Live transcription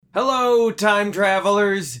Hello, time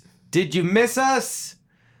travelers. Did you miss us?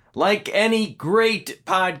 Like any great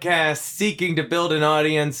podcast seeking to build an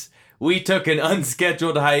audience, we took an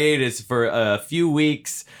unscheduled hiatus for a few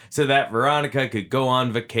weeks so that Veronica could go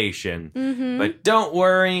on vacation. But don't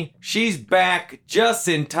worry, she's back just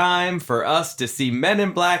in time for us to see Men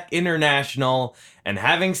in Black International. And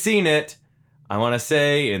having seen it, I want to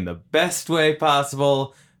say in the best way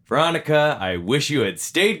possible, Veronica, I wish you had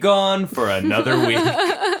stayed gone for another week.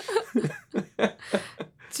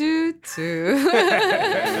 Toot toot.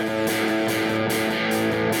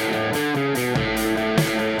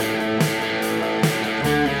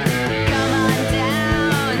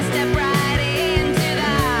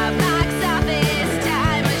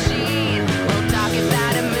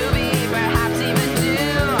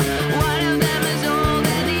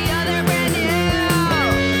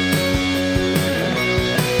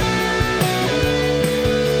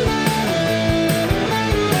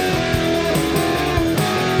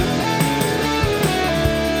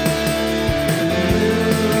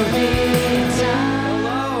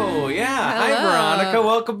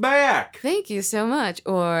 Welcome back. Thank you so much,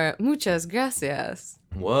 or muchas gracias.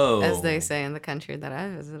 Whoa. As they say in the country that I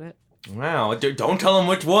visited. Wow. Don't tell them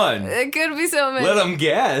which one. It could be so many. Let them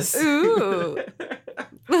guess. Ooh.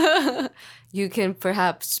 You can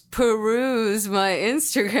perhaps peruse my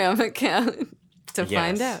Instagram account to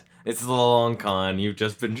find out. It's the long con. You've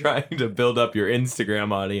just been trying to build up your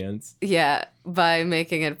Instagram audience. Yeah, by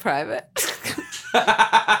making it private.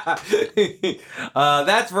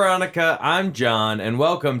 That's Veronica. I'm John, and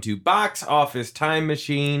welcome to Box Office Time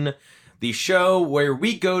Machine, the show where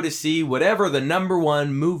we go to see whatever the number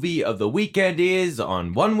one movie of the weekend is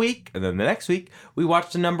on one week, and then the next week we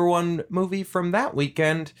watch the number one movie from that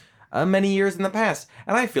weekend many years in the past.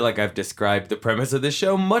 And I feel like I've described the premise of this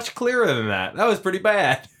show much clearer than that. That was pretty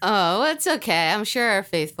bad. Oh, it's okay. I'm sure our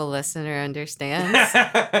faithful listener understands.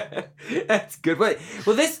 That's good.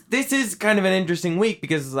 Well, this is kind of an interesting week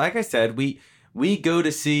because, like I said, we go to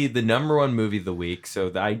see the number one movie of the week. So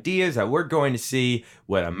the idea is that we're going to see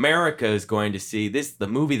what America is going to see. This the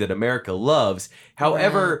movie that America loves.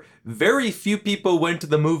 However, very few people went to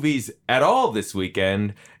the movies at all this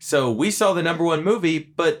weekend. So we saw the number one movie,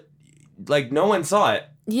 but like no one saw it.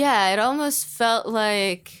 Yeah, it almost felt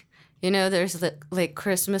like, you know, there's like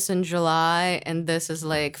Christmas in July, and this is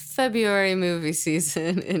like February movie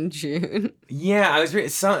season in June. Yeah, I was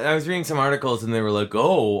reading some articles, and they were like,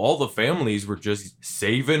 "Oh, all the families were just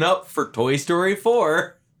saving up for Toy Story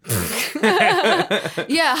 4."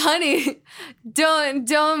 Yeah, honey,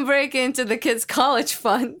 don't break into the kids' college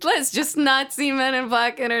fund. Let's just not see Men in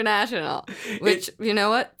Black International. Which, you know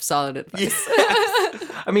what? Solid advice. Yes.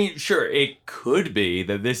 I mean, sure, it could be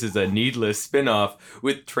that this is a needless spin-off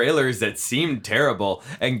with trailers that seemed terrible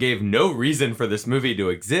and gave no reason for this movie to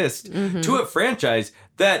exist to a franchise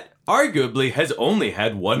that arguably has only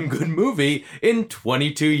had one good movie in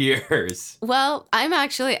 22 years. Well,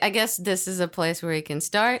 I guess this is a place where we can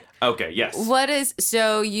start. Okay, yes.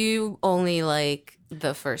 So you only like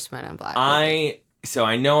the first Men in Black movie? So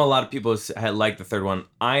I know a lot of people had liked the third one.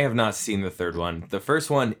 I have not seen the third one. The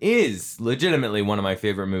first one is legitimately one of my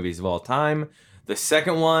favorite movies of all time. The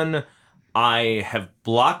second one, I have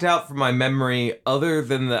blocked out from my memory other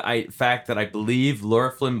than the fact that I believe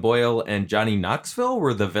Laura Flynn Boyle and Johnny Knoxville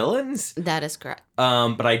were the villains. That is correct.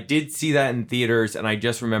 But I did see that in theaters, and I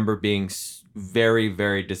just remember being very,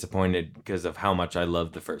 very disappointed because of how much I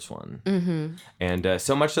loved the first one. Mm-hmm. And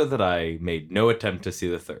so much so that I made no attempt to see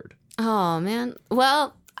the third. Oh, man.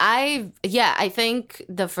 Well, I think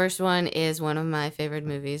the first one is one of my favorite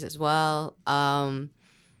movies as well. And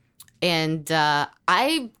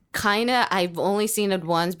I've only seen it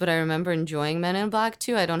once, but I remember enjoying Men in Black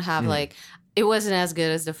 2. I don't have it wasn't as good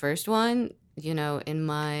as the first one, you know,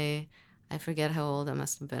 I forget how old I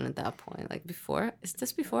must have been at that point. Like is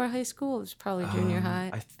this before high school? It was probably junior high.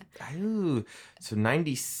 So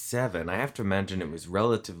 97. I have to imagine it was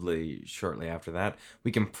relatively shortly after that.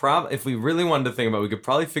 We can if we really wanted to think about it, we could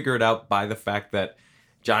probably figure it out by the fact that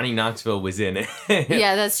Johnny Knoxville was in it.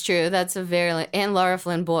 Yeah, that's true. That's and Laura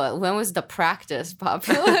Flynn Boyle. When was The Practice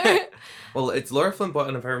popular? Well, it's Laura Flynn Boyle,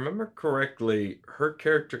 and if I remember correctly, her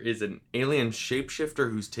character is an alien shapeshifter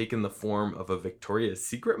who's taken the form of a Victoria's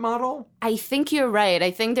Secret model. I think you're right.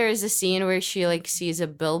 I think there is a scene where she sees a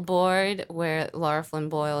billboard where Laura Flynn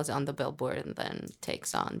Boyle is on the billboard and then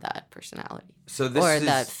takes on that personality. So this is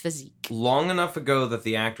that physique. Long enough ago that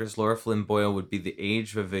the actress Laura Flynn Boyle would be the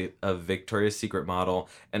age of a Victoria's Secret model,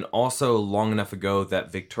 and also long enough ago that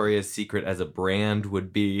Victoria's Secret as a brand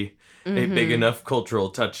would be a big enough cultural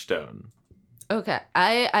touchstone. Okay,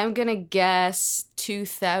 I'm gonna guess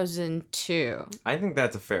 2002. I think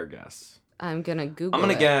that's a fair guess. I'm gonna Google. I'm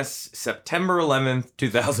gonna guess September 11th,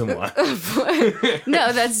 2001.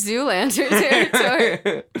 No, that's Zoolander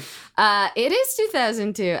territory. It is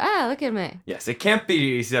 2002. Ah, look at me. Yes, it can't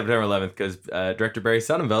be September 11th because director Barry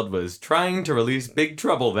Sonnenfeld was trying to release Big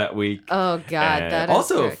Trouble that week. Oh God, that is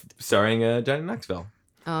also correct. starring Johnny Knoxville.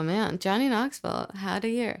 Oh man, Johnny Knoxville had a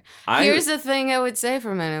year. Here's the thing I would say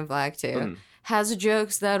for Men in Black 2. Has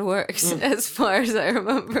jokes that works as far as I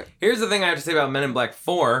remember. Here's the thing I have to say about Men in Black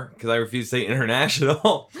 4, because I refuse to say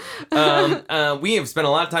international. We have spent a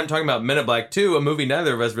lot of time talking about Men in Black 2, a movie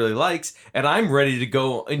neither of us really likes, and I'm ready to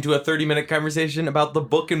go into a 30-minute conversation about the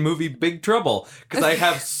book and movie Big Trouble, because I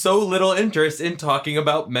have so little interest in talking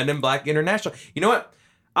about Men in Black International. You know what?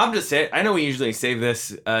 I'm just saying, I know we usually save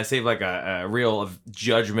like a reel of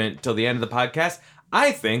judgment till the end of the podcast.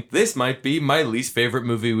 I think this might be my least favorite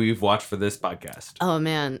movie we've watched for this podcast. Oh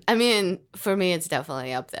man. I mean, for me it's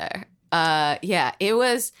definitely up there. Yeah, it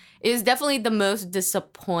was definitely the most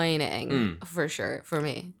disappointing for sure for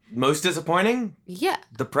me. Most disappointing? Yeah.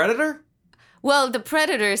 The Predator? Well, The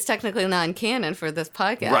Predator is technically non-canon for this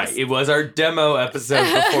podcast. Right. It was our demo episode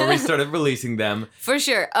before we started releasing them. For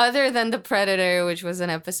sure. Other than The Predator, which was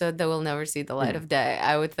an episode that will never see the light of day,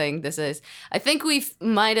 I would think this is... I think we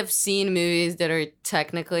might have seen movies that are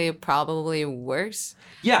technically probably worse.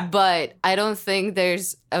 Yeah. But I don't think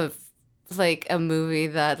there's a movie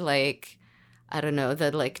that, like, I don't know,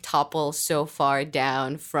 that, like, topples so far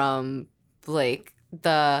down from, like,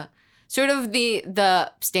 the... sort of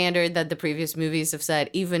the standard that the previous movies have set,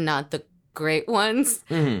 even not the great ones,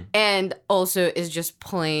 and also is just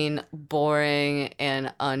plain boring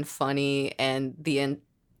and unfunny and the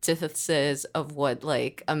antithesis of what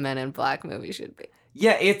like a Men in Black movie should be.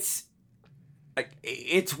 Yeah, it's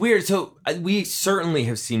weird. So we certainly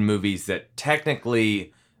have seen movies that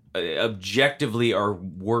technically, objectively are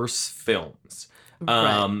worse films.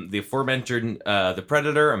 Right. The aforementioned The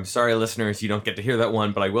Predator. I'm sorry, listeners, you don't get to hear that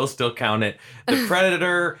one, but I will still count it. The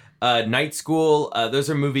Predator, Night School. Those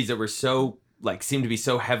are movies that were so seem to be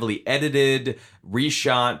so heavily edited,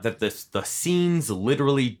 reshot that the scenes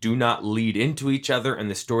literally do not lead into each other,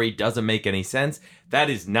 and the story doesn't make any sense. That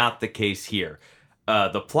is not the case here.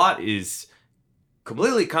 The plot is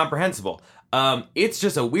completely comprehensible. It's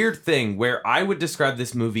just a weird thing where I would describe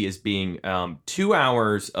this movie as being 2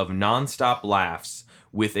 hours of nonstop laughs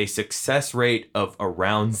with a success rate of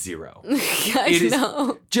around 0. It is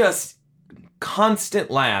just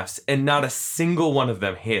constant laughs and not a single one of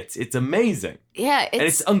them hits. It's amazing. Yeah. And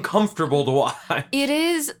it's uncomfortable to watch. It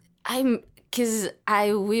is.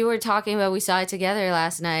 We were talking about, we saw it together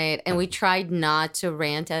last night and we tried not to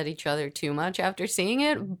rant at each other too much after seeing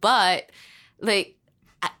it, but like,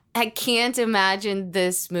 I can't imagine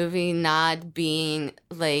this movie not being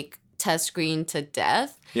like test screened to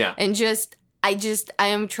death. Yeah. And I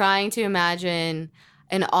am trying to imagine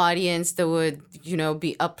an audience that would,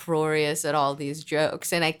 be uproarious at all these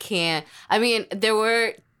jokes. And I can't, I mean, there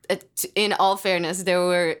were, in all fairness,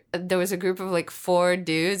 there was a group of like 4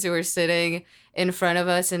 dudes who were sitting in front of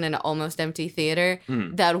us in an almost empty theater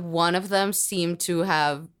that one of them seemed to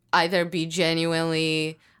have either be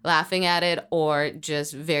genuinely laughing at it or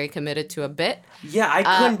just very committed to a bit. Yeah, I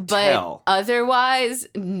couldn't tell. But otherwise,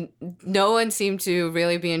 no one seemed to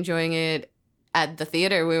really be enjoying it at the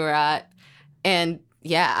theater we were at. And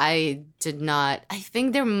yeah, I did not. I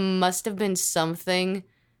think there must have been something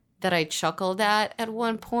that I chuckled at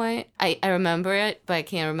one point. I remember it, but I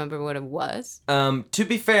can't remember what it was. To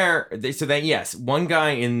be fair, yes, one guy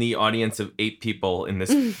in the audience of 8 people in this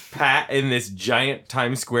in this giant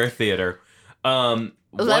Times Square theater.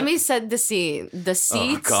 Let me set the scene. The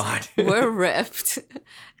seats were ripped.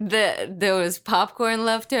 There was popcorn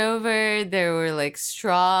left over. There were like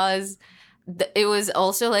straws. It was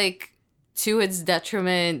also like, to its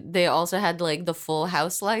detriment, they also had like the full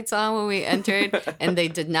house lights on when we entered, and they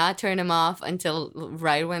did not turn them off until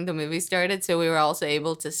right when the movie started. So we were also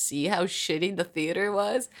able to see how shitty the theater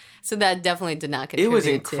was. So that definitely did not contribute. It was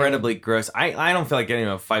incredibly gross. I don't feel like getting in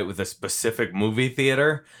a fight with a specific movie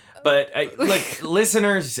theater. But,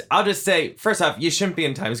 listeners, I'll just say, first off, you shouldn't be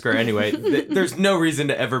in Times Square anyway. There's no reason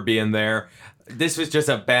to ever be in there. This was just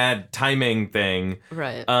a bad timing thing.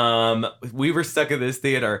 Right. We were stuck at this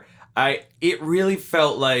theater. It really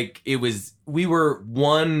felt like we were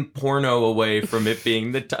one porno away from it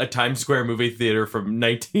being a Times Square movie theater from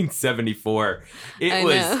 1974.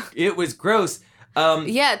 It was gross.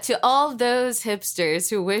 Yeah, to all those hipsters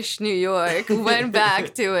who wish New York went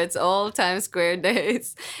back to its old Times Square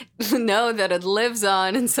days, know that it lives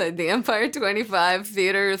on inside the Empire 25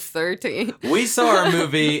 Theater 13. We saw our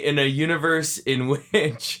movie in a universe in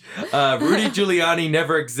which Rudy Giuliani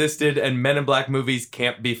never existed and Men in Black movies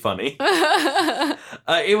can't be funny.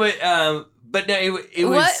 It was, but no, it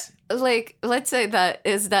was. What? Like, let's say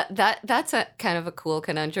that's a kind of a cool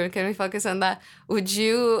conundrum. Can we focus on that? Would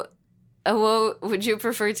you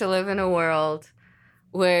prefer to live in a world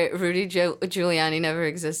where Rudy Giuliani never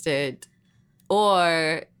existed,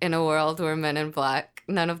 or in a world where none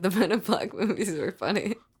of the Men in Black movies were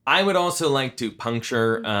funny? I would also like to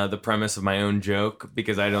puncture the premise of my own joke,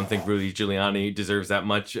 because I don't think Rudy Giuliani deserves that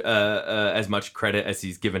much as much credit as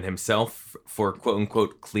he's given himself for quote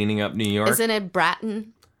unquote cleaning up New York. Isn't it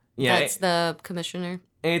Bratton? Yeah, That's the commissioner.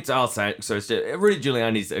 It's all sorts of Rudy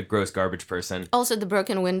Giuliani's a gross garbage person. Also, the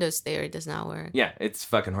broken windows theory does not work. Yeah, it's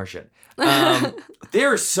fucking horseshit.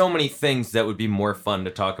 There are so many things that would be more fun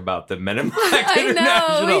to talk about than Men in Black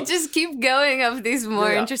International. I know, we just keep going up these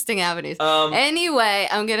more interesting avenues. Anyway,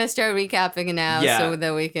 I'm going to start recapping now so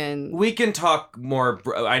that we can... We can talk more...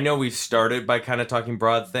 I know we've started by kind of talking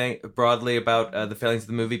broadly about the failings of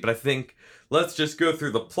the movie, but I think let's just go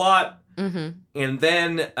through the plot. Mm-hmm. And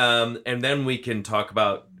then we can talk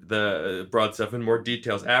about the broad stuff in more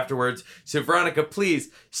details afterwards. So Veronica, please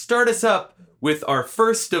start us up with our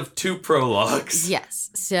first of two prologues.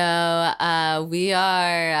 Yes. So we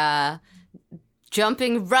are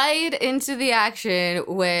jumping right into the action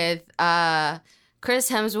with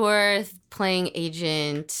Chris Hemsworth playing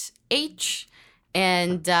Agent H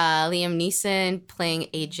and Liam Neeson playing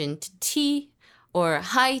Agent T, or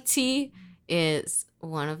High T is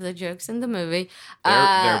one of the jokes in the movie.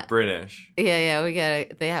 They're British. Yeah, we get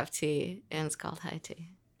it. They have tea, and it's called High Tea.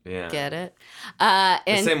 Yeah. Get it? The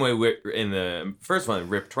same way in the first one,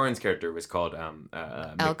 Rip Torn's character was called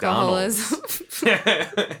alcoholism.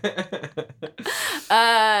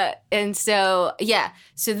 And so,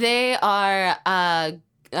 so they are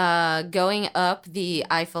going up the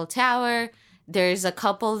Eiffel Tower. There's a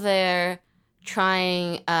couple there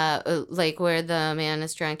trying, where the man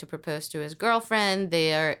is trying to propose to his girlfriend.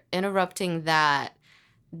 They are interrupting that.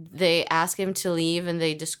 They ask him to leave and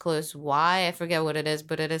they disclose why. I forget what it is,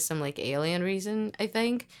 but it is some alien reason, I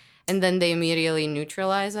think. And then they immediately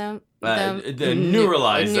neutralize them.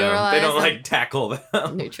 Neuralize them. They don't tackle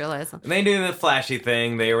them. Neutralize them. They do the flashy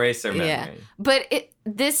thing. They erase their memory. Yeah. But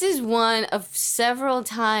this is one of several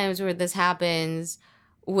times where this happens,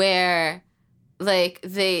 where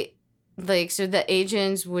so the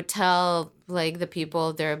agents would tell the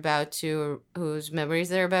people whose memories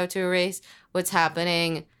they're about to erase what's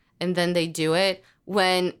happening, and then they do it,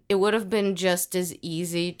 when it would have been just as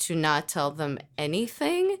easy to not tell them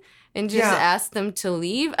anything and just ask them to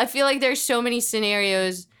leave. I feel like there's so many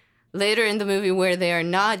scenarios later in the movie where they are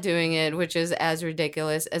not doing it, which is as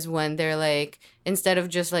ridiculous as when they're instead of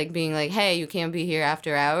just being hey, you can't be here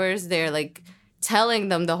after hours, they're telling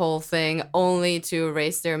them the whole thing only to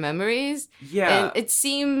erase their memories. Yeah. And it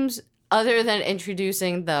seems, other than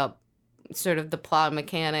introducing the sort of the plot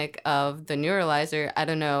mechanic of the neuralizer, I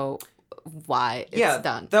don't know why it's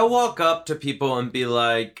done. They'll walk up to people and be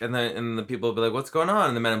and the people will be like, what's going on?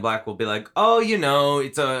 And the Men in Black will be like, oh,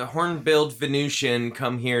 it's a horn-billed Venusian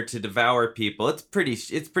come here to devour people. It's pretty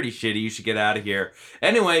shitty. You should get out of here.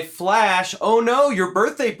 Anyway, flash, oh no, your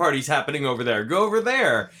birthday party's happening over there. Go over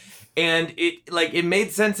there. And it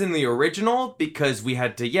made sense in the original because we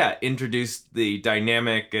had to, introduce the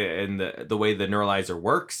dynamic and the way the neuralizer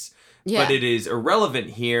works. Yeah. But it is irrelevant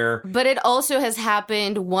here. But it also has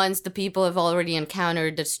happened once the people have already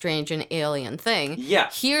encountered the strange and alien thing. Yeah.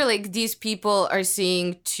 Here, these people are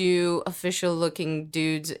seeing two official-looking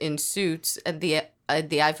dudes in suits at the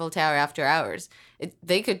Eiffel Tower after hours.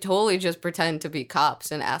 They could totally just pretend to be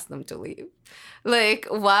cops and ask them to leave.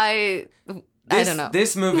 Why... I don't know.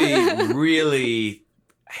 This movie really...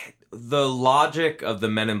 The logic of the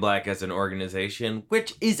Men in Black as an organization,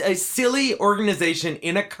 which is a silly organization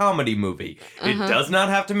in a comedy movie. It does not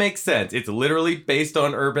have to make sense. It's literally based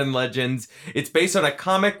on urban legends. It's based on a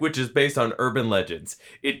comic, which is based on urban legends.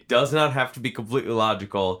 It does not have to be completely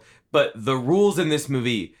logical, but the rules in this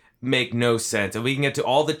movie make no sense. And we can get to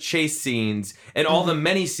all the chase scenes and all the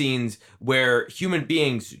many scenes where human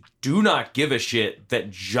beings do not give a shit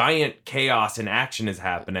that giant chaos and action is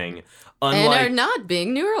happening. And are not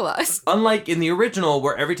being neuralized. Unlike in the original,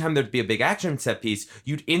 where every time there'd be a big action set piece,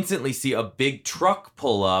 you'd instantly see a big truck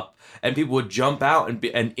pull up, and people would jump out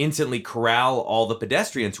and instantly corral all the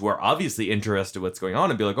pedestrians who are obviously interested in what's going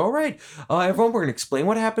on and be like, all right, everyone, we're going to explain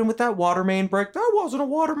what happened with that water main break. That wasn't a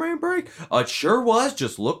water main break. It sure was.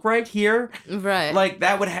 Just look right here. Right. Like,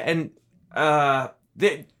 that would... Well,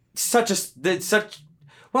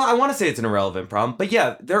 I want to say it's an irrelevant problem, but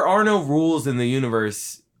yeah, there are no rules in the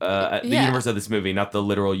universe... the universe of this movie, not the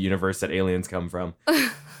literal universe that aliens come from.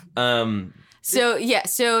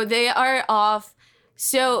 So they are off.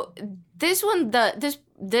 So this one,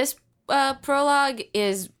 this prologue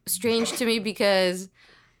is strange to me because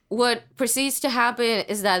what proceeds to happen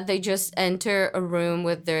is that they just enter a room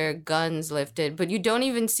with their guns lifted, but you don't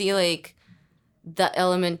even see like the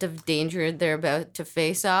element of danger they're about to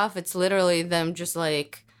face off. It's literally them just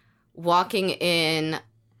like walking in.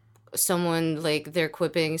 Someone like they're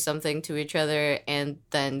quipping something to each other and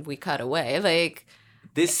then we cut away. Like,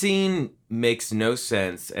 this scene makes no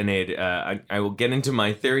sense, and I will get into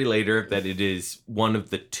my theory later that it is one of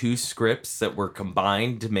the two scripts that were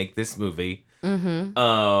combined to make this movie.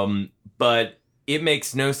 Mm-hmm. But it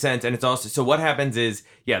makes no sense, and it's also... So what happens is,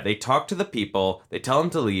 they talk to the people, they tell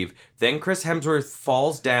them to leave, then Chris Hemsworth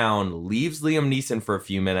falls down, leaves Liam Neeson for a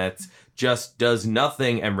few minutes, just does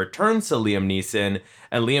nothing, and returns to Liam Neeson,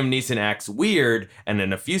 and Liam Neeson acts weird, and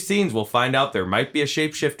in a few scenes we'll find out there might be a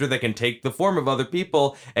shapeshifter that can take the form of other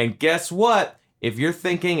people, and guess what? If you're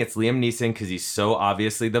thinking it's Liam Neeson because he's so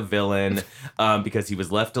obviously the villain, because he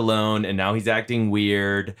was left alone and now he's acting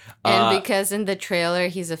weird. And because in the trailer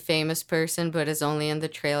he's a famous person but is only in the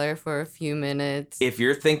trailer for a few minutes. If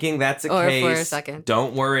you're thinking that's or case, for a second.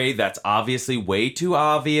 Don't worry. That's obviously way too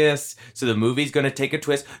obvious. So the movie's going to take a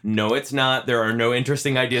twist. No, it's not. There are no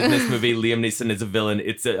interesting ideas in this movie. Liam Neeson is a villain.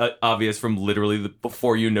 It's obvious from literally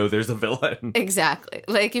before you know there's a villain. Exactly.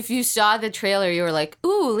 Like if you saw the trailer, you were like,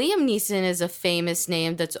 ooh, Liam Neeson is a famous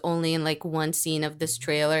name that's only in like one scene of this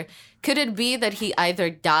trailer. Could it be that he either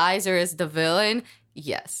dies or is the villain?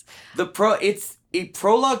 Yes. It's a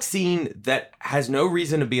prologue scene that has no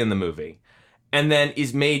reason to be in the movie, and then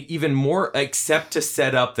is made even more except to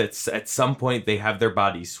set up that at some point they have their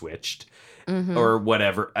bodies switched. Mm-hmm. Or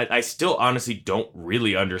whatever. I still honestly don't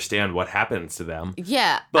really understand what happens to them.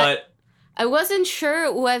 Yeah. But I wasn't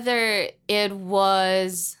sure whether it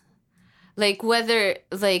was whether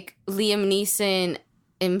Liam Neeson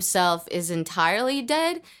himself is entirely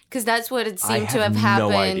dead, because that's what it seemed to have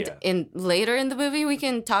happened later in the movie. We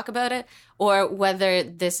can talk about it, or whether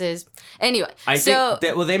this is anyway. I think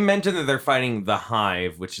they mentioned that they're fighting the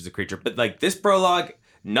Hive, which is a creature, but like this prologue,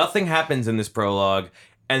 nothing happens in this prologue.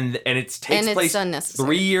 And it takes place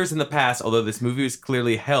 3 years in the past, although this movie was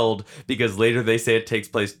clearly held because later they say it takes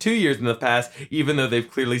place 2 years in the past, even though they've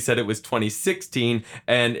clearly said it was 2016.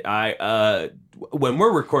 And when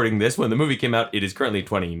we're recording this, when the movie came out, it is currently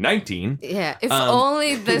 2019. Yeah, if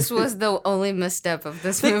only this was the only misstep of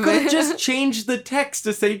this movie. They could have just changed the text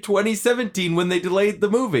to say 2017 when they delayed the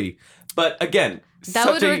movie. But again...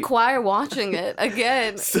 That would require watching it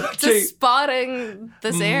again, spotting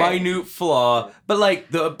this error. Minute flaw. But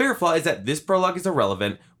like the bigger flaw is that this prologue is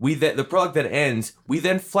irrelevant. The prologue that ends, we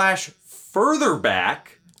then flash further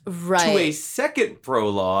back to a second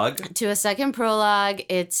prologue.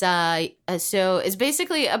 It's so it's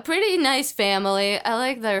basically a pretty nice family. I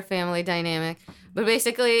like their family dynamic. But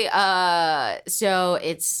basically, so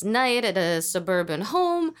it's night at a suburban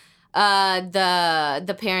home.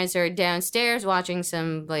 The parents are downstairs watching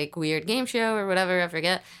some like weird game show or whatever, I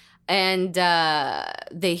forget, and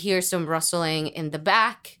they hear some rustling in the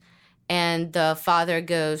back, and the father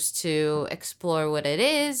goes to explore what it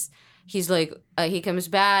is. He's like, he comes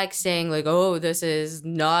back saying like, oh, this is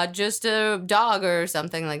not just a dog or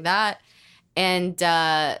something like that. And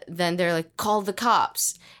then they're like, call the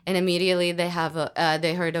cops, and immediately they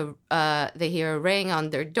hear a ring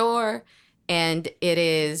on their door. And it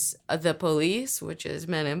is the police, which is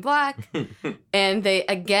Men in Black. And they,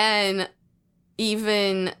 again,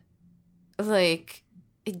 even, like,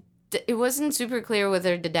 it wasn't super clear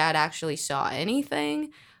whether the dad actually saw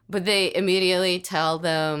anything. But they immediately tell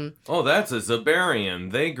them... Oh, that's a Siberian.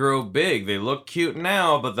 They grow big. They look cute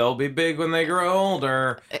now, but they'll be big when they grow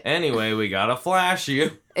older. Anyway, we gotta flash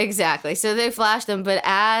you. Exactly. So they flash them. But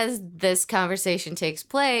as this conversation takes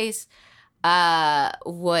place...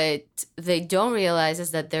 what they don't realize is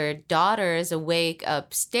that their daughter is awake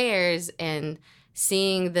upstairs and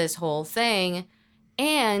seeing this whole thing,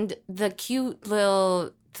 and the cute little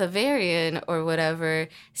Thavarian or whatever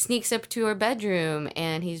sneaks up to her bedroom,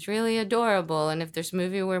 and he's really adorable, and if this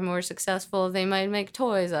movie were more successful, they might make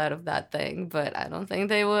toys out of that thing, but I don't think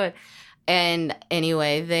they would. And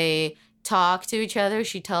anyway, they talk to each other.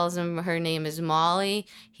 She tells him her name is Molly.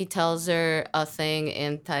 He tells her a thing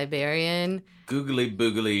in Tiberian. Googly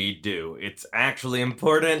boogly do. It's actually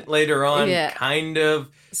important later on, Yeah. kind of.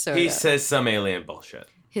 Sort He of. says some alien bullshit.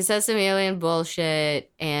 He says some alien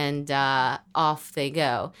bullshit, and off they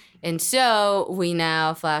go. And so we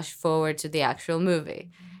now flash forward to the actual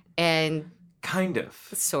movie. And Kind of.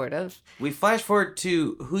 sort of. We flash forward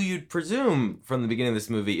to who you'd presume from the beginning of this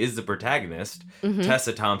movie is the protagonist.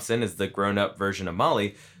 Tessa Thompson is the grown-up version of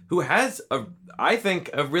Molly, who has, I think,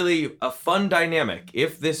 a fun dynamic.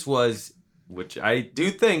 If this was, which I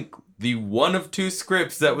do think, the one of two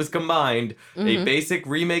scripts that was combined, a basic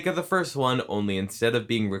remake of the first one, only instead of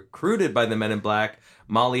being recruited by the Men in Black,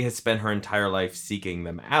 Molly has spent her entire life seeking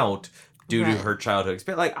them out due to Right. her childhood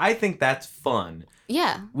experience. Like, I think that's fun.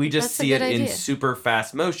 Yeah. We just that's a see it good in idea. super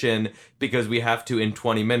fast motion because we have to, in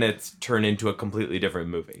 20 minutes, turn into a completely different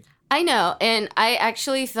movie. I know, and I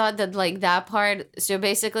actually thought that like that part. So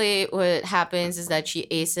basically, what happens is that she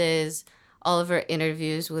aces all of her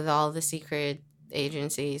interviews with all the secret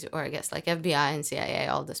agencies, or I guess like FBI and CIA,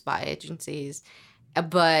 all the spy agencies.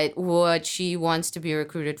 But what she wants to be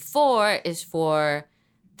recruited for is for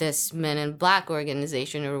this Men in Black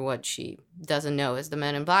organization, or what she doesn't know is the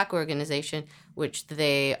Men in Black organization, which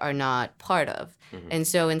they are not part of. And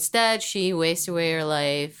so instead, she wastes away her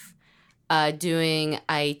life doing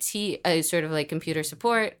IT, sort of like computer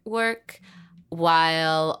support work,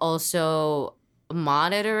 while also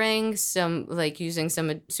monitoring some, like using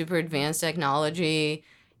some super advanced technology,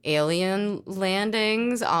 alien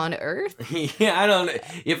landings on Earth. Yeah, I don't know.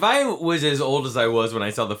 If I was as old as I was when I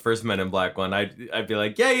saw the first Men in Black one, I'd be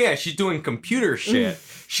like, yeah, she's doing computer shit.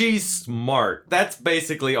 She's smart. That's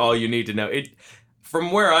basically all you need to know. It,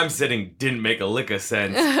 from where I'm sitting, didn't make a lick of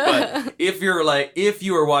sense. But if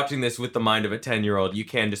you are watching this with the mind of a 10-year-old, you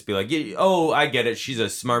can just be like, yeah, oh, I get it. She's a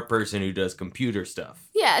smart person who does computer stuff.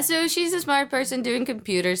 Yeah, so she's a smart person doing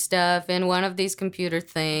computer stuff, and one of these computer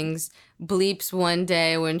things bleeps one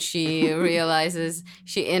day when she realizes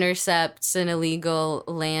she intercepts an illegal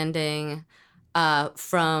landing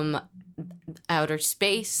from outer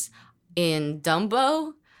space in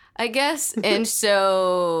Dumbo, I guess. And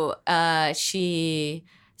so she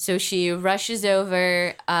rushes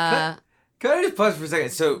over. Can I just pause for a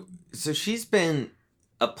second? So she's been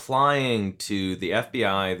applying to the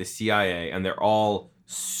FBI, the CIA, and they're all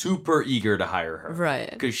super eager to hire her. Right.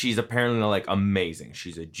 Because she's apparently like amazing.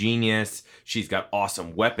 She's a genius. She's got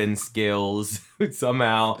awesome weapon skills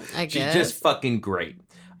somehow. I She's guess. just fucking great.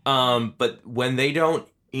 But when they don't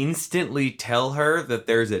instantly tell her that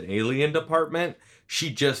there's an alien department, she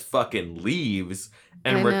just fucking leaves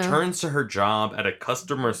and I know. returns to her job at a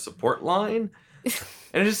customer support line.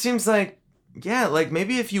 And it just seems like, yeah, like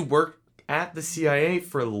maybe if you work at the CIA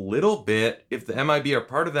for a little bit, if the MIB are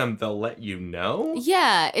part of them, they'll let you know.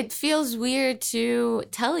 Yeah, it feels weird to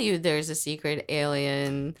tell you there's a secret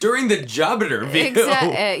alien. During the job interview.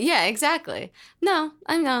 Yeah, exactly. No,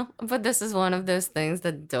 I know, but this is one of those things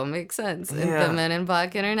that don't make sense in Yeah. the Men in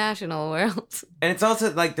Black International world. And it's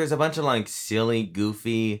also like there's a bunch of like silly,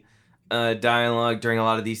 goofy dialogue during a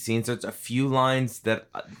lot of these scenes. There's a few lines that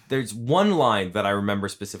there's one line that I remember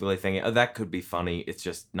specifically thinking, oh, that could be funny. It's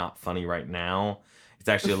just not funny right now. It's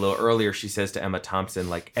actually a little earlier. She says to Emma Thompson,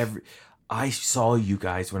 like, I saw you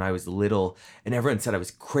guys when I was little, and everyone said I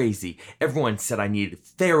was crazy. Everyone said I needed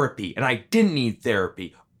therapy, and I didn't need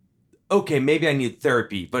therapy. Okay, maybe I need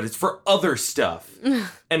therapy, but it's for other stuff.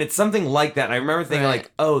 And it's something like that. And I remember thinking, Right.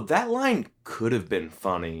 like, oh, that line could have been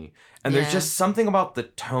funny. And there's Yeah. just something about the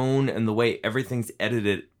tone and the way everything's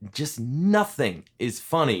edited. Just nothing is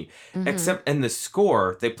funny. Except in the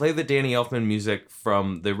score, they play the Danny Elfman music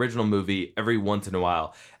from the original movie every once in a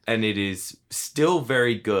while. And it is still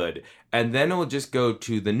very good. And then it will just go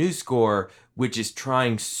to the new score, which is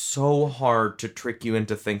trying so hard to trick you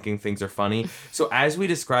into thinking things are funny. So as we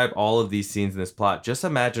describe all of these scenes in this plot, just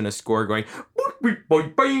imagine a score going...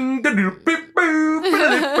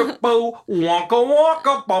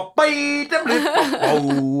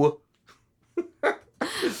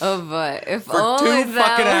 Oh boy, if For only 2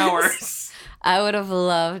 that fucking was- hours. I would have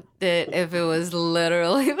loved it if it was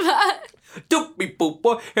literally that.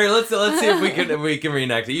 Here, let's see if we can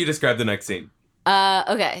reenact it. You describe the next scene.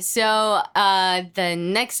 Okay, so the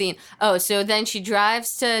next scene. Oh, so then she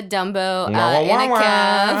drives to Dumbo Wah, wah, in wah, a wah.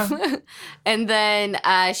 cab, and then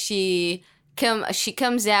she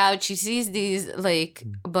comes out. She sees these like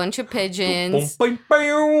a bunch of pigeons,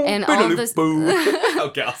 And all this-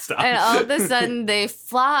 Okay, I'll stop. and all of a sudden they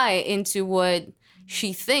fly into what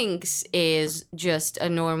she thinks is just a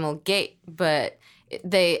normal gate, but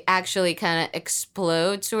they actually kind of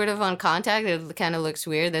explode sort of on contact. It kind of looks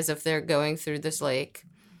weird as if they're going through this like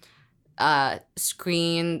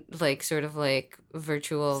screen, like sort of like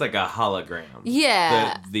virtual. It's like a hologram.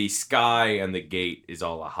 Yeah. The sky and the gate is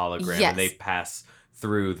all a hologram, Yes. and they pass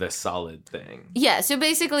through the solid thing. Yeah, so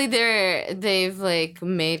basically they've like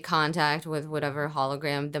made contact with whatever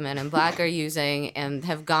hologram the Men in Black are using and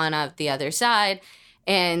have gone out the other side.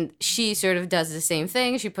 And she sort of does the same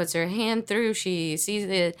thing. She puts her hand through, she sees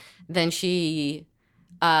it, then she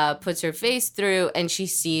puts her face through, and she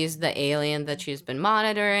sees the alien that she's been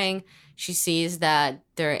monitoring. She sees that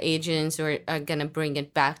their agents are going to bring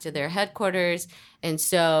it back to their headquarters. And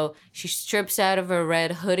so she strips out of her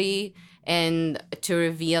red hoodie and to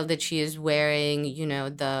reveal that she is wearing, you know,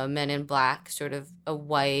 the Men in Black sort of a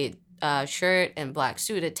white shirt and black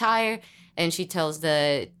suit attire. And she tells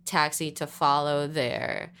the taxi to follow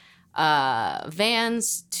their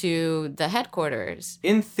vans to the headquarters.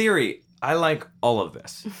 In theory, I like all of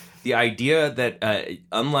this. The idea that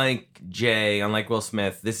unlike Jay, unlike Will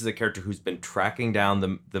Smith, this is a character who's been tracking down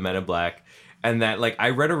the Men in Black, and that like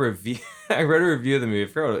I read a review of the movie, I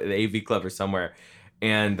forgot, the AV Club or somewhere,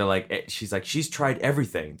 and they're like, she's tried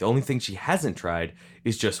everything. The only thing she hasn't tried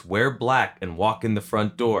is just wear black and walk in the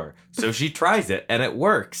front door. So she tries it, and it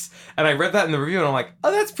works. And I read that in the review, and I'm like,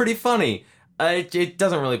 oh, that's pretty funny. It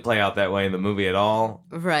doesn't really play out that way in the movie at all.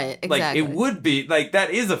 Right, exactly. Like, it would be, like, that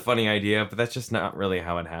is a funny idea, but that's just not really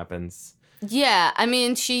how it happens. Yeah, I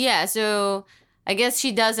mean, so I guess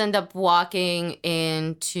she does end up walking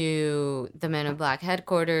into the Men in Black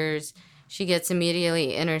headquarters. She gets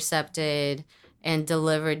immediately intercepted and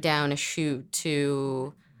delivered down a chute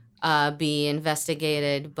to be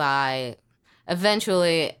investigated by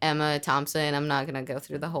eventually Emma Thompson. I'm not going to go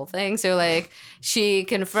through the whole thing. So, like, she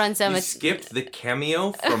confronts Emma. You skipped the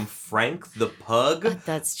cameo from Frank the Pug.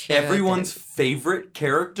 That's true. Everyone's favorite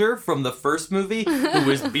character from the first movie who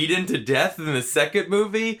was beaten to death in the second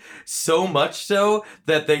movie. So much so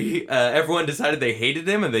that everyone decided they hated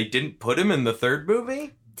him and they didn't put him in the third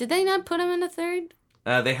movie. Did they not put him in the third?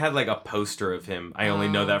 They had like a poster of him. I only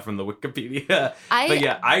know that from the Wikipedia. But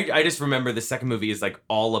yeah, I just remember the second movie is like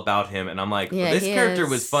all about him. And I'm like, well, this character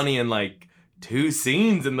was funny in like 2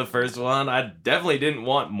 scenes in the first one. I definitely didn't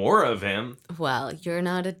want more of him. Well, you're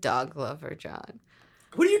not a dog lover, John.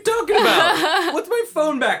 What are you talking about? What's my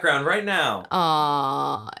phone background right now?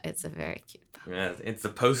 Aw, it's a very cute poster. Yeah, it's the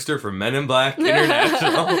poster for Men in Black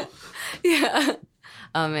International. Yeah.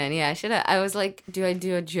 Oh man, yeah, I was like, do I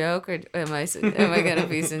do a joke or am I gonna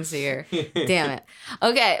be sincere? Damn it.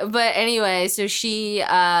 Okay, but anyway, so she,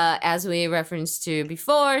 as we referenced to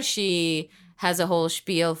before, she has a whole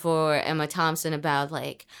spiel for Emma Thompson about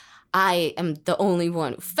like, I am the only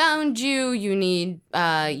one who found you. You need,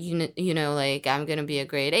 you know, like I'm gonna be a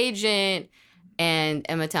great agent, and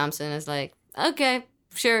Emma Thompson is like, okay,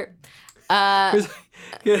 sure. I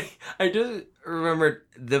just remembered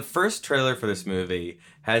the first trailer for this movie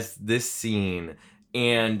has this scene,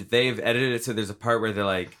 and they've edited it so there's a part where they're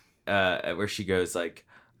like, where she goes like,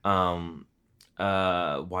 why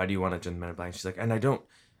do you want to join the Men in Black? And she's like, and I don't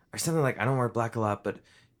wear black a lot, but it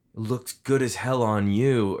looks good as hell on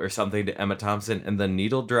you, or something to Emma Thompson, and the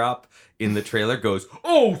needle drop in the trailer goes,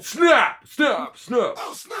 oh snap, snap, snap.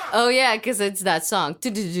 Oh snap. Oh yeah, because it's that song.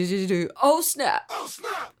 Oh snap. Oh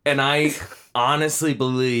snap. And I honestly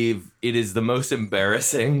believe it is the most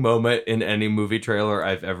embarrassing moment in any movie trailer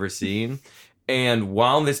I've ever seen. And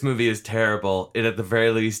while this movie is terrible, it at the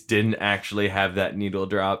very least didn't actually have that needle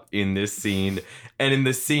drop in this scene. And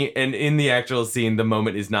in the actual scene, the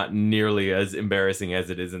moment is not nearly as embarrassing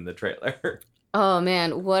as it is in the trailer. Oh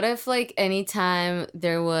man, what if like anytime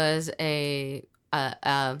there was a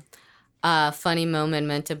funny moment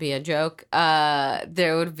meant to be a joke,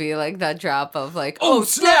 there would be like that drop of like, oh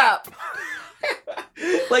snap!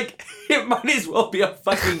 Like, it might as well be a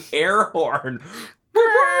fucking air horn.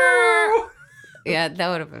 Yeah, that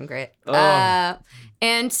would have been great. Oh.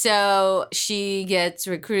 And so she gets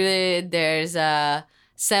recruited. There's a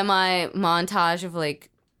semi-montage of like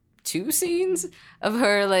 2 scenes of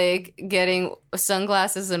her like getting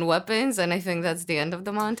sunglasses and weapons, and I think that's the end of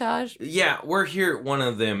the montage. Yeah, we're here at one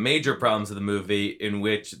of the major problems of the movie in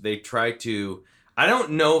which they try to... I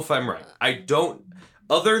don't know if I'm right.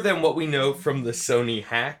 Other than what we know from the Sony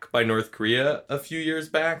hack by North Korea a few years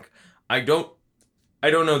back, I don't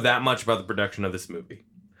know that much about the production of this movie.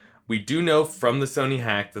 we do know from the Sony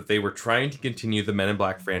hack that they were trying to continue the Men in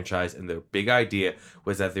Black franchise, and their big idea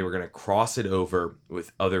was that they were going to cross it over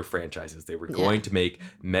with other franchises. They were going to make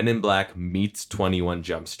Men in Black meets 21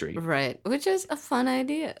 Jump Street. Right, which is a fun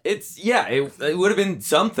idea. It would have been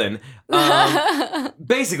something.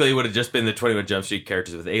 Basically, it would have just been the 21 Jump Street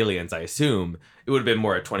characters with aliens, I assume. It would have been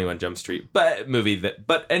more a 21 Jump Street movie.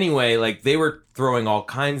 But anyway, like, they were throwing all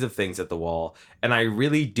kinds of things at the wall, and I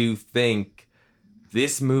really do think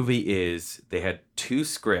this movie they had 2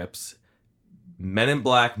 scripts, Men in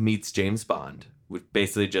Black meets James Bond, with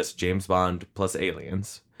basically just James Bond plus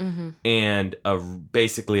aliens, and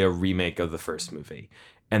basically a remake of the first movie.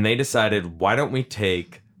 And they decided, why don't we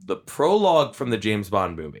take the prologue from the James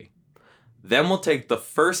Bond movie, then we'll take the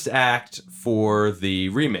first act for the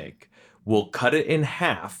remake, we'll cut it in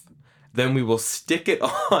half, then we will stick it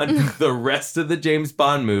on the rest of the James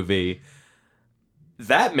Bond movie.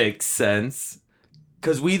 That makes sense.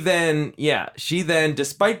 Because she then,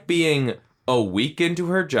 despite being a week into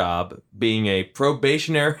her job, being a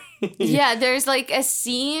probationary... Yeah, there's like a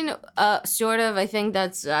scene, I think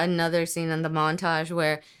that's another scene in the montage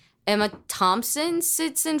where Emma Thompson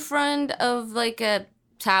sits in front of like a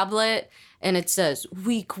tablet and it says,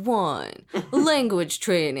 week 1, language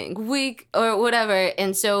training, week, or whatever.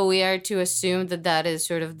 And so we are to assume that is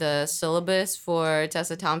sort of the syllabus for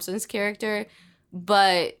Tessa Thompson's character.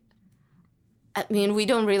 But... I mean, we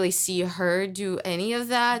don't really see her do any of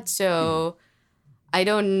that, so I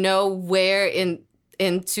don't know where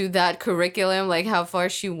into that curriculum, like how far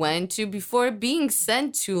she went to before being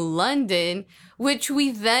sent to London, which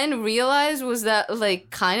we then realized was that like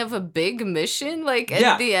kind of a big mission. Like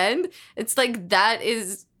at the end, it's like that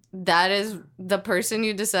is the person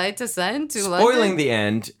you decide to send to London. Spoiling the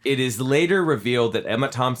end, it is later revealed that Emma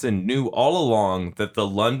Thompson knew all along that the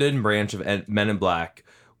London branch of Men in Black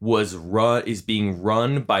is being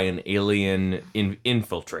run by an alien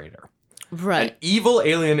infiltrator. Right. An evil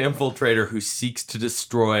alien infiltrator who seeks to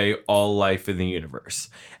destroy all life in the universe.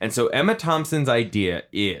 And so Emma Thompson's idea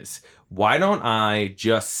is, why don't I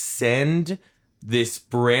just send this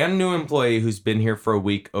brand new employee who's been here for a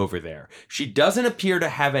week over there? She doesn't appear to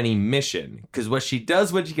have any mission, because what she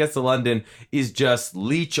does when she gets to London is just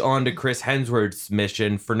leech onto Chris Hemsworth's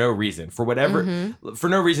mission for no reason. For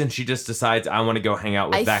no reason, she just decides, I want to go hang out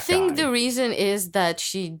with that guy. I think the reason is that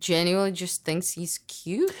she genuinely just thinks he's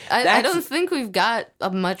cute. I don't think we've got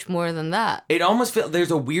much more than that. It almost feels, there's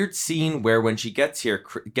a weird scene where when she gets there,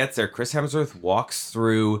 Chris Hemsworth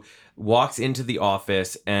walks into the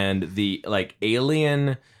office, and the like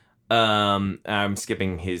alien I'm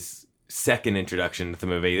skipping his second introduction to the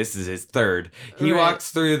movie. This is his third. He walks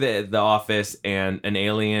through the office, and an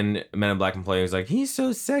alien Men in Black employee is like, he's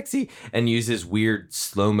so sexy, and uses weird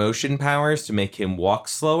slow motion powers to make him walk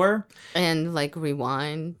slower and like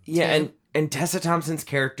rewind. Yeah, and Tessa Thompson's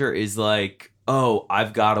character is like, oh,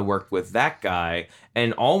 I've got to work with that guy.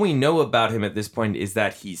 And all we know about him at this point is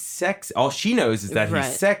that he's sexy. All she knows is that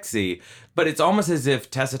he's sexy. But it's almost as if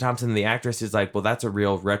Tessa Thompson, the actress, is like, well, that's a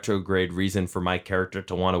real retrograde reason for my character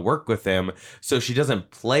to want to work with him. So she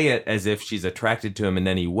doesn't play it as if she's attracted to him in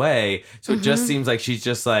any way. So it just seems like she's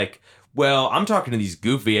just like, well, I'm talking to these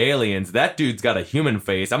goofy aliens. That dude's got a human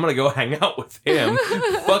face. I'm going to go hang out with him.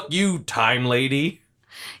 Fuck you, time lady.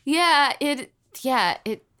 Yeah, it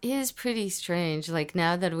is pretty strange. Like,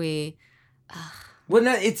 now that we... Well,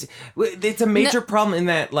 no, it's a major problem in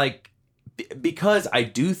that, like, because I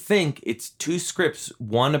do think it's 2 scripts,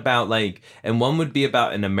 one about, like, and one would be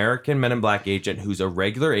about an American Men in Black agent who's a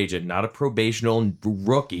regular agent, not a probational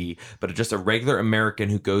rookie, but just a regular American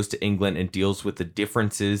who goes to England and deals with the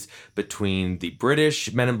differences between the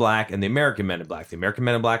British Men in Black and the American Men in Black. The American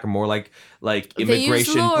Men in Black are more like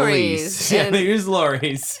immigration police. Yeah, they use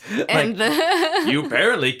lorries. And you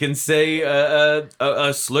apparently can say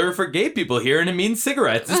a slur for gay people here, and it means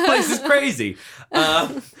cigarettes. This place is crazy.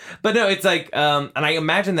 But no, it's like, and I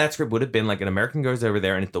imagine that script would have been like an American goes over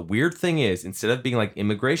there, and the weird thing is, instead of being like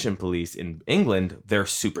immigration police in England, they're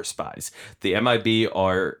super spies. The MIB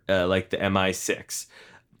are like the MI6.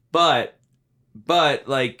 But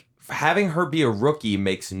like, having her be a rookie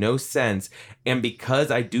makes no sense. And because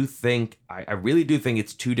I really do think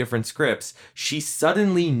it's 2 different scripts, she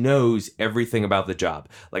suddenly knows everything about the job.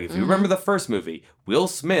 Like, if you remember the first movie, Will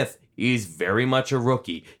Smith is very much a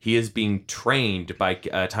rookie. He is being trained by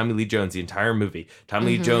Tommy Lee Jones the entire movie.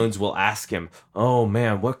 Tommy Lee Jones will ask him, oh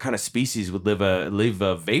man, what kind of species would leave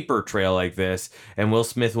a vapor trail like this? And Will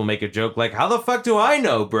Smith will make a joke like, how the fuck do I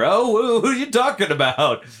know, bro? Who are you talking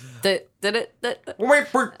about? But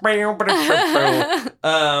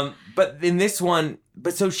in this one,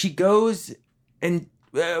 so she goes, and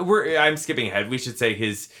I'm skipping ahead. We should say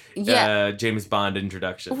his James Bond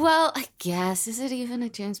introduction. Well, I guess. Is it even a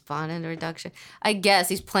James Bond introduction? I guess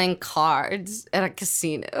he's playing cards at a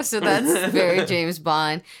casino. So that's very James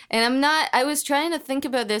Bond. And I was trying to think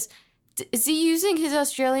about this. Is he using his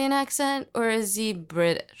Australian accent or is he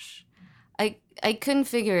British? I couldn't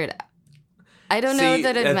figure it out. I don't know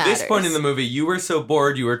that it matters. At this point in the movie, you were so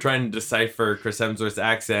bored you were trying to decipher Chris Hemsworth's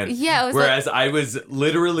accent. Yeah. Whereas I was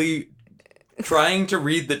literally trying to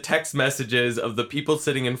read the text messages of the people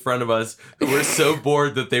sitting in front of us who were so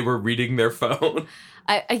bored that they were reading their phone.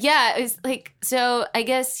 It's like, so I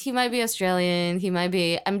guess he might be Australian. He might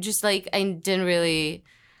be, I'm just like, I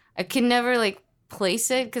can never like place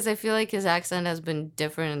it because I feel like his accent has been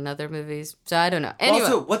different in other movies. So I don't know. Anyway.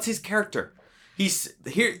 Also, what's his character? He's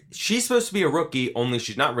here. She's supposed to be a rookie, only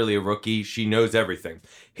she's not really a rookie. She knows everything.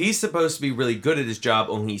 He's supposed to be really good at his job,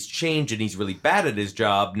 only he's changed and he's really bad at his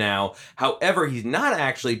job now. However, he's not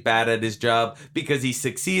actually bad at his job because he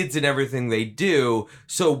succeeds in everything they do.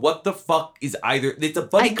 So what the fuck is either? It's a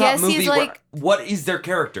buddy cop movie. What is their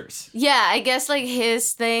characters? Yeah, I guess like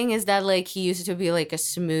his thing is that like he used to be like a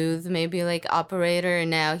smooth maybe like operator and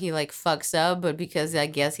now he like fucks up, but because I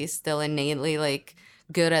guess he's still innately like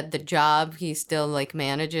good at the job, he still like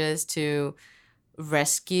manages to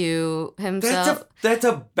rescue himself. That's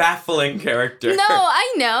a baffling character. No,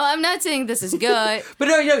 I know. I'm not saying this is good. But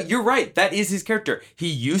no, you're right. That is his character. He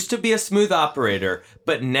used to be a smooth operator,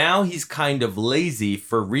 but now he's kind of lazy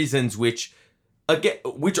for reasons which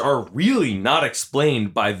are really not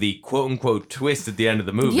explained by the quote unquote twist at the end of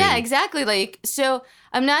the movie. Yeah, exactly. Like, so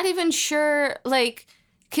I'm not even sure, like,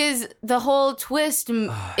 because the whole twist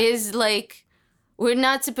is like, we're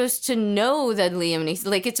not supposed to know that Liam Neeson,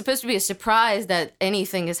 like, it's supposed to be a surprise that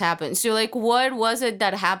anything has happened. So, like, what was it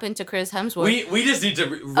that happened to Chris Hemsworth? We just need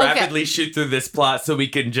to rapidly shoot through this plot so we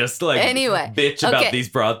can just, like, bitch about these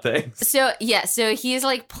broad things. So, yeah, so he's,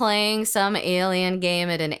 like, playing some alien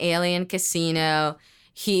game at an alien casino.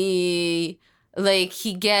 He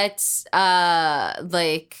gets,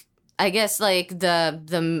 like, I guess, like,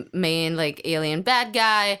 the main, like, alien bad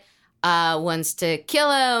guy wants to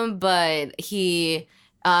kill him, but he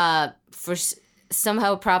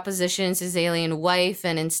somehow propositions his alien wife,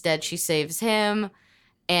 and instead she saves him,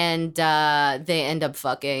 and they end up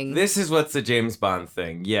fucking. This is what's the James Bond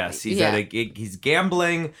thing. Yes, he's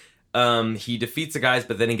gambling. He defeats the guys,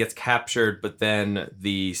 but then he gets captured. But then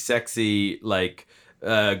the sexy like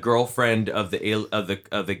girlfriend of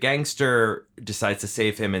the gangster decides to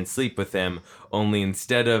save him and sleep with him. Only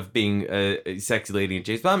instead of being a sexy lady in a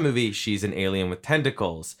James Bond movie, she's an alien with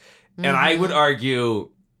tentacles. Mm-hmm. And I would argue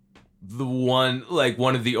one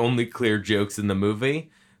of the only clear jokes in the movie.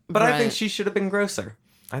 But right. I think she should have been grosser.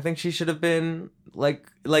 I think she should have been she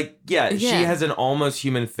has an almost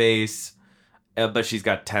human face. But she's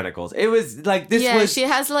got tentacles. It was like this. Yeah, she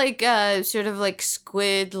has like sort of like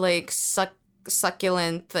squid, like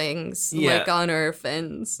succulent things like on her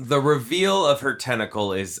fins. The reveal of her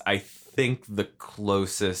tentacle is, I think, the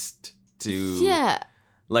closest to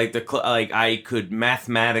I could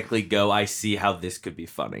mathematically go, I see how this could be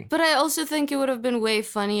funny. But I also think it would have been way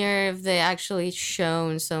funnier if they actually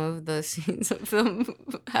shown some of the scenes of them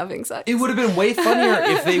having sex. It would have been way funnier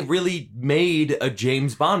if they really made a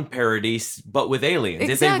James Bond parody, but with aliens.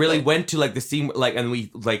 Exactly. If they really went to like the scene, like, and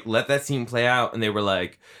we like let that scene play out, and they were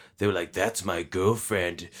like, that's my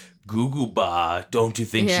girlfriend, Googooba. Don't you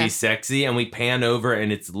think she's sexy? And we pan over,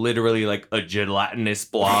 and it's literally like a gelatinous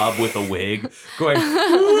blob with a wig going, "Ooh,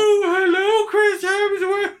 hello, Chris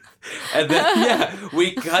Hemsworth." And then,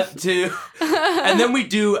 we cut to... And then we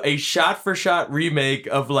do a shot-for-shot remake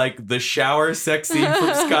of, like, the shower sex scene from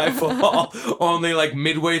Skyfall. Only, like,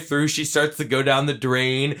 midway through, she starts to go down the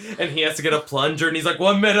drain, and he has to get a plunger, and he's like,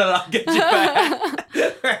 1 minute, I'll get you back.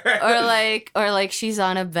 or like she's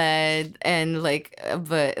on a bed, and, like,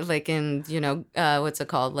 but, like, in, what's it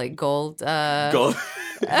called? Like, gold. Gold.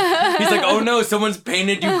 He's like, oh no, someone's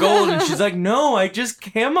painted you gold. And she's like, no, I just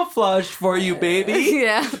camouflaged for you, baby.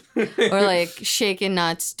 Yeah. Or like shaken,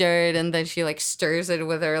 not stirred, and then she like stirs it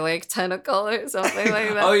with her like tentacle or something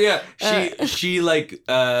like that. Oh yeah. She like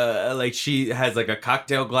she has like a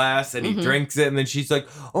cocktail glass and he drinks it, and then she's like,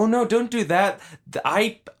 oh no, don't do that.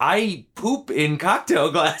 I poop in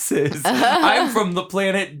cocktail glasses. I'm from the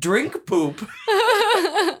planet Drink Poop.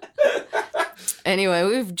 Anyway,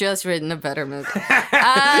 we've just written a better movie.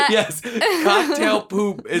 Yes, Cocktail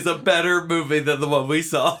Poop is a better movie than the one we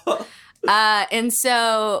saw. And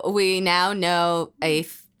so we now know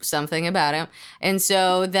something about him. And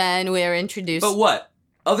so then we're introduced... But what?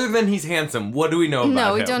 Other than he's handsome, what do we know about him?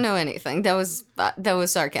 No, we don't know anything. That was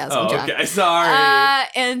sarcasm, John. Okay, sorry.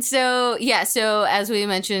 And so, yeah, so as we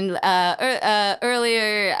mentioned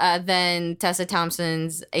earlier, then Tessa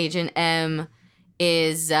Thompson's Agent M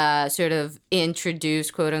is sort of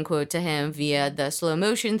introduced, quote unquote, to him via the slow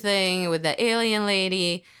motion thing with the alien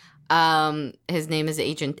lady. His name is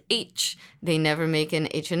Agent H. They never make an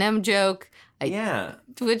H&M joke.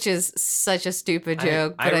 Which is such a stupid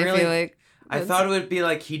joke, but I feel like... I thought it would be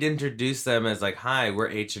like he'd introduce them as like, hi, we're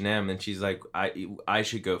H&M. And she's like, I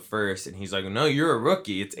should go first. And he's like, no, you're a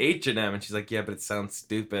rookie. It's H&M. And she's like, yeah, but it sounds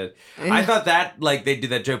stupid. I thought that, like, they do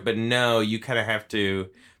that joke, but no, you kind of have to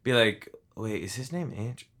be like, wait, is his name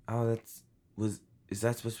H? Oh, is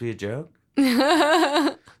that supposed to be a joke?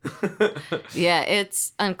 Yeah,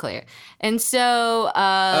 it's unclear. And so...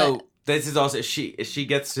 this is also, she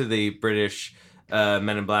gets to the British...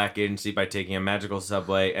 Men in Black agency by taking a magical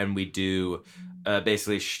subway, and we do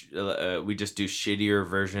basically we just do shittier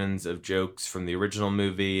versions of jokes from the original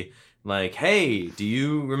movie. Like, hey, do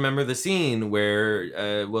you remember the scene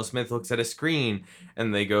where Will Smith looks at a screen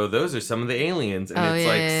and they go, those are some of the aliens, and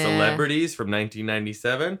celebrities from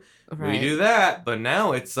 1997. Right. We do that, but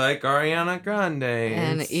now it's like Ariana Grande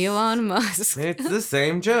and Elon Musk. It's the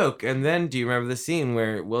same joke. And then do you remember the scene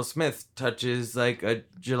where Will Smith touches like a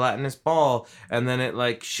gelatinous ball and then it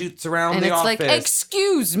like shoots around the office? And it's like,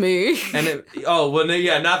 excuse me. And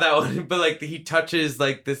not that one, but like he touches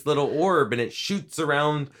like this little orb and it shoots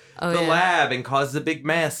around the lab and causes a big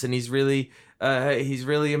mess, and he's really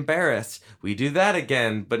embarrassed. We do that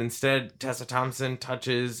again, but instead Tessa Thompson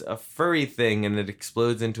touches a furry thing and it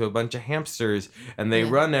explodes into a bunch of hamsters and they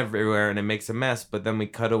run everywhere and it makes a mess, but then we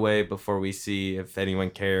cut away before we see if anyone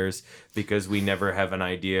cares, because we never have an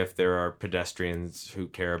idea if there are pedestrians who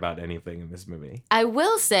care about anything in this movie. I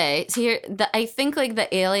will say, I think like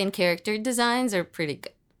the alien character designs are pretty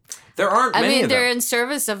good. There aren't many of them. They're in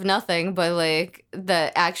service of nothing, but like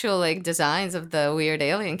the actual like designs of the weird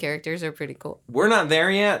alien characters are pretty cool. We're not there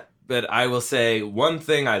yet, but I will say one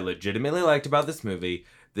thing I legitimately liked about this movie.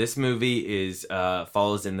 This movie is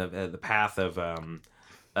follows in the path of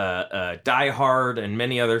Die Hard and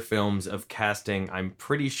many other films of casting, I'm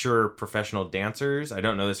pretty sure, professional dancers. I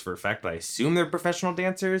don't know this for a fact, but I assume they're professional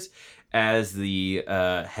dancers as the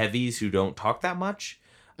heavies who don't talk that much.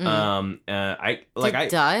 Did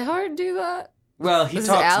Die Hard do that? Well, he talks.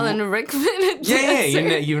 Alan Rickman.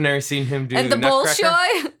 You've never seen him do. And the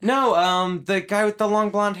Bolshoi? No, the guy with the long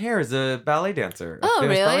blonde hair is a ballet dancer. Oh,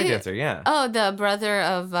 really? Ballet dancer, yeah. Oh, the brother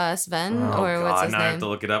of Sven, what's his name? I have to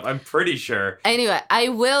look it up. I'm pretty sure. Anyway, I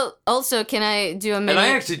will also. Can I do a minute?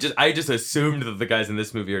 And I just assumed that the guys in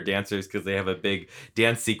this movie are dancers because they have a big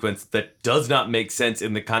dance sequence that does not make sense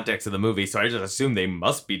in the context of the movie. So I just assume they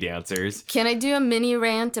must be dancers. Can I do a mini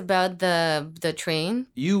rant about the train?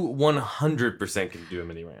 You 100% can do a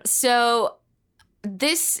mini rant. So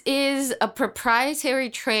this is a proprietary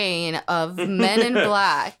train of Men in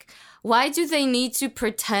Black. Why do they need to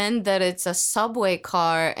pretend that it's a subway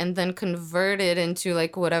car and then convert it into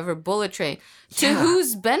like whatever bullet train? Yeah. To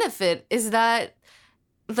whose benefit is that?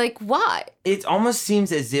 Like, why? It almost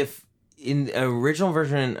seems as if in the original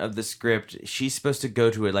version of the script, she's supposed to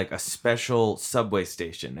go to a special subway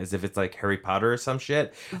station, as if it's like Harry Potter or some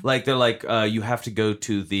shit. Like they're like, you have to go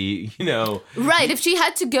to the, Right. If she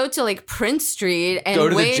had to go to like Prince Street and go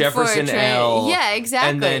to wait the Jefferson for a train. L. Yeah,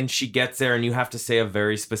 exactly. And then she gets there and you have to say a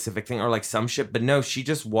very specific thing or like some shit. But no, she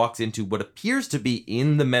just walks into what appears to be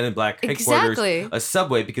in the Men in Black headquarters, a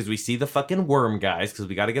subway, because we see the fucking worm guys, because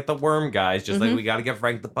we got to get the worm guys, just like we got to get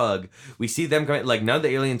Frank the Pug. We see them coming, like none of the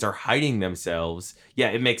aliens are hiding themselves. Yeah,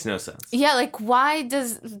 it makes no sense. Yeah, like why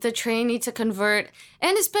does the train need to convert?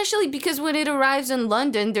 And especially because when it arrives in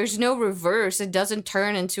London, there's no reverse. It doesn't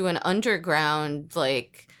turn into an underground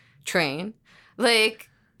like train. Like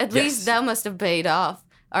at least that must have paid off.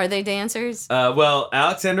 Are they dancers? Well,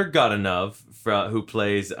 Alexander Godunov, who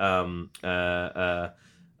plays from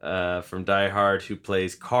Die Hard, who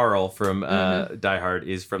plays Carl from Die Hard,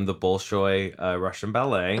 is from the Bolshoi Russian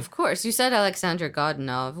ballet. Of course. You said Alexander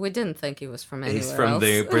Godunov. We didn't think he was from anywhere He's from else.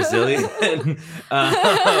 the Brazilian.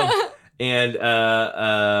 And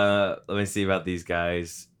let me see about these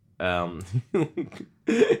guys.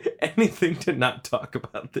 Anything to not talk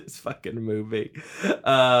about this fucking movie.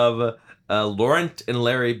 Laurent and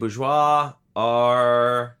Larry Bourgeois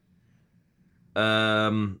are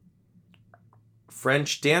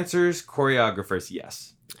French dancers, choreographers,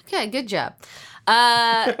 yes. Okay, good job.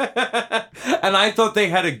 And I thought they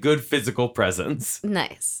had a good physical presence.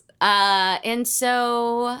 Nice. And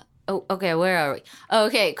so... Oh, okay, where are we?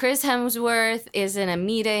 Okay, Chris Hemsworth is in a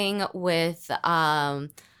meeting with a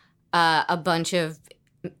bunch of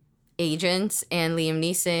agents, and Liam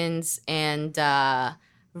Neeson's, and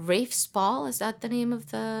Rafe Spall. Is that the name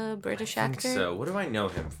of the British I actor? think so. What do I know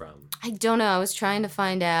him from? I don't know. I was trying to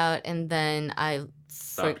find out, and then I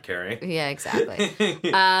Stopped caring. Yeah, exactly.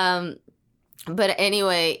 But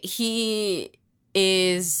anyway, he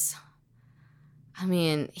is. I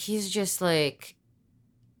mean, he's just like.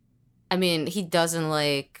 I mean, he doesn't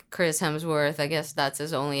like Chris Hemsworth. I guess that's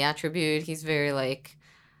his only attribute. He's very like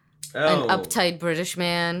an uptight British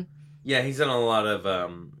man. Yeah, he's in a lot of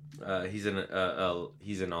he's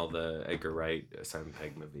in all the Edgar Wright Simon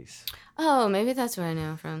Pegg movies. Oh, maybe that's where I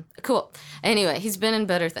know him from. Cool. Anyway, he's been in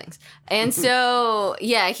better things. And so,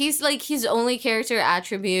 yeah, he's like his only character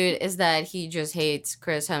attribute is that he just hates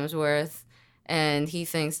Chris Hemsworth and he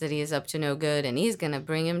thinks that he is up to no good and he's going to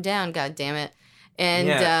bring him down, god damn it. And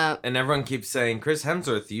and everyone keeps saying, Chris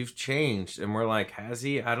Hemsworth, you've changed. And we're like, has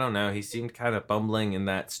he? I don't know. He seemed kind of bumbling in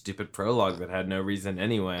that stupid prologue that had no reason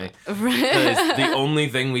anyway. Because the only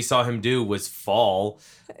thing we saw him do was fall.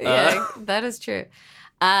 Yeah, that is true.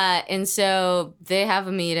 And so they have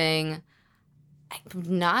a meeting. I'm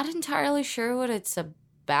not entirely sure what it's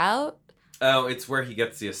about. Oh, it's where he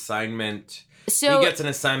gets the assignment. So he gets an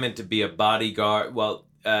assignment to be a bodyguard. Well,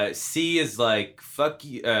 C is like, fuck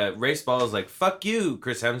you. Ray Spall is like, fuck you,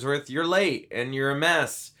 Chris Hemsworth. You're late and you're a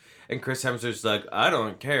mess. And Chris Hemsworth's like, I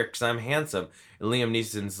don't care because I'm handsome. And Liam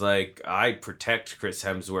Neeson's like, I protect Chris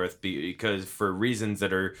Hemsworth because for reasons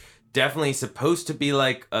that are definitely supposed to be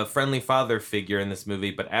like a friendly father figure in this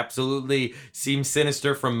movie, but absolutely seems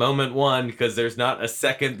sinister from moment one because there's not a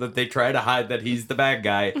second that they try to hide that he's the bad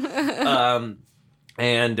guy.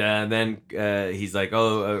 And then he's like,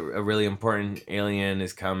 oh, a really important alien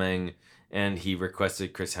is coming. And he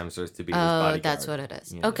requested Chris Hemsworth to be his bodyguard. Oh, that's what it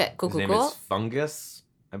is. Yeah. Okay, cool. His name is Fungus,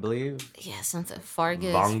 I believe. Yeah, something.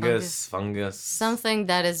 Fungus. Something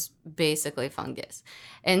that is basically fungus.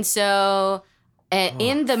 And so,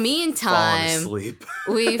 in the meantime,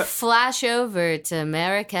 we flash over to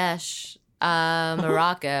Marrakesh,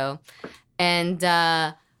 Morocco.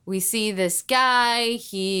 And we see this guy.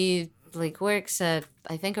 He like works at,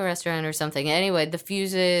 I think, a restaurant or something. Anyway, the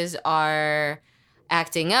fuses are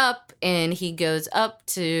acting up and he goes up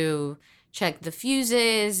to check the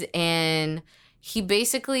fuses and he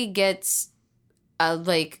basically gets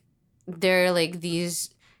like there are like these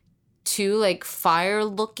two like fire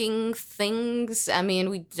looking things. I mean,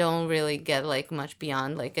 we don't really get like much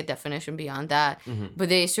beyond like a definition beyond that, but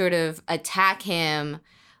they sort of attack him,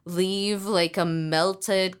 leave like a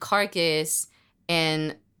melted carcass,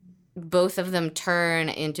 and both of them turn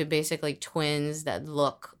into basically twins that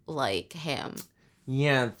look like him.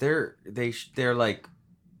 Yeah, they're like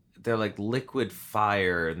liquid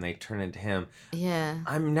fire and they turn into him. Yeah.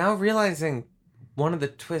 I'm now realizing one of the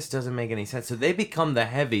twists doesn't make any sense. So they become the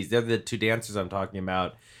heavies. They're the two dancers I'm talking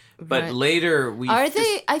about. But later we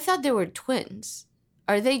they? I thought they were twins.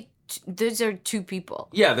 Are they? Those are two people.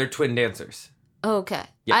 Yeah, they're twin dancers. Okay.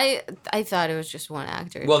 Yeah. I thought it was just one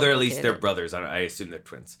actor. Well, they're at least they're brothers. I assume they're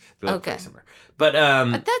twins. They look very similar. But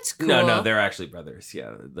that's cool. No, they're actually brothers.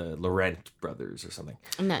 Yeah, the Laurent brothers or something.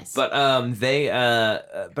 Nice. But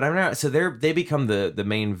but I'm not. So they become the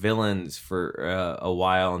main villains for a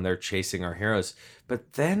while, and they're chasing our heroes.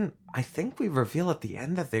 But then I think we reveal at the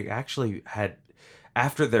end that they actually had,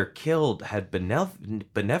 after they're killed, had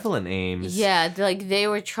benevolent aims. Yeah, like they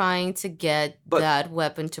were trying to get that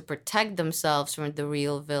weapon to protect themselves from the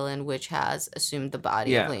real villain, which has assumed the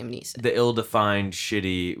body of Liam Neeson. The ill-defined,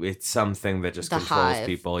 shitty, it's something that just controls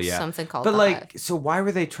people. Yeah, something called the Hive. So why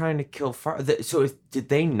were they trying to kill did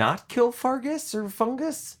they not kill Fargus or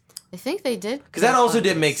Fungus? I think they did. Because that also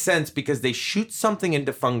didn't make sense because they shoot something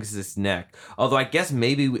into Fungus's neck. Although I guess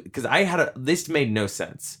maybe, because this made no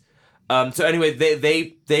sense. So anyway,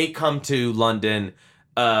 they come to London.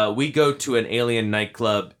 We go to an alien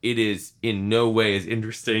nightclub. It is in no way as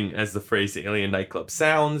interesting as the phrase alien nightclub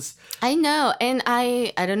sounds. I know. And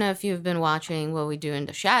I don't know if you've been watching What We Do in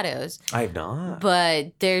the Shadows. I have not.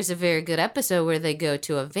 But there's a very good episode where they go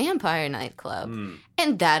to a vampire nightclub.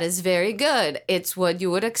 And that is very good. It's what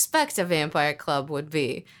you would expect a vampire club would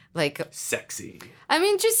be. Like sexy. I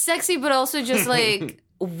mean, just sexy, but also just like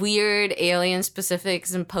weird alien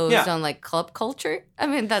specifics imposed on like club culture. I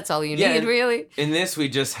mean, that's all you need, really. In this, we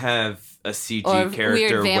just have a CG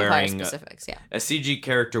character wearing a CG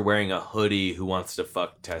character wearing a hoodie who wants to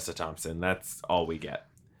fuck Tessa Thompson. That's all we get.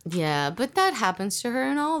 Yeah, but that happens to her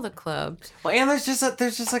in all the clubs. Well, and there's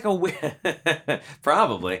just like a weird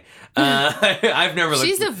probably. I've never looked.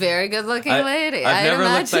 She's a very good looking lady. I've never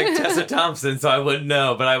looked like Tessa Thompson, so I wouldn't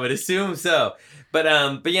know, but I would assume so. But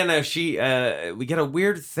yeah, no, we get a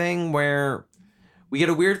weird thing where we get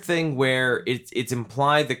a weird thing where it's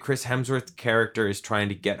implied that Chris Hemsworth's character is trying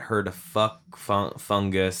to get her to fuck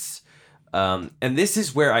Fungus. And this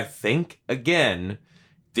is where I think, again,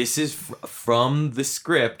 this is from the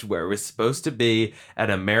script where it was supposed to be an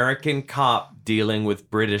American cop dealing with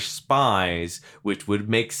British spies, which would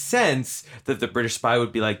make sense that the British spy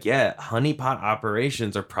would be like, yeah, honeypot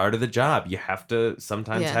operations are part of the job. You have to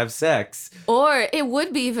sometimes have sex. Or it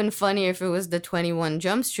would be even funnier if it was the 21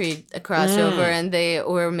 Jump Street crossover and they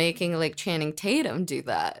were making like Channing Tatum do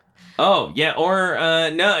that. Oh, yeah. Or,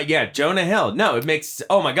 no, yeah, Jonah Hill. No, it makes,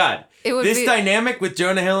 oh my God. This dynamic with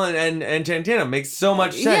Jonah Hill and Channing Tatum makes so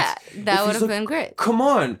much sense. Yeah, that would have been great. Come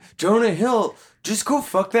on, Jonah Hill, just go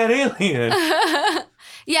fuck that alien.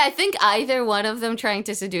 Yeah, I think either one of them trying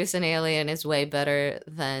to seduce an alien is way better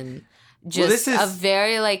than just a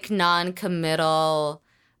very, like, non-committal...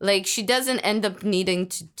 Like, she doesn't end up needing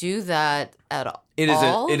to do that at all.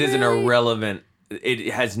 It is an irrelevant...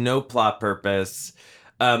 It has no plot purpose.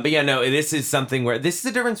 But yeah, no, this is something where... This is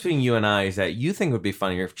the difference between you and I, is that you think it would be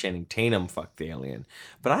funnier if Channing Tatum fucked the alien.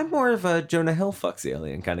 But I'm more of a Jonah Hill fucks the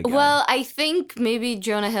alien kind of guy. Well, I think maybe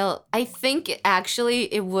Jonah Hill... I think actually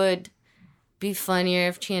it would be funnier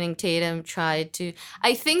if Channing Tatum tried to...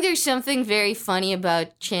 I think there's something very funny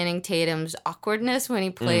about Channing Tatum's awkwardness when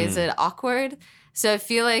he plays it awkward. So I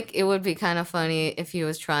feel like it would be kind of funny if he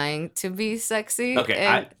was trying to be sexy.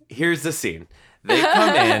 Okay, here's the scene. They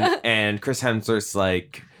come in, and Chris Hemsworth's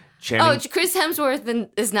like... Chris Hemsworth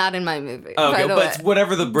is not in my movie. Okay, but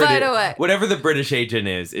whatever the British agent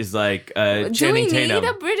is like Channing Tatum. Do we need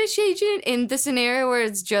a British agent in the scenario where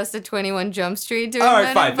it's just a 21 Jump Street doing all right,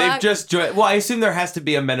 Men fine. in Black? They've just joined. Well, I assume there has to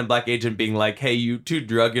be a Men in Black agent being like, "Hey, you two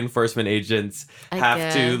drug enforcement agents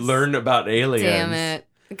have to learn about aliens." Damn it.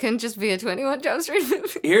 It couldn't just be a 21 Jump Street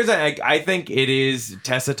movie. I think it is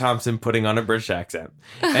Tessa Thompson putting on a British accent.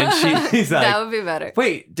 And she's like... That would be better.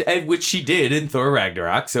 Wait, which she did in Thor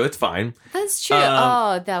Ragnarok, so it's fine. That's true.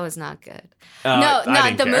 That was not good.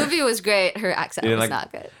 The movie was great. Her accent was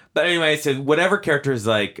not good. But anyway, so whatever character is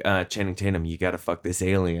like, Channing Tatum, you gotta fuck this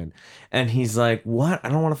alien. And he's like, what? I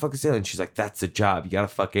don't want to fuck this alien. She's like, that's the job. You gotta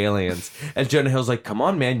fuck aliens. And Jonah Hill's like, come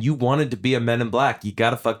on, man. You wanted to be a Men in Black. You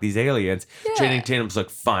gotta fuck these aliens. Yeah. Channing Tatum's like,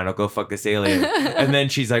 fine, I'll go fuck this alien. And then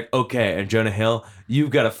she's like, okay. And Jonah Hill, you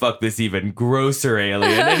gotta fuck this even grosser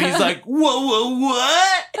alien. And he's like, whoa,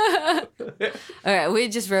 what? All right, we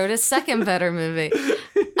just wrote a second better movie.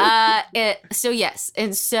 And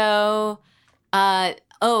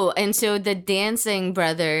so the dancing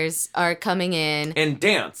brothers are coming in. And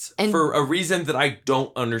dance for a reason that I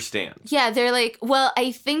don't understand. Yeah, they're like, well,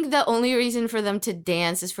 I think the only reason for them to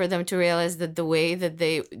dance is for them to realize that the way that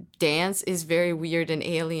they dance is very weird and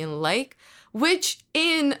alien-like, which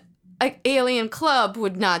in an alien club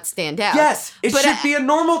would not stand out. Yes, it should be a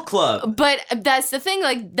normal club. But that's the thing,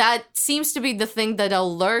 like, that seems to be the thing that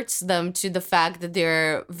alerts them to the fact that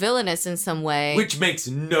they're villainous in some way. Which makes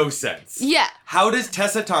no sense. Yeah. How does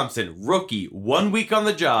Tessa Thompson, rookie, 1 week on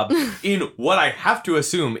the job, in what I have to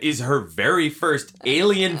assume is her very first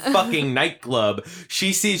alien fucking nightclub,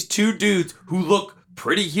 she sees two dudes who look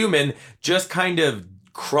pretty human, just kind of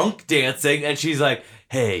crunk dancing, and she's like,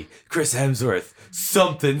 hey, Chris Hemsworth,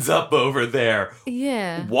 something's up over there.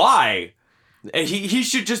 Yeah. Why? And he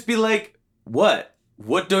should just be like, what?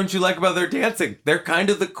 What don't you like about their dancing? They're kind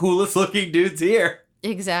of the coolest looking dudes here.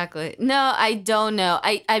 Exactly. No, I don't know.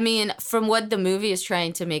 I mean, from what the movie is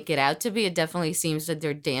trying to make it out to be, it definitely seems that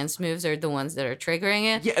their dance moves are the ones that are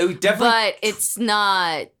triggering it. Yeah, it definitely. But it's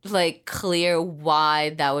not, like, clear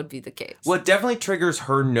why that would be the case. Well, it definitely triggers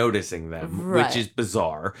her noticing them, right, which is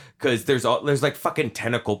bizarre, because there's like fucking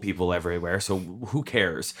tentacle people everywhere, so who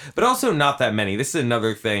cares? But also not that many. This is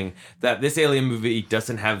another thing, that this alien movie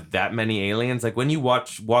doesn't have that many aliens. Like, when you walk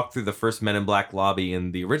through the first Men in Black lobby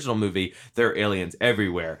in the original movie, there are aliens everywhere.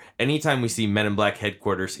 Anytime we see Men in Black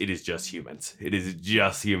headquarters, it is just humans. It is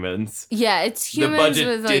just humans. Yeah, it's humans. The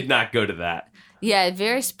budget did not go to that. Yeah,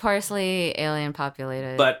 very sparsely alien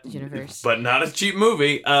populated universe. But not a cheap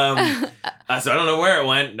movie. So I don't know where it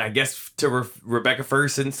went. I guess to Rebecca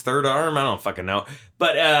Ferguson's third arm. I don't fucking know.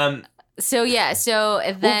 But so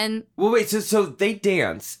then wait. So they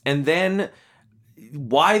dance, and then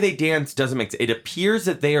why they dance doesn't make sense. It appears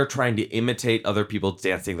that they are trying to imitate other people's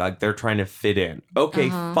dancing, like they're trying to fit in. Okay,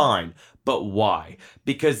 fine. But why?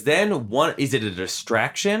 Because then is it a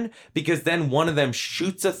distraction? Because then one of them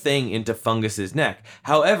shoots a thing into Fungus's neck.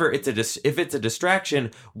 However, if it's a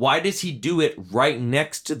distraction, why does he do it right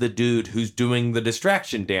next to the dude who's doing the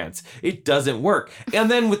distraction dance? It doesn't work.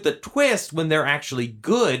 And then with the twist, when they're actually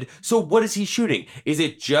good, so what is he shooting? Is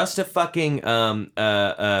it just a fucking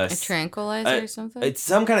a tranquilizer or something? It's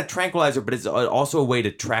some kind of tranquilizer, but it's also a way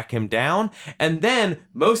to track him down. And then,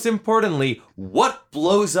 most importantly, what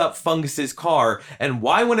blows up Fungus's car, and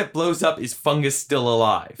why when it blows up is Fungus still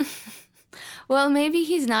alive? Well, maybe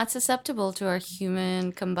he's not susceptible to our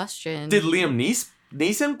human combustion. Did Liam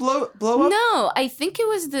Neeson blow up? No, I think it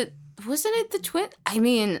was wasn't it the twin? I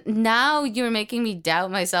mean, now you're making me doubt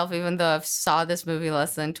myself, even though I've saw this movie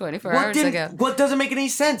less than 24 hours ago. What doesn't make any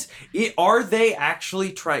sense? Are they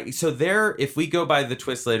actually trying? So if we go by the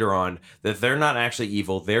twist later on, that they're not actually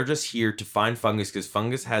evil. They're just here to find Fungus because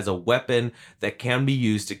Fungus has a weapon that can be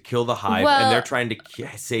used to kill the hive, and they're trying to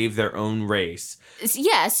save their own race.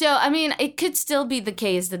 Yeah, so, I mean, it could still be the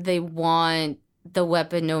case that they want the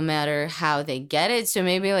weapon no matter how they get it. So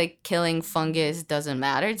maybe like killing Fungus doesn't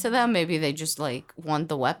matter to them. Maybe they just like want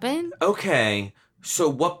the weapon. Okay. So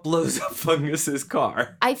what blows up Fungus's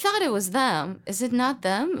car? I thought it was them. Is it not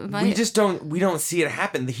them? We don't see it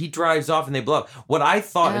happen. He drives off and they blow up. What I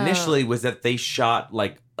thought initially was that they shot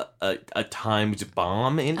like a timed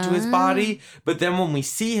bomb into his body. But then when we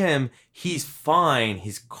see him, he's fine.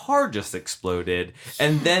 His car just exploded.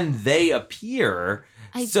 And then they appear.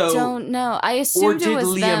 I don't know. I assumed it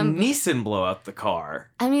was them. Or did Liam Neeson blow up the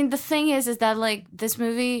car? I mean, the thing is that, like, this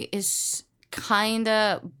movie is kind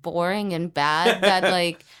of boring and bad that,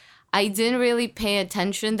 like, I didn't really pay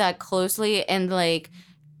attention that closely. And, like,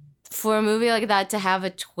 for a movie like that to have a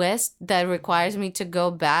twist that requires me to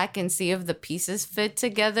go back and see if the pieces fit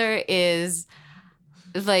together is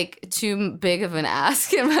like too big of an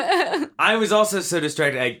ask. I was also so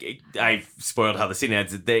distracted. I spoiled how the scene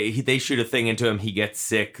ends. They shoot a thing into him. He gets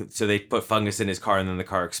sick, so they put Fungus in his car, and then the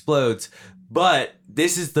car explodes. But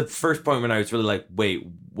this is the first point when I was really like, wait,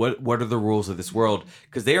 what are the rules of this world?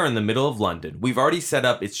 Because they are in the middle of London. We've already set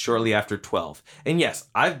up it's shortly after 12. And yes,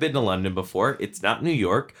 I've been to London before. It's not New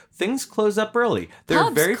York. Things close up early. They're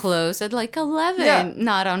Pubs close at like 11,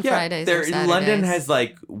 not on Fridays or Saturdays. London has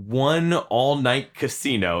like one all-night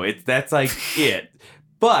casino. That's like it.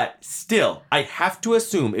 But still, I have to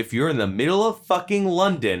assume if you're in the middle of fucking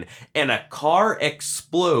London and a car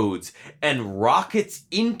explodes and rockets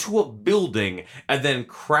into a building and then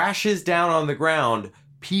crashes down on the ground,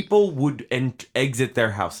 people would exit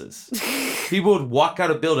their houses. People would walk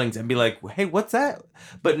out of buildings and be like, hey, what's that?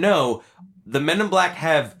 But no, the Men in Black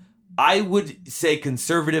have, I would say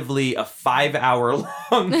conservatively, a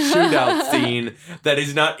 5-hour-long shootout scene that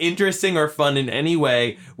is not interesting or fun in any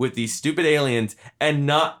way with these stupid aliens, and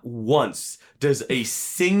not once does a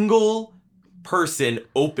single person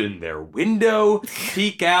open their window,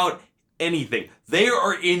 peek out, anything. They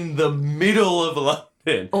are in the middle of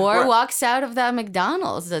London. Or walks out of that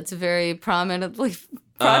McDonald's that's very prominently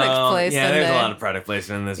product placed in there. Yeah, there's a lot of product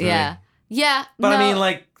placement in this movie. Yeah. But I mean,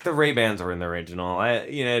 like, the Ray-Bans were in the original. It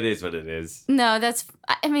is what it is. No,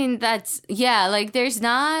 like, there's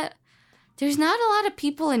not a lot of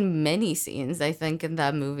people in many scenes, I think, in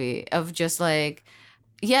that movie of just, like,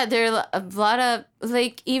 there are a lot of,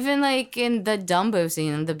 like, even, like, in the Dumbo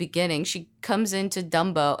scene in the beginning, she comes into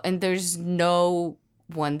Dumbo and there's no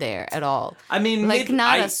one there at all. I mean, like,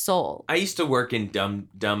 not a soul. I used to work in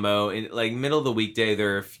Dumbo in like middle of the weekday.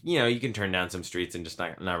 There, you can turn down some streets and just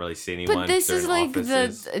not really see anyone. But this is like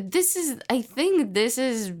I think this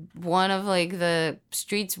is one of like the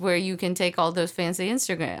streets where you can take all those fancy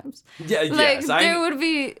Instagrams. Yeah, like, yes. There would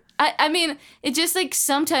be. I mean, it just like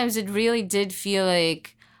sometimes it really did feel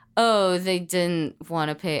like, oh, they didn't want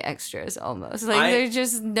to pay extras almost. Like, there's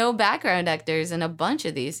just no background actors in a bunch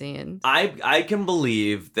of these scenes. I can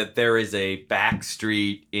believe that there is a back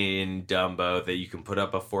street in Dumbo that you can put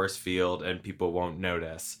up a force field and people won't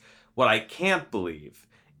notice. What I can't believe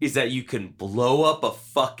is that you can blow up a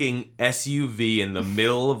fucking SUV in the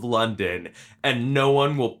middle of London and no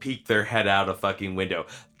one will peek their head out a fucking window.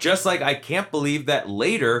 Just like I can't believe that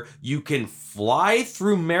later you can fly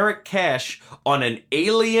through Marrakesh on an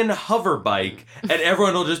alien hover bike and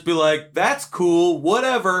everyone will just be like, that's cool,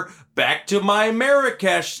 whatever, back to my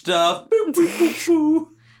Marrakesh stuff. Boop, boop, boop, boop.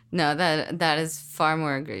 No, that is far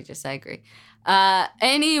more egregious. I agree.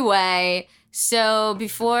 Anyway, so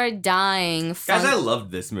before dying... Guys, I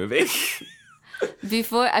loved this movie.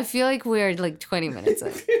 I feel like we're like 20 minutes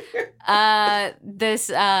in.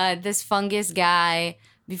 This fungus guy,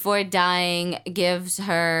 before dying, gives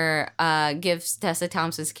Tessa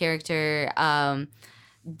Thompson's character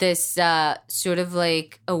this sort of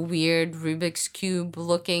like a weird Rubik's Cube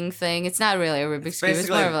looking thing. It's not really a Rubik's Cube. It's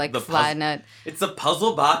more of like flat nut. It's a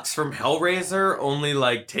puzzle box from Hellraiser, only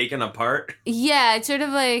like taken apart. Yeah, it's sort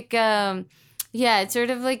of like it's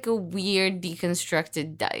sort of like a weird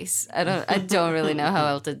deconstructed dice. I don't really know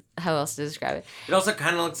how else to describe it. It also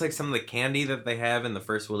kind of looks like some of the candy that they have in the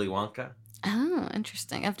first Willy Wonka. Oh,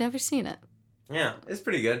 interesting. I've never seen it. Yeah, it's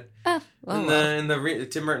pretty good. Oh, well, in the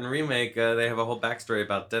Tim Burton remake, they have a whole backstory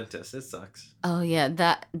about dentists. It sucks. Oh yeah,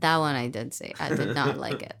 that one I did see. I did not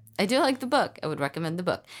like it. I do like the book. I would recommend the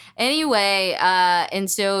book. Anyway, and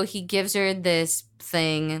so he gives her this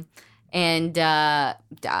thing and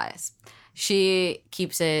dies. She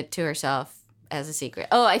keeps it to herself as a secret.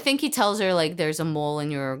 Oh, I think he tells her like there's a mole in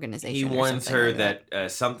your organization. He warns her that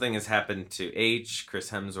something has happened to H, Chris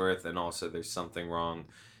Hemsworth, and also there's something wrong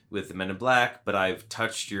with the Men in Black, but I've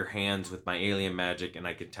touched your hands with my alien magic and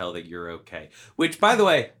I can tell that you're okay. Which, by the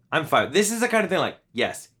way, I'm fine. This is the kind of thing like,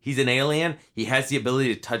 yes, he's an alien. He has the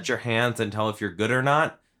ability to touch your hands and tell if you're good or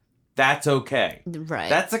not. That's okay. Right.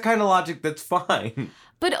 That's the kind of logic that's fine.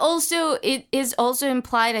 But also, it is also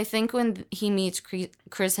implied, I think, when he meets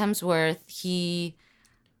Chris Hemsworth, he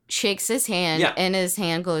shakes his hand and his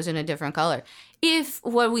hand glows in a different color. If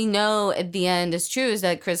what we know at the end is true, is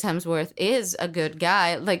that Chris Hemsworth is a good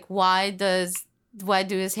guy, like why do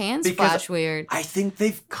his hands flash weird? I think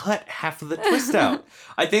they've cut half of the twist out.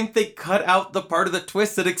 I think they cut out the part of the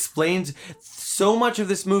twist that explains so much of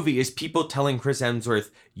this movie is people telling Chris Hemsworth,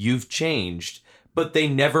 you've changed. But they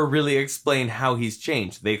never really explain how he's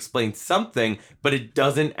changed. They explain something, but it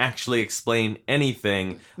doesn't actually explain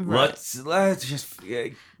anything. Right. Let's just...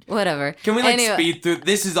 Whatever. Can we speed through?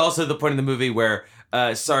 This is also the point of the movie where,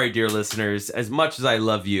 sorry, dear listeners, as much as I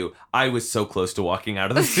love you, I was so close to walking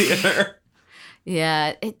out of the theater.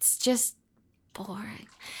 Yeah, it's just boring.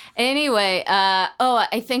 Anyway,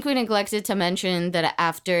 I think we neglected to mention that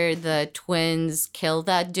after the twins killed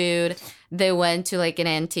that dude, they went to like an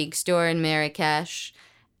antique store in Marrakesh,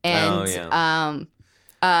 and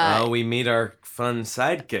we meet our fun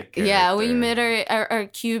sidekick character. Yeah, we met our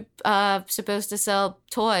cute, supposed to sell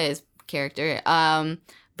toys character.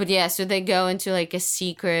 But yeah, so they go into like a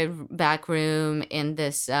secret back room in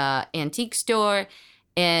this antique store,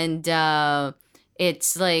 and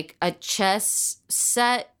it's like a chess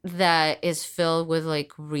set that is filled with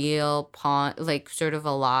like real like sort of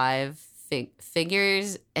alive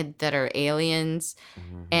figures that are aliens,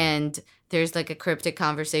 and there's like a cryptic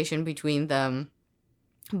conversation between them.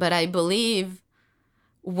 But I believe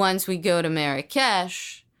once we go to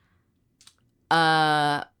Marrakesh,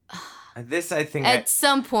 this I think at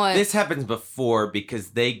some point this happens before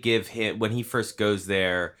because they give him when he first goes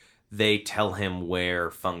there. They tell him where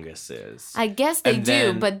Fungus is. I guess they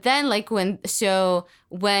do, but then like when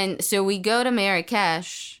we go to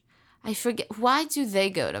Marrakesh. I forget. Why do they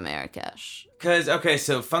go to Marrakesh? Because,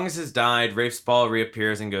 so Fungus has died. Rafe Spall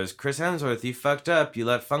reappears and goes, Chris Hemsworth, you fucked up. You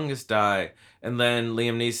let Fungus die. And then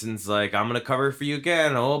Liam Neeson's like, I'm going to cover for you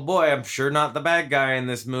again. Oh, boy, I'm sure not the bad guy in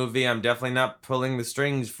this movie. I'm definitely not pulling the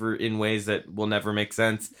strings in ways that will never make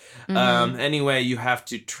sense. Mm-hmm. Anyway, you have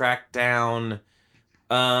to track down...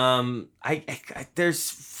 there's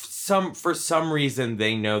for some reason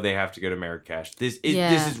they know they have to go to Marrakesh. This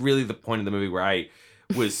is really the point of the movie where I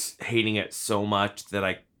was hating it so much that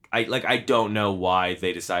I don't know why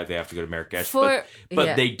they decide they have to go to Marrakesh, but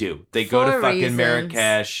they do. They go to fucking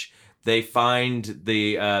Marrakesh. They find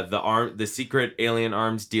the secret alien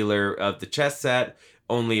arms dealer of the chess set.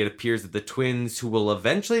 Only it appears that the twins, who we'll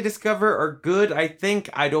eventually discover are good, I think.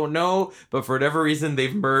 I don't know. But for whatever reason,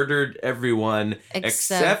 they've murdered everyone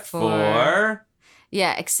except for...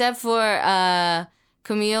 Yeah, except for Kumail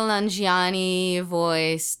Nanjiani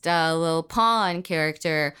voiced Lil Pawn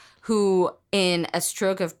character, who, in a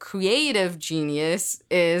stroke of creative genius,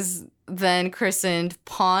 is then christened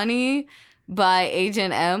Pawnee by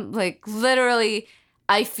Agent M. Like, literally...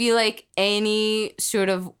 I feel like any sort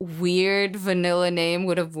of weird vanilla name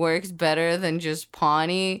would have worked better than just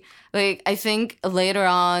Pawnee. Like, I think later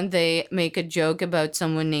on they make a joke about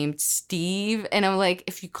someone named Steve. And I'm like,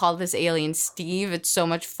 if you call this alien Steve, it's so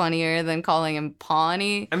much funnier than calling him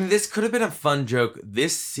Pawnee. I mean, this could have been a fun joke.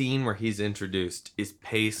 This scene where he's introduced is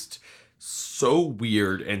paced so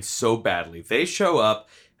weird and so badly. They show up,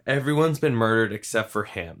 everyone's been murdered except for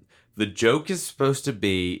him. The joke is supposed to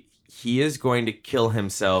be... he is going to kill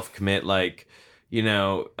himself, commit harikari?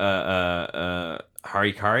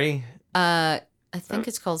 I think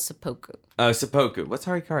it's called seppuku. Seppuku. What's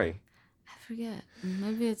harikari? I forget.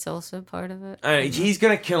 Maybe it's also part of it. He's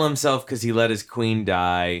going to kill himself because he let his queen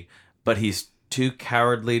die, but he's too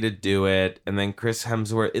cowardly to do it. And then Chris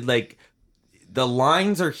Hemsworth, the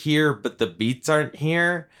lines are here, but the beats aren't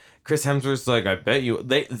here. Chris Hemsworth's like, I bet you.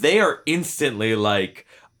 They are instantly like,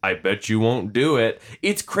 I bet you won't do it.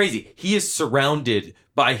 It's crazy. He is surrounded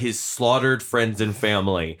by his slaughtered friends and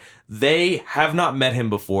family. They have not met him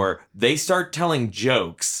before. They start telling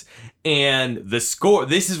jokes. And the score,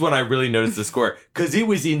 this is when I really noticed the score, because it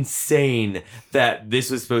was insane that this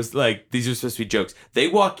was supposed to, like, these were supposed to be jokes. They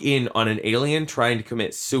walk in on an alien trying to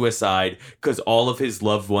commit suicide because all of his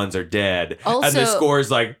loved ones are dead. Also, and the score is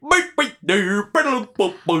like,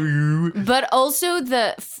 but also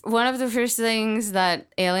one of the first things that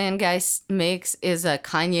Alien Guy makes is a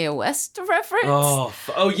Kanye West reference.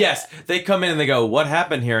 Oh yes. They come in and they go, what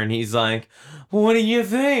happened here? And he's like, what do you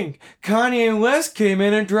think? Kanye West came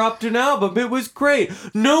in and dropped an album. It was great.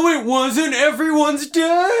 No, it wasn't. Everyone's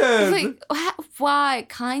dead. Like, why?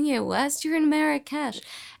 Kanye West? You're in Marrakesh.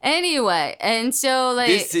 Anyway, and so,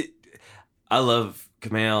 like... I love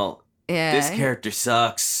Kumail. Yeah. This character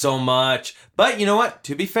sucks so much. But you know what?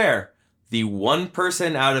 To be fair, the one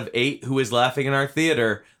person out of 8 who was laughing in our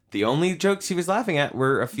theater, the only jokes he was laughing at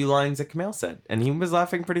were a few lines that Kumail said. And he was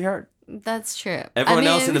laughing pretty hard. That's true. Everyone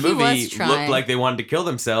else in the movie looked like they wanted to kill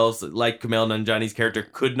themselves, like Kumail Nanjiani's character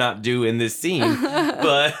could not do in this scene.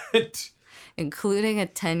 But... including a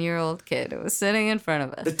 10-year-old kid who was sitting in front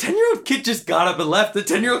of us. The 10-year-old kid just got up and left. The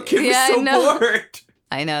 10-year-old kid was so bored.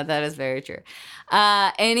 I know, that is very true.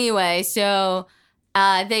 Anyway, so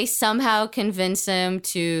they somehow convince him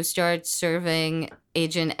to start serving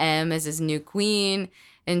Agent M as his new queen,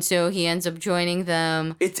 and so he ends up joining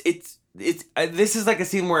them. This is like a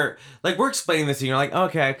scene where, like, we're explaining this and you're like,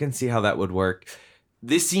 okay, I can see how that would work.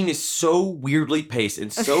 This scene is so weirdly paced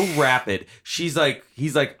and so rapid. He's like,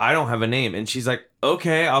 I don't have a name. And she's like,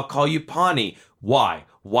 okay, I'll call you Pawnee. Why?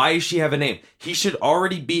 Why does she have a name? He should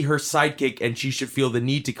already be her sidekick and she should feel the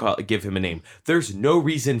need to give him a name. There's no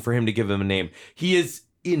reason for him to give him a name. He is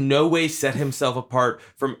in no way set himself apart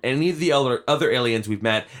from any of the other aliens we've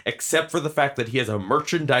met, except for the fact that he has a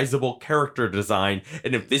merchandisable character design.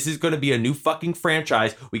 And if this is going to be a new fucking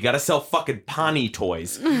franchise, we got to sell fucking Pawnee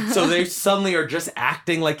toys. So they suddenly are just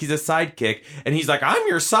acting like he's a sidekick. And he's like, I'm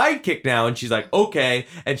your sidekick now. And she's like, okay.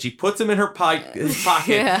 And she puts him in his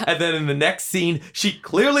pocket. Yeah. And then in the next scene, she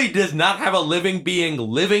clearly does not have a living being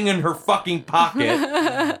living in her fucking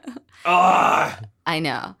pocket. Ugh. I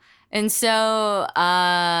know. And so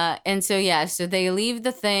yeah, so they leave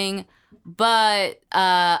the thing, but,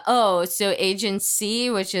 so Agent C,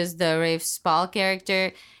 which is the Rafe Spall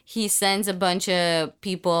character, he sends a bunch of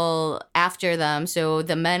people after them. So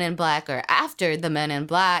the Men in Black are after the Men in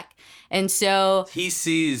Black. And so he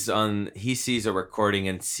sees a recording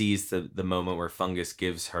and sees the moment where Fungus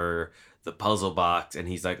gives her the puzzle box, and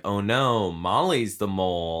he's like, oh no, Molly's the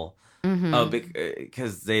mole. Mm-hmm. Oh,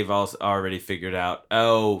 because they've also already figured out.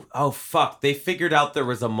 Oh, fuck! They figured out there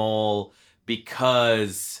was a mole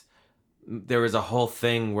because there was a whole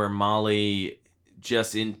thing where Molly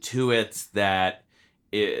just intuits that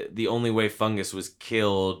the only way Fungus was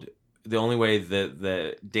killed, the only way that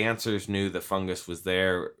the dancers knew the Fungus was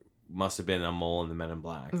there, must have been a mole in the Men in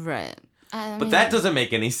Black. Right. But that doesn't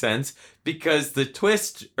make any sense because the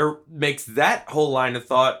twist makes that whole line of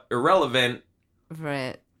thought irrelevant.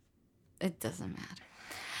 Right. It doesn't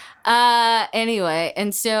matter. Anyway,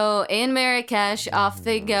 and so in Marrakesh, off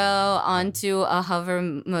they go onto a hover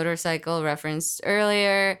motorcycle referenced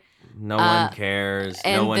earlier. No one cares.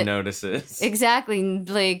 No one notices. Exactly.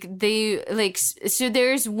 So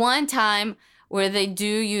there's one time where they do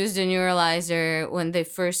use the neuralizer when they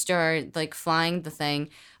first start flying the thing.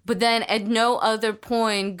 But then at no other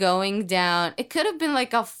point going down, it could have been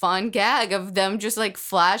a fun gag of them just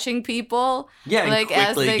flashing people. Yeah, and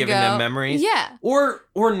quickly giving them memories. Yeah. Or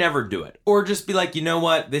never do it. Or just be like, you know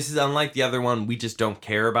what? This is unlike the other one. We just don't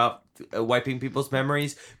care about wiping people's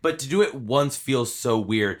memories. But to do it once feels so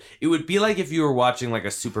weird. It would be like if you were watching a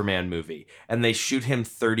Superman movie and they shoot him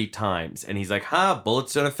 30 times and he's like,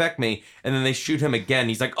 bullets don't affect me. And then they shoot him again.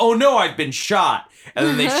 He's like, oh no, I've been shot. And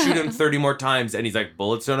then they shoot him 30 more times and he's like,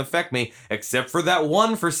 bullets don't affect me except for that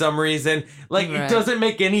one for some reason. Right. It doesn't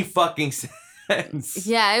make any fucking sense.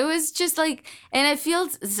 Yeah, it was just and it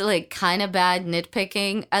feels kind of bad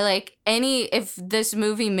nitpicking. If this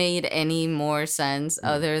movie made any more sense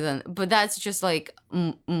other than, but that's just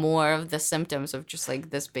more of the symptoms of just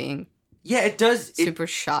this being. Yeah, it does. Super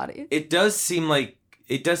shoddy. It does seem like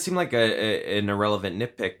an irrelevant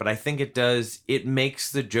nitpick, but I think it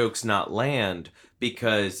makes the jokes not land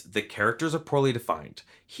because the characters are poorly defined.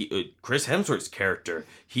 Chris Hemsworth's character,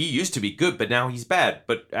 he used to be good, but now he's bad.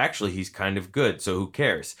 But actually, he's kind of good, so who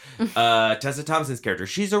cares? Tessa Thompson's character,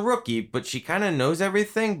 she's a rookie, but she kind of knows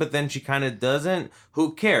everything, but then she kind of doesn't.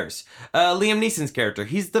 Who cares? Liam Neeson's character,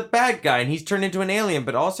 he's the bad guy, and he's turned into an alien,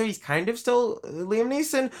 but also he's kind of still Liam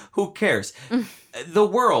Neeson. Who cares? The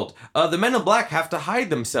world, the Men in Black have to hide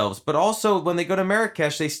themselves, but also when they go to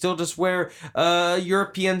Marrakesh, they still just wear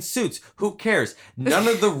European suits. Who cares? None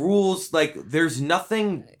of the rules, like, there's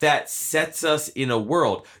nothing that sets us in a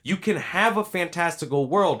world. You can have a fantastical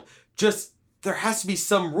world, just there has to be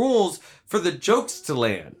some rules for the jokes to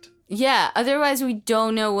land. Yeah, otherwise we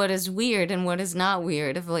don't know what is weird and what is not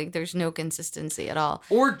weird if, like, there's no consistency at all.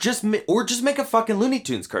 Or just make a fucking Looney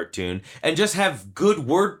Tunes cartoon and just have good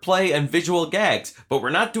wordplay and visual gags. But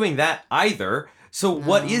we're not doing that either. So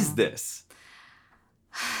what is this?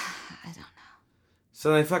 I don't know.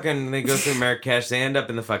 So they go through Marrakesh, they end up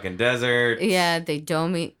in the fucking desert. Yeah, they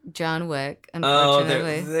don't meet John Wick,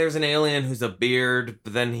 unfortunately. There's an alien who's a beard,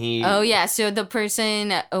 but then he... Oh, yeah, so the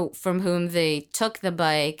person from whom they took the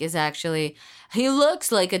bike is actually... He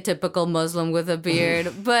looks like a typical Muslim with a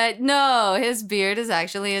beard, but no, his beard is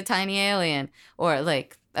actually a tiny alien, or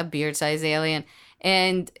like a beard-sized alien.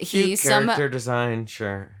 And he character design,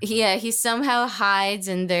 sure. Yeah, he somehow hides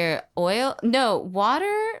in their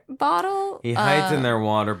water bottle. He hides in their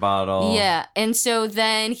water bottle. Yeah, and so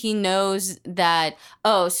then he knows that.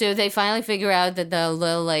 Oh, so they finally figure out that the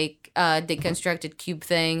little deconstructed cube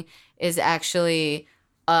thing is actually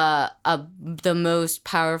the most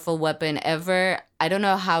powerful weapon ever. I don't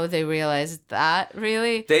know how they realized that,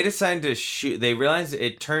 really. They decided to shoot. They realized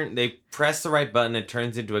they press the right button, it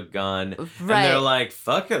turns into a gun. Right. And they're like,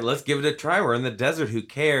 fuck it, let's give it a try. We're in the desert, who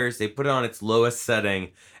cares? They put it on its lowest setting.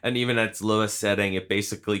 And even at its lowest setting, it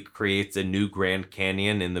basically creates a new Grand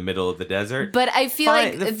Canyon in the middle of the desert. But I feel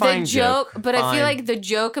like the joke. But I feel like the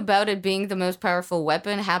joke about it being the most powerful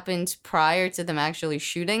weapon happens prior to them actually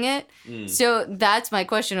shooting it. So that's my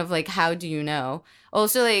question of, like, how do you know?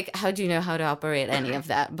 Also, like, how do you know how to operate any of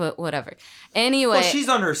that? But whatever. Anyway. Well, she's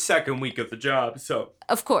on her second week of the job, so.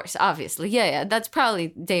 Of course, obviously. Yeah, that's probably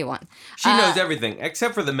day one. She knows everything,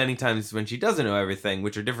 except for the many times when she doesn't know everything,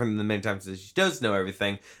 which are different than the many times that she does know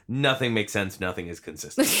everything. Nothing makes sense. Nothing is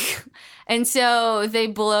consistent. And so they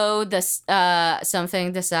blow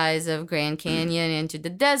something the size of Grand Canyon into the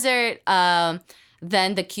desert.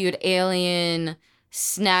 Then the cute alien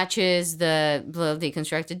snatches the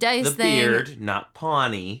deconstructed dice the thing. The beard, not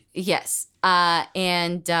Pawnee. Yes.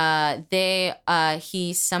 And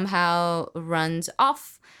he somehow runs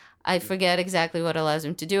off. I forget exactly what allows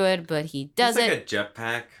him to do it, but he does it. It's like a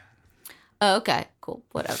jetpack. Oh, okay, cool,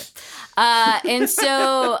 whatever. And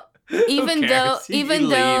so even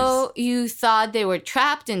though you thought they were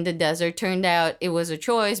trapped in the desert, turned out it was a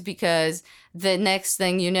choice, because the next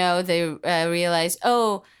thing you know, they realize,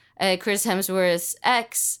 Chris Hemsworth's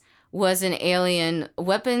ex was an alien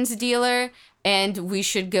weapons dealer, and we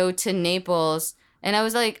should go to Naples. And I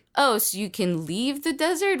was like, oh, so you can leave the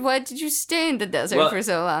desert? Why did you stay in the desert for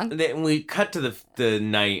so long? We cut to the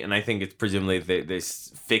night, and I think it's presumably they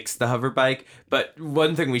fixed the hover bike. But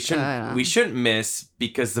one thing we shouldn't miss,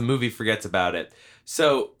 because the movie forgets about it.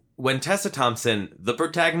 So when Tessa Thompson, the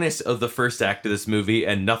protagonist of the first act of this movie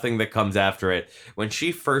and nothing that comes after it, when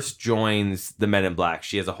she first joins the Men in Black,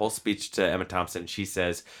 she has a whole speech to Emma Thompson. She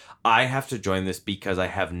says, I have to join this because I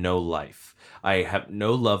have no life. I have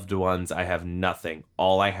no loved ones. I have nothing.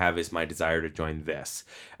 All I have is my desire to join this.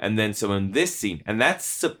 And then so in this scene, and that's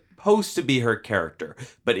supposed to be her character,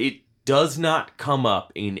 but it does not come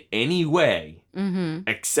up in any way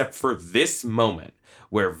except for this moment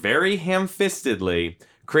where very ham-fistedly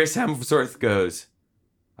Chris Hemsworth goes,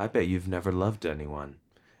 I bet you've never loved anyone.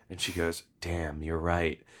 And she goes, damn, you're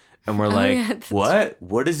right. And we're like, what?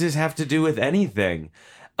 What does this have to do with anything?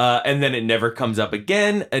 And then it never comes up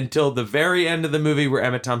again until the very end of the movie, where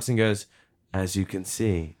Emma Thompson goes, as you can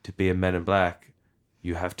see, to be a Men in Black,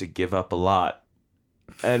 you have to give up a lot.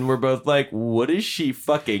 And we're both like, what is she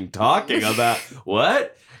fucking talking about?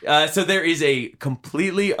 What? So there is a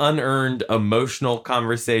completely unearned emotional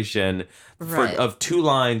conversation of two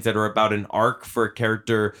lines that are about an arc for a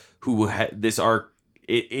character who this arc.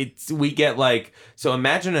 We get like, so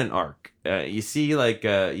imagine an arc. You see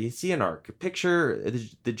an arc. Picture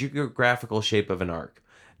the geographical shape of an arc.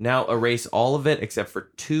 Now erase all of it except for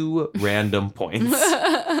two random points.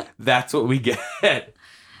 That's what we get.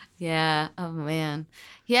 Yeah. Oh man.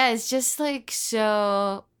 Yeah. It's just like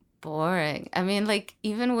so boring. I mean, like,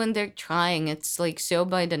 even when they're trying, it's like so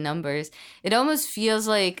by the numbers. It almost feels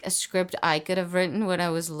like a script I could have written when I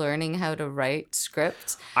was learning how to write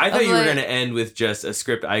scripts. I thought you were like- going to end with just a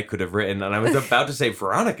script I could have written, and I was about to say,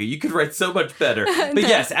 Veronica, you could write so much better. But No.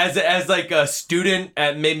 yes, as like a student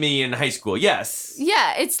at maybe in high school, yes.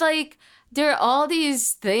 Yeah, it's like there are all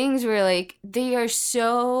these things where like they are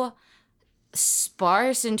so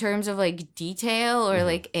sparse in terms of like detail or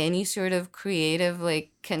like any sort of creative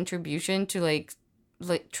like contribution to like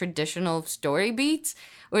traditional story beats,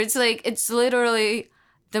 where it's like it's literally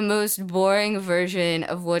the most boring version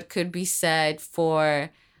of what could be said for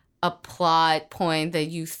a plot point that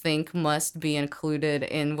you think must be included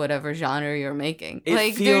in whatever genre you're making.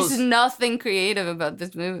 There's nothing creative about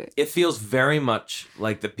this movie. It feels very much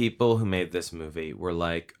like the people who made this movie were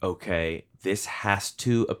like, okay, this has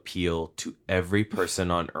to appeal to every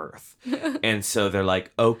person on earth. And so they're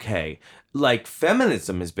like, okay, like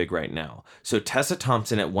feminism is big right now. So Tessa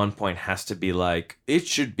Thompson at one point has to be like, it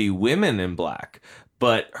should be women in black.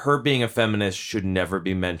 But her being a feminist should never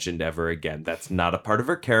be mentioned ever again. That's not a part of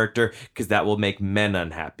her character because that will make men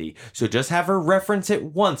unhappy. So just have her reference it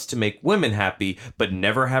once to make women happy, but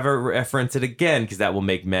never have her reference it again because that will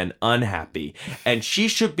make men unhappy. And she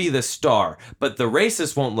should be the star, but the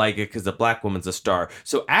racists won't like it because the black woman's a star.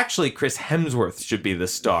 So actually Chris Hemsworth should be the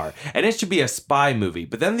star. And it should be a spy movie.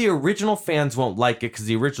 But then the original fans won't like it because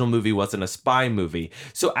the original movie wasn't a spy movie.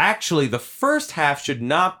 So actually the first half should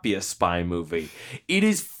not be a spy movie. It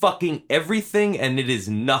is fucking everything and it is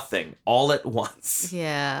nothing all at once.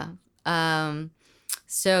 Yeah.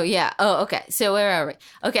 So yeah. Oh, okay. So where are we?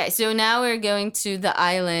 Okay. So now we're going to the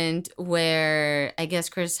island where I guess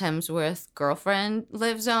Chris Hemsworth's girlfriend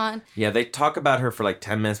lives on. Yeah, they talk about her for like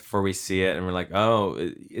 10 minutes before we see it. And we're like, oh,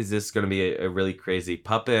 is this going to be a really crazy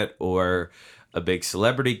puppet or a big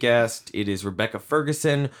celebrity guest? It is Rebecca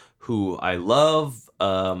Ferguson, who I love.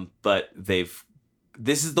 But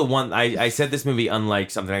this is the one I said this movie, unlike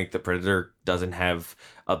something like The Predator, doesn't have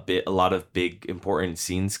a lot of big important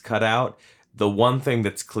scenes cut out. The one thing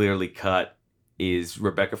that's clearly cut is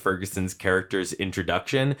Rebecca Ferguson's character's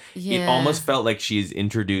introduction. Yeah. It almost felt like she's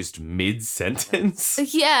introduced mid-sentence.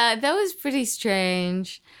 Yeah, that was pretty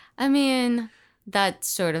strange. I mean, that's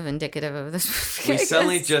sort of indicative of this movie. We I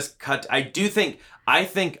suddenly guess. just cut. I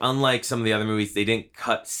think unlike some of the other movies, they didn't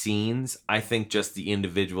cut scenes. I think just the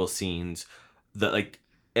individual scenes, that like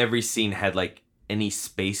every scene had like any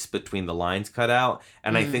space between the lines cut out.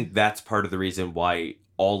 And I think that's part of the reason why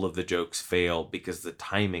all of the jokes fail, because the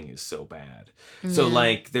timing is so bad. So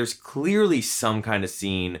like there's clearly some kind of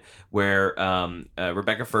scene where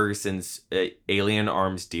Rebecca Ferguson's alien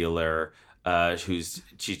arms dealer, she's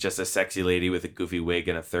just a sexy lady with a goofy wig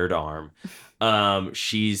and a third arm.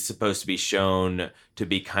 She's supposed to be shown to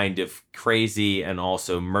be kind of crazy and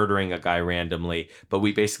also murdering a guy randomly, but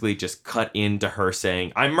we basically just cut into her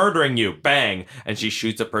saying, "I'm murdering you," bang, and she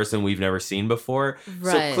shoots a person we've never seen before.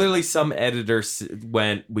 Right. So clearly some editor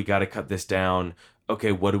went, we got to cut this down.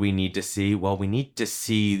 Okay, what do we need to see? Well, we need to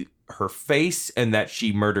see her face and that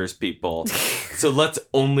she murders people. So let's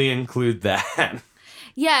only include that.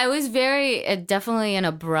 Yeah, it was definitely an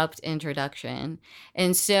abrupt introduction.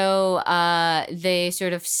 And so they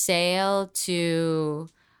sort of sail to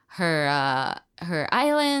her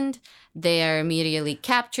island. They are immediately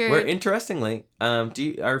captured. Where, interestingly,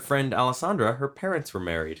 our friend Alessandra, her parents were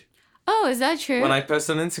married. Oh, is that true? When I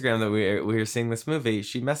posted on Instagram that we were seeing this movie,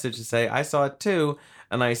 she messaged to say, I saw it too.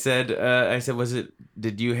 And I said,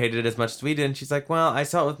 did you hate it as much as we did? And she's like, well, I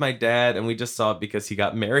saw it with my dad, and we just saw it because he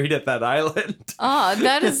got married at that island. Oh,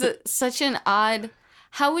 that is such an odd...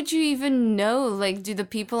 How would you even know? Like, do the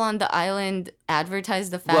people on the island advertise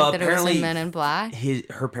the fact that it was in Men in Black?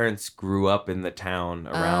 Her parents grew up in the town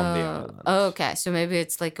around the island. Oh, okay. So maybe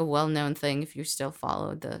it's like a well-known thing if you still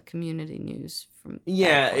follow the community news from...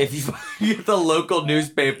 Yeah, if you get the local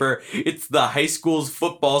newspaper, it's the high school's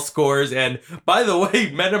football scores, and by the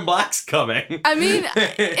way, Men in Black's coming. I mean,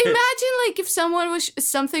 imagine like if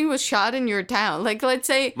something was shot in your town. Like, let's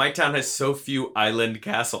say... My town has so few island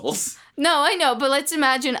castles. No, I know, but let's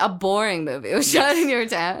imagine a boring movie was shot in your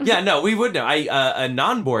town. Yeah, no, we would know. A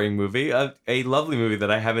non-boring movie, a lovely movie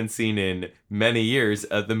that I haven't seen in many years,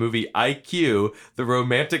 the movie IQ, the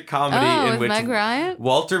romantic comedy in with which Meg Ryan?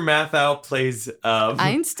 Walter Matthau plays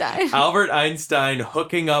Einstein. Albert Einstein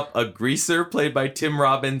hooking up a greaser played by Tim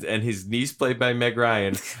Robbins and his niece played by Meg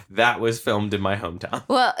Ryan. That was filmed in my hometown.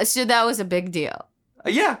 Well, so that was a big deal.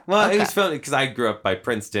 Yeah, well, Okay. It was filmed because I grew up by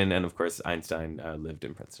Princeton, and of course Einstein lived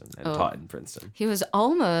in Princeton and taught in Princeton. He was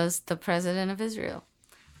almost the president of Israel.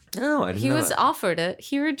 No, I didn't He know was that. offered it.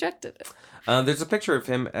 He rejected it. There's a picture of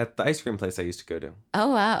him at the ice cream place I used to go to. Oh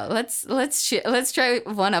wow. Let's try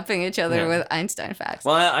one-upping each other Yeah. with Einstein facts.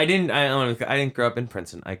 Well, I didn't grow up in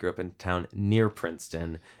Princeton. I grew up in a town near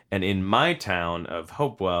Princeton, and in my town of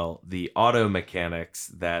Hopewell, the auto mechanics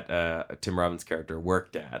that Tim Robbins' character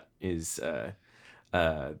worked at is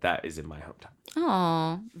that is in my hometown.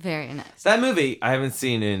 Oh, very nice. That movie I haven't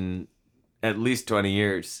seen in at least 20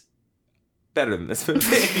 years. Better than this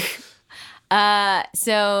movie.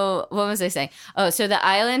 So what was I saying? Oh, so the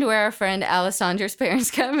island where our friend Alessandra's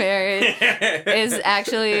parents got married is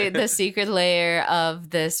actually the secret lair of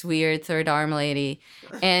this weird third arm lady.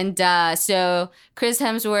 And so Chris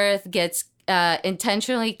Hemsworth gets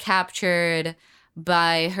intentionally captured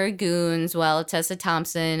by her goons while Tessa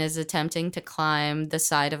Thompson is attempting to climb the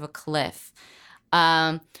side of a cliff.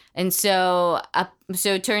 And so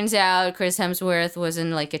it turns out Chris Hemsworth was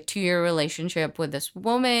in like a 2-year relationship with this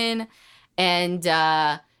woman,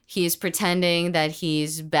 and he's pretending that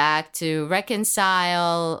he's back to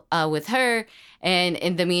reconcile with her. And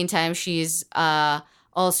in the meantime, she's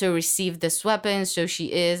also received this weapon, so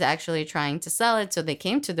she is actually trying to sell it. So they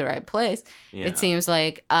came to the right place. Yeah. It seems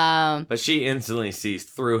like. But she instantly sees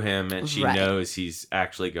through him, and she Right. knows he's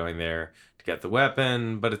actually going there to get the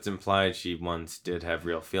weapon, but it's implied she once did have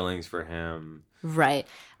real feelings for him. Right.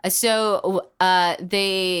 So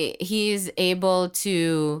he's able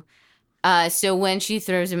to. So when she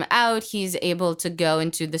throws him out, he's able to go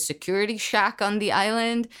into the security shack on the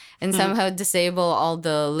island and somehow disable all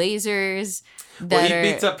the lasers. Well,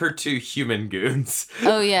 he beats up her 2 human goons.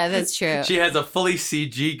 Oh yeah, that's true. She has a fully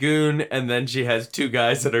CG goon, and then she has 2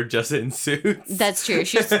 guys that are just in suits. That's true.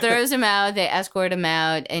 She throws him out, they escort him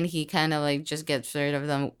out, and he kind of like just gets rid of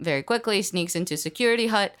them very quickly, sneaks into security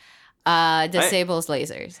hut, disables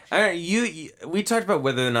lasers. All right, we talked about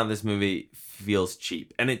whether or not this movie feels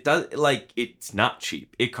cheap, and it does. Like, it's not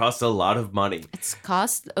cheap. It costs a lot of money. It's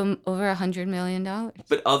cost over $100 million.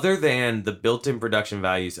 But other than the built-in production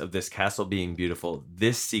values of this castle being beautiful,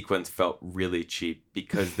 this sequence felt really cheap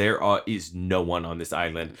because there is no one on this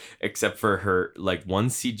island except for her, like, one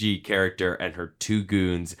CG character and her 2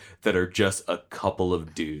 goons that are just a couple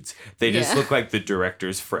of dudes. They just look like the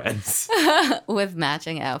director's friends. With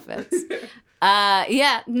matching outfits. I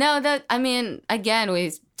mean, again,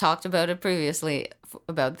 we talked about it previously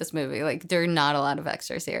about this movie. Like, there are not a lot of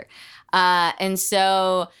extras here. And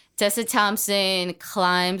so Tessa Thompson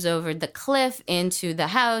climbs over the cliff into the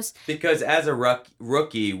house. Because as a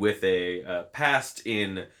rookie with a past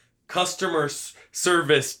in customer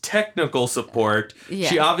service technical support,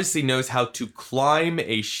 she obviously knows how to climb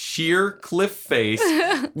a sheer cliff face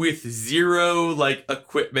with zero like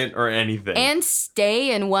equipment or anything. And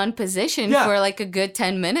stay in one position for like a good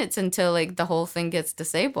 10 minutes until like the whole thing gets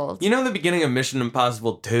disabled. You know the beginning of Mission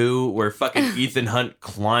Impossible 2 where fucking Ethan Hunt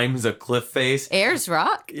climbs a cliff face? Ayers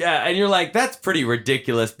Rock? Yeah, and you're like, that's pretty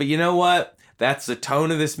ridiculous. But you know what? That's the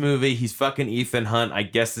tone of this movie. He's fucking Ethan Hunt. I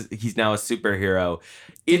guess he's now a superhero.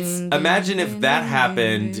 Imagine if that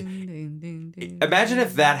happened. Imagine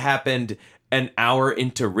if that happened an hour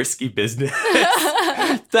into Risky Business.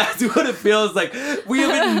 That's what it feels like. We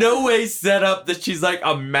have in no way set up that she's like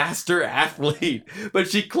a master athlete, but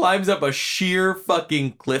she climbs up a sheer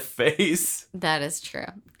fucking cliff face. That is true.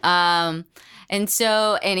 And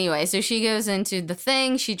so anyway, so she goes into the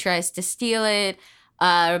thing. She tries to steal it.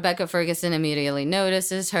 Rebecca Ferguson immediately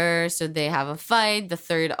notices her, so they have a fight. The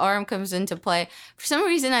third arm comes into play. For some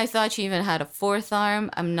reason, I thought she even had a 4th arm.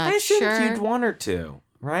 I'm not sure. I assumed you'd want her to,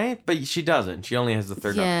 right? But she doesn't. She only has the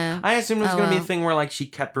third arm. I assumed it was going to be a thing where like she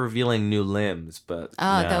kept revealing new limbs, but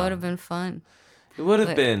no. That would have been fun. It would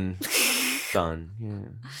have been fun.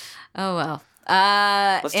 Yeah. Oh well.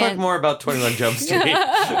 Let's talk more about 21 Jump Street.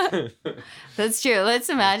 That's true. Let's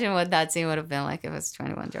imagine what that scene would have been like if it was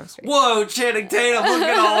 21 Jump Street. Whoa, Channing Tatum, look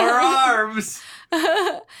at all her arms.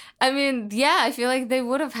 I mean, yeah, I feel like they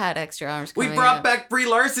would have had extra arms. We brought back Brie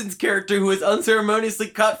Larson's character who was unceremoniously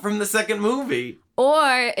cut from the second movie.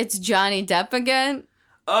 Or it's Johnny Depp again.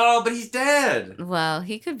 Oh, but he's dead. Well,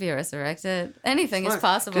 he could be resurrected. Anything is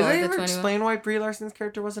possible. Did they ever explain why Brie Larson's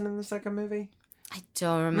character wasn't in the second movie? I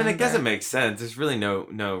don't remember. I mean, I guess it makes sense. There's really no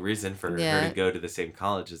reason for her to go to the same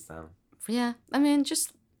college as them. Yeah, I mean,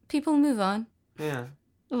 just people move on. Yeah.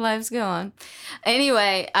 Lives go on.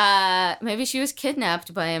 Anyway, maybe she was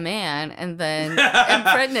kidnapped by a man and then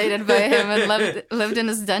impregnated by him and lived in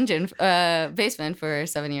his dungeon basement for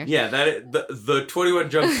 7 years. Yeah, the 21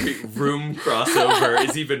 Jump Street room crossover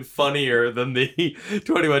is even funnier than the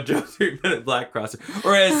 21 Jump Street Men in Black crossover.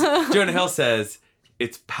 Or as Jonah Hill says,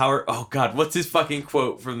 it's power. Oh God, what's his fucking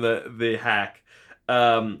quote from the hack?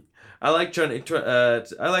 I like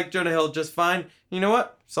Jonah Hill just fine. You know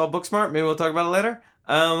what? Saw Booksmart. Maybe we'll talk about it later.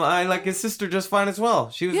 I like his sister just fine as well.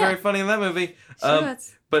 She was very funny in that movie.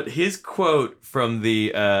 But his quote from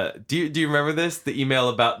the do you remember this? The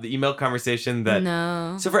email conversation that.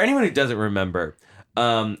 No. So for anyone who doesn't remember.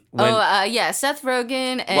 Seth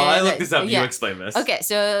Rogen and... Well, I looked this up. You explain this. Okay,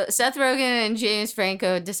 so Seth Rogen and James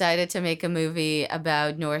Franco decided to make a movie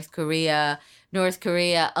about North Korea. North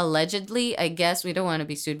Korea allegedly, I guess we don't want to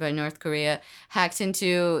be sued by North Korea, hacked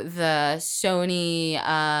into the Sony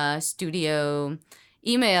studio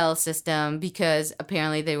email system because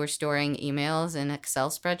apparently they were storing emails in Excel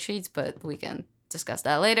spreadsheets, but we can discuss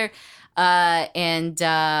that later.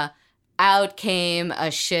 Out came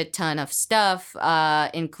a shit ton of stuff,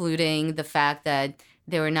 including the fact that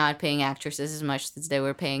they were not paying actresses as much as they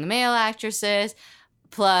were paying male actresses,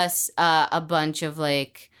 plus a bunch of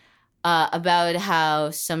about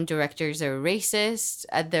how some directors are racist.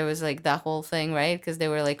 There was that whole thing, right? Because they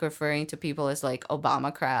were referring to people as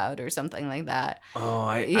Obama crowd or something like that. Oh,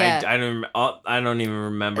 I don't even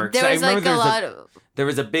remember. There was there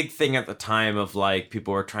was a big thing at the time of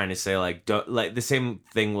people were trying to say don't the same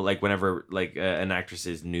thing whenever an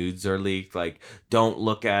actress's nudes are leaked, don't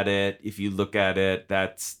look at it. If you look at it,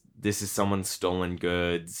 this is someone's stolen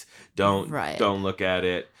goods. Don't look at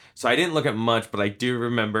it. So I didn't look at much, but I do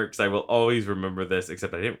remember, because I will always remember this,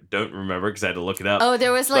 except I don't remember because I had to look it up. Oh,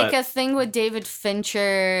 there was a thing with David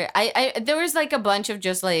Fincher. There was a bunch of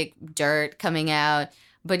just dirt coming out.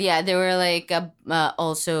 But yeah, there were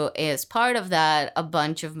also as part of that, a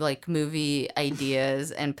bunch of movie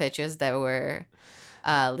ideas and pitches that were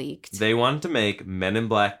leaked. They wanted to make Men in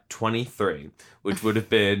Black 23, which would have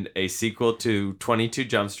been a sequel to 22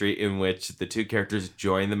 Jump Street, in which the two characters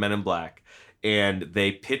join the Men in Black. And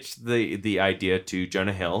they pitched the idea to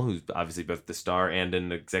Jonah Hill, who's obviously both the star and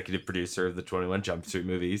an executive producer of the 21 Jump Street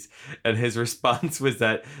movies. And his response was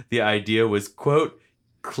that the idea was, quote,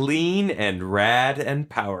 clean and rad and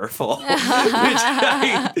powerful, which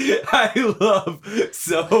I love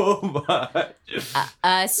so much.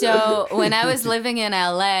 So when I was living in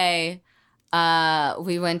LA,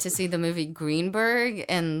 we went to see the movie Greenberg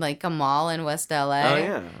in a mall in West LA. Oh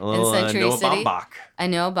yeah, a little in Century Noah City. Baumbach. I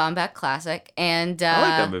know, Baumbach classic, and I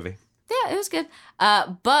like that movie. Yeah, it was good.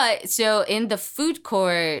 But so in the food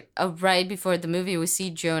court, right before the movie, we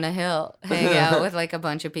see Jonah Hill hang out with a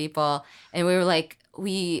bunch of people, and we were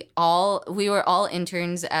we were all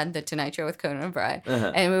interns at the Tonight Show with Conan O'Brien,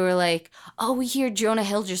 and we were oh, we hear Jonah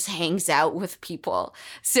Hill just hangs out with people,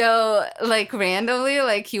 so randomly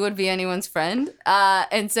he would be anyone's friend,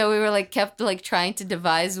 and so we were kept trying to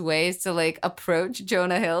devise ways to approach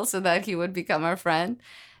Jonah Hill so that he would become our friend.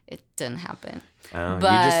 It didn't happen. Oh, you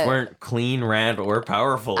just weren't clean, rad, or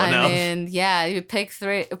powerful enough. I mean, yeah, you pick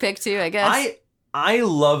two, I guess. I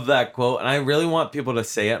love that quote, and I really want people to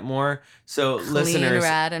say it more. So, clean, listeners,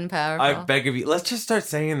 rad, and powerful. I beg of you, let's just start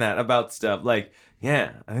saying that about stuff.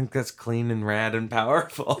 Yeah, I think that's clean and rad and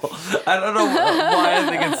powerful. I don't know why I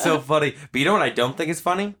think it's so funny. But you know what I don't think is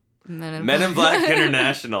funny? Men in Black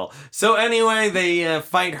International. So anyway, they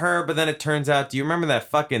fight her, but then it turns out, do you remember that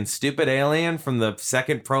fucking stupid alien from the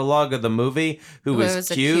second prologue of the movie who was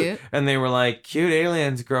cute? And they were cute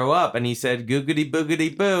aliens grow up. And he said, googity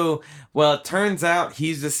boogity boo. Well, it turns out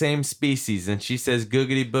he's the same species. And she says,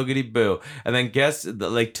 googity boogity boo. And then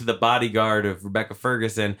to the bodyguard of Rebecca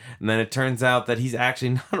Ferguson. And then it turns out that he's actually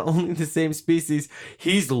not only the same species,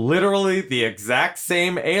 he's literally the exact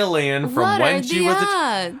same alien from when she was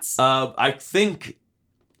odds? I think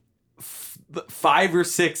 5 or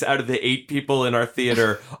 6 out of the 8 people in our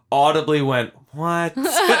theater audibly went, what?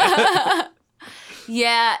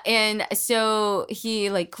 Yeah, and so he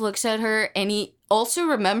looks at her and he also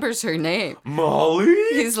remembers her name. Molly?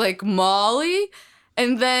 He's Molly?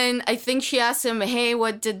 And then I think she asks him, hey,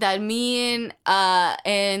 what did that mean?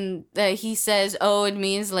 And he says, oh, it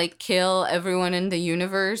means kill everyone in the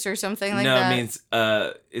universe or something like that. No, it means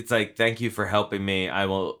it's thank you for helping me. I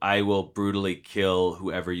will brutally kill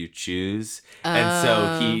whoever you choose. And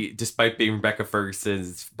so he, despite being Rebecca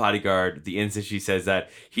Ferguson's bodyguard, the instant she says that,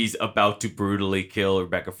 he's about to brutally kill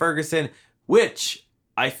Rebecca Ferguson, which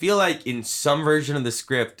I feel in some version of the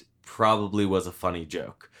script probably was a funny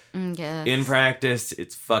joke. Yes. In practice,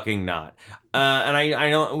 it's fucking not. And I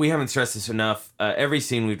know we haven't stressed this enough. Every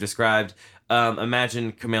scene we've described,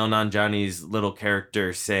 imagine Kumail Nanjiani's little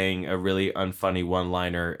character saying a really unfunny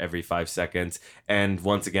one-liner every 5 seconds. And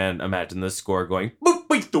once again, imagine the score going boop,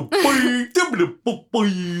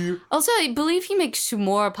 Also, I believe he makes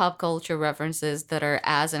more pop culture references that are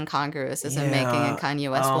as incongruous as I'm making a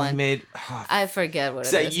Kanye West one. I forget what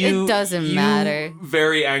it is. It doesn't matter.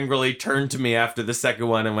 Very angrily turned to me after the second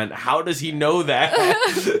one and went, how does he know that?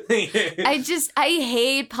 I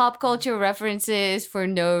hate pop culture references for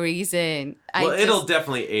no reason. It'll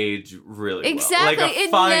definitely age really well. Exactly. Like a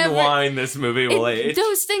fine wine, this movie will age.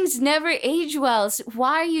 Those things never age well. So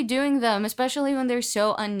why are you doing them, especially when they're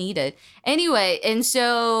so unneeded? Anyway, and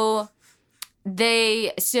so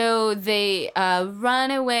they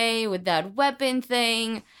run away with that weapon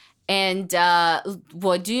thing. And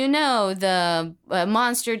what do you know? The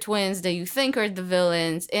monster twins that you think are the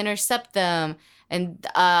villains intercept them, and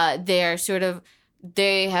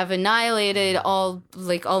they have annihilated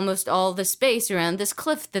almost all the space around this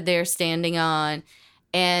cliff that they're standing on,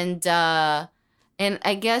 and I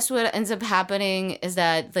guess what ends up happening is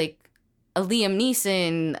that Liam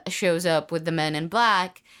Neeson shows up with the Men in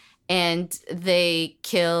Black. And they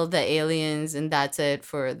kill the aliens, and that's it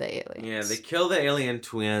for the aliens. Yeah, they kill the alien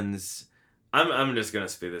twins. I'm just gonna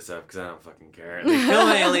speed this up because I don't fucking care. They kill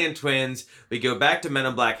the alien twins. We go back to Men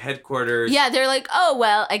in Black headquarters. Yeah, they're like, oh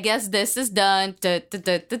well, I guess this is done.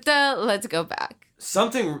 Let's go back.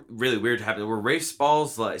 Something really weird happened where Rafe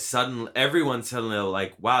Spall's everyone's suddenly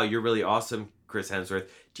like, wow, you're really awesome, Chris Hemsworth.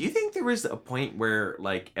 Do you think there was a point where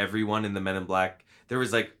everyone in the Men in Black, there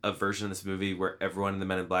was a version of this movie where everyone in the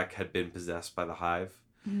Men in Black had been possessed by the Hive?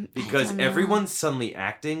 Because everyone's suddenly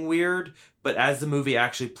acting weird, but as the movie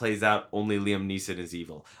actually plays out, only Liam Neeson is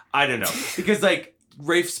evil. I don't know. Because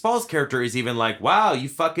Rafe Spall's character is even wow, you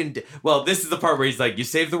fucking... Well, this is the part where he's you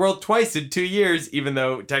saved the world twice in 2 years, even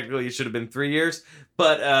though technically it should have been 3 years.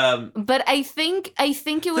 But I think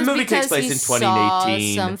it was the movie because takes place he in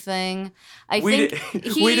 2018. saw something. I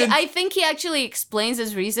think he actually explains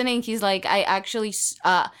his reasoning. He's like,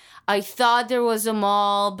 I thought there was a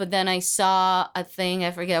mall, but then I saw a thing,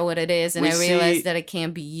 I forget what it is, and I realized that it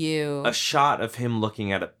can't be you. A shot of him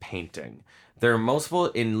looking at a painting. There are multiple,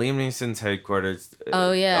 in Liam Neeson's headquarters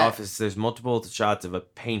office, there's multiple shots of a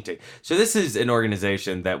painting. So this is an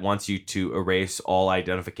organization that wants you to erase all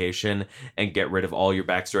identification and get rid of all your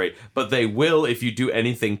backstory. But they will, if you do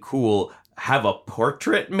anything cool, have a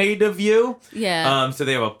portrait made of you. Yeah. So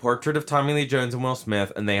they have a portrait of Tommy Lee Jones and Will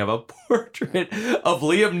Smith, and they have a portrait of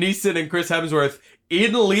Liam Neeson and Chris Hemsworth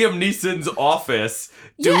in Liam Neeson's office.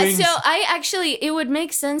 It would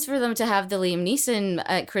make sense for them to have the Liam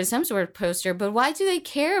Neeson Chris Hemsworth poster, but why do they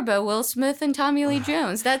care about Will Smith and Tommy Lee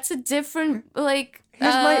Jones? That's a different bureau.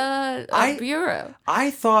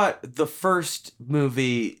 I thought the first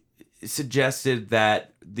movie suggested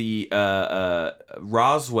that the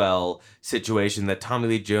Roswell situation, that Tommy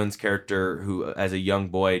Lee Jones character, who as a young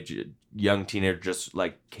boy, young teenager, just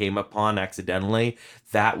came upon accidentally,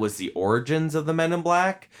 that was the origins of the Men in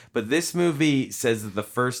Black. But this movie says that the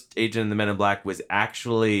first agent in the Men in Black was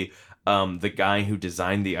actually the guy who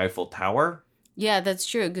designed the Eiffel Tower. Yeah, that's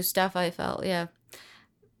true. Gustave Eiffel, yeah.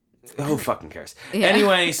 Who fucking cares? Yeah.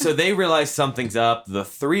 Anyway, so they realize something's up. The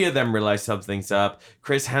three of them realize something's up.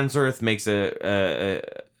 Chris Hemsworth makes a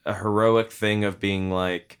heroic thing of being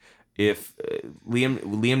if Liam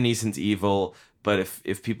Neeson's evil, but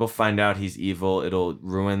if people find out he's evil, it'll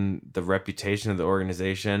ruin the reputation of the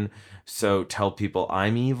organization. So tell people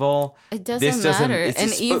I'm evil. It doesn't matter. An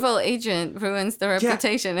evil agent ruins the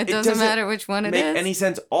reputation. It doesn't matter which one it is. Make any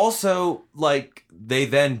sense. Also, they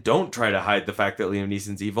then don't try to hide the fact that Liam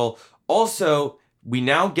Neeson's evil. Also, we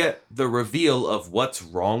now get the reveal of what's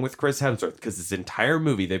wrong with Chris Hemsworth, because this entire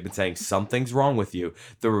movie they've been saying something's wrong with you.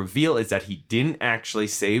 The reveal is that he didn't actually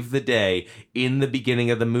save the day in the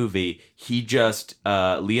beginning of the movie. He just,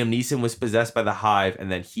 Liam Neeson was possessed by the Hive,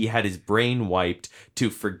 and then he had his brain wiped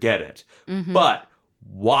to forget it. Mm-hmm. But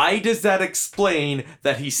why does that explain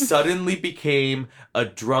that he suddenly became a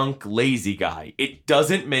drunk, lazy guy? It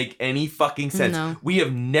doesn't make any fucking sense. No. We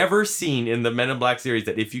have never seen in the Men in Black series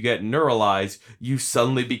that if you get neuralized, you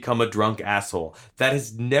suddenly become a drunk asshole. That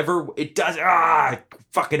has never... It does... I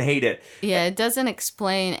fucking hate it. Yeah, it doesn't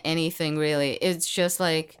explain anything, really. It's just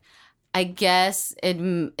I guess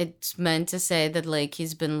it's meant to say that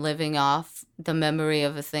he's been living off the memory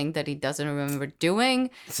of a thing that he doesn't remember doing.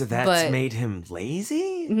 So that's made him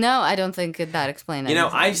lazy? No, I don't think that explains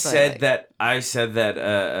anything. I've said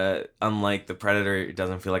that unlike The Predator, it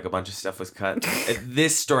doesn't feel like a bunch of stuff was cut.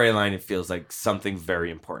 This storyline, it feels like something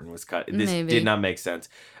very important was cut. This did not make sense.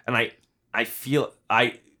 And I feel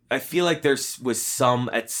like there was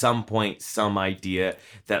at some point some idea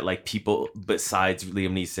that people besides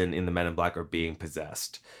Liam Neeson in the Men in Black are being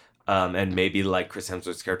possessed. And maybe like Chris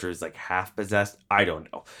Hemsworth's character is like half possessed. I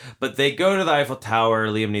don't know. But they go to the Eiffel Tower.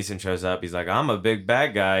 Liam Neeson shows up. He's like, I'm a big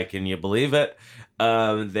bad guy. Can you believe it?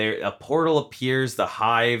 There a portal appears. The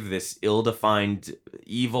Hive, this ill-defined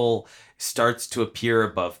evil, starts to appear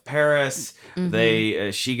above Paris.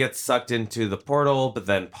 She gets sucked into the portal, but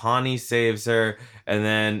then Pawnee saves her. And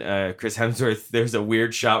then Chris Hemsworth, there's a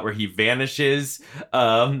weird shot where he vanishes.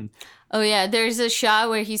 Oh, yeah. There's a shot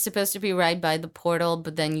where he's supposed to be right by the portal,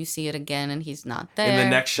 but then you see it again and he's not there. In the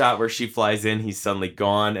next shot where she flies in, he's suddenly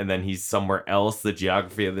gone, and then he's somewhere else. The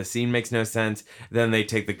geography of the scene makes no sense. Then they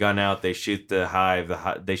take the gun out. They shoot the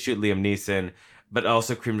Hive. They shoot Liam Neeson. But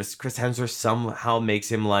also Chris Hemsworth somehow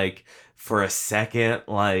makes him, like, for a second,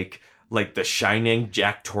 like The Shining,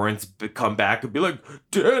 Jack Torrance come back and be like,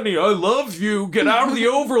 Danny, I love you. Get out of the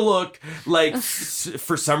Overlook. Like,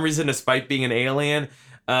 for some reason, despite being an alien.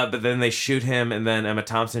 But then they shoot him, and then Emma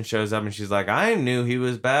Thompson shows up, and she's like, I knew he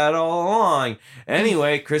was bad all along.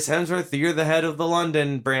 Anyway, Chris Hemsworth, you're the head of the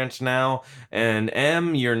London branch now. And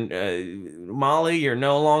Molly, you're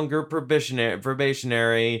no longer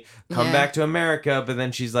probationary. Come back to America. But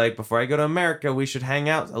then she's like, before I go to America, we should hang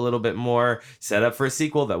out a little bit more. Set up for a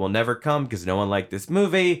sequel that will never come because no one liked this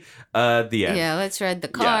movie. The end. Yeah, let's ride the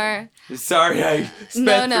car. Yeah. Sorry, I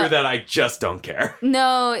sped through that. I just don't care.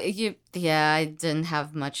 No, I didn't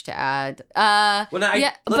have much to add. But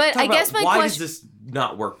I guess why does this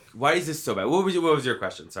not work? Why is this so bad? What was your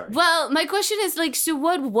question? Sorry. Well, my question is, like, so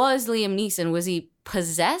what was Liam Neeson? Was he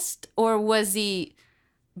possessed, or was he,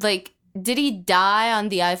 like, did he die on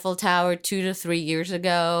the Eiffel Tower 2 to 3 years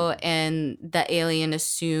ago and the alien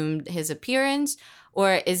assumed his appearance?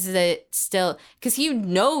 Or is it still, because he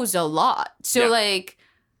knows a lot. So, like,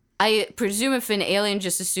 I presume if an alien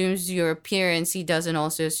just assumes your appearance, he doesn't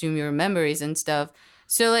also assume your memories and stuff.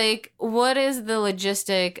 So, like, what is the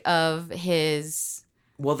logistic of his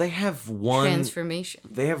they have one transformation?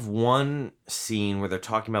 They have one scene where they're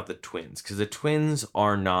talking about the twins, because the twins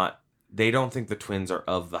are not, they don't think the twins are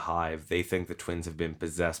of the Hive. They think the twins have been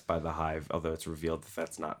possessed by the Hive, although it's revealed that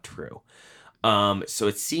that's not true. So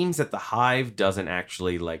it seems that the Hive doesn't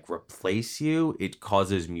actually, like, replace you. It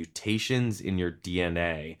causes mutations in your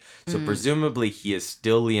DNA. So presumably he is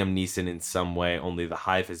still Liam Neeson in some way, only the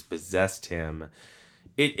Hive has possessed him.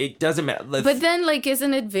 It doesn't matter. But then, like,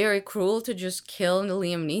 isn't it very cruel to just kill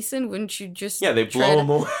Liam Neeson? Wouldn't you just... Yeah, they blow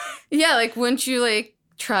him away. Yeah, like, wouldn't you, like,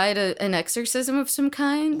 try an exorcism of some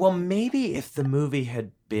kind? Well, maybe if the movie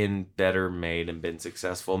had been better made and been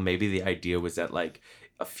successful, maybe the idea was that, like,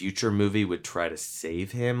 a future movie would try to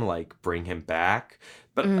save him, like, bring him back.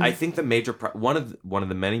 But I think the major one of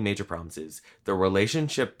the many major problems is the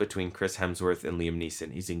relationship between Chris Hemsworth and Liam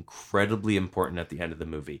Neeson is incredibly important at the end of the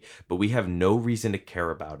movie, but we have no reason to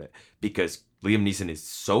care about it because Liam Neeson is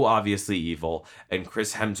so obviously evil, and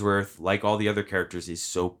Chris Hemsworth, like all the other characters, is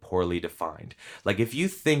so poorly defined. Like, if you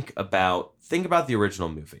think about the original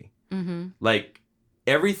movie, like,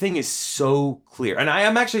 everything is so clear. And I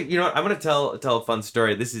am actually, you know what, I'm going to tell a fun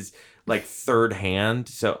story. This is like third hand.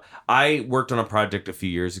 So I worked on a project a few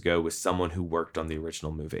years ago with someone who worked on the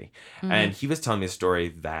original movie. And he was telling me a story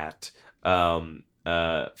that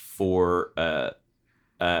for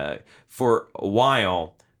a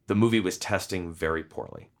while, the movie was testing very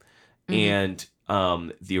poorly. And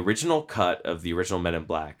the original cut of the original Men in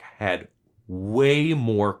Black had way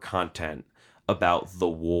more content about the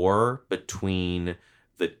war between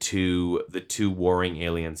the two warring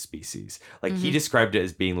alien species. Like, he described it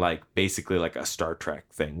as being like basically like a Star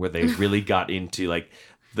Trek thing where they really got into like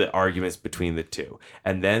the arguments between the two.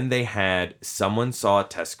 And then they had someone saw a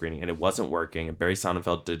test screening and it wasn't working, and Barry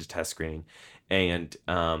Sonnenfeld did a test screening, and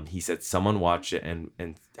he said someone watched it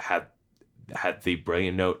and had the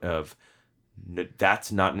brilliant note of,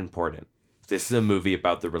 that's not important. This is a movie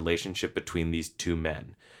about the relationship between these two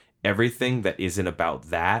men. Everything that isn't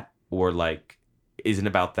about that, or like isn't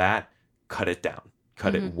about that, cut it down.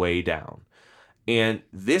 Cut it way down. And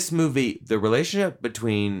this movie, the relationship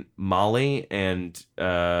between Molly and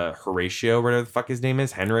Horatio, whatever the fuck his name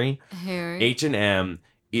is, Henry. H&M,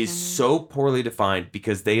 is so poorly defined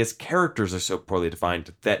because they as characters are so poorly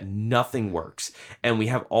defined that nothing works. And we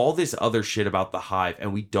have all this other shit about the Hive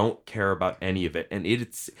and we don't care about any of it. And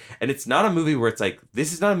it's not a movie where it's like,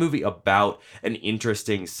 this is not a movie about an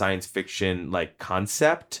interesting science fiction like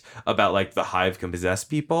concept about like the Hive can possess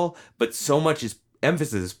people, but so much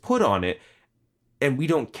emphasis is put on it and we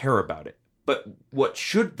don't care about it. But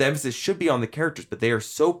the emphasis should be on the characters, but they are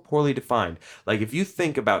so poorly defined. Like, if you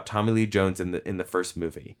think about Tommy Lee Jones in the first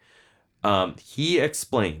movie, He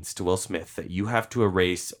explains to Will Smith that you have to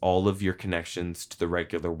erase all of your connections to the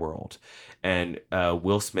regular world. And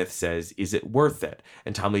Will Smith says, is it worth it?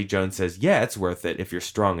 And Tommy Lee Jones says, yeah, it's worth it if you're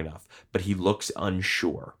strong enough. But he looks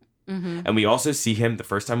unsure. Mm-hmm. And we also see him, the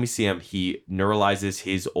first time we see him, he neuralizes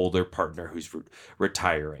his older partner who's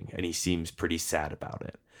retiring. And he seems pretty sad about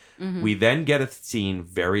it. Mm-hmm. We then get a scene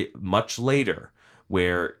very much later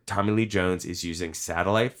where Tommy Lee Jones is using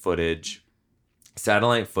satellite footage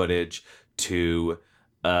to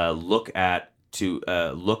look at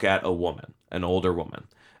a woman, an older woman,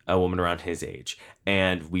 a woman around his age.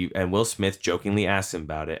 And Will Smith jokingly asks him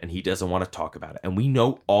about it, and he doesn't want to talk about it. And we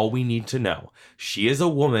know all we need to know. She is a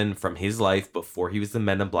woman from his life before he was the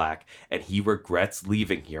Men in Black, and he regrets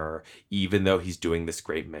leaving her, even though he's doing this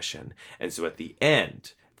great mission. And so at the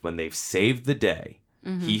end, when they've saved the day,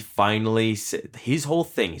 mm-hmm. he finally, his whole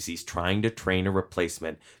thing is he's trying to train a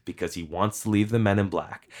replacement because he wants to leave the Men in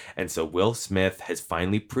Black. And so Will Smith has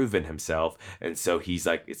finally proven himself. And so he's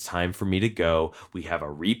like, it's time for me to go. We have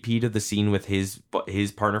a repeat of the scene with his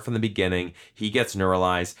partner from the beginning. He gets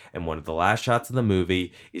neuralized. And one of the last shots of the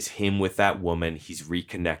movie is him with that woman. He's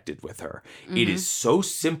reconnected with her. Mm-hmm. It is so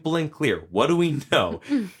simple and clear. What do we know?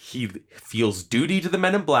 He feels duty to the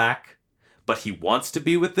Men in Black, but he wants to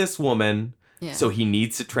be with this woman. Yeah. So he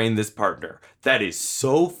needs to train this partner. That is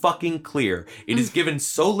so fucking clear. It is given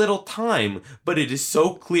so little time, but it is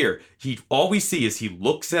so clear. All we see is he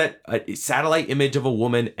looks at a satellite image of a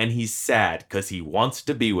woman and he's sad because he wants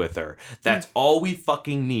to be with her. That's all we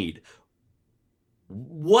fucking need.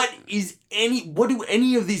 What do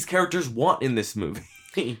any of these characters want in this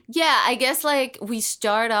movie? Yeah, I guess like we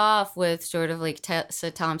start off with sort of like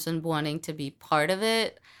Tessa Thompson wanting to be part of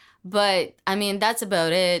it. But, I mean, that's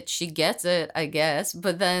about it. She gets it, I guess.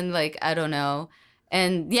 But then, like, I don't know.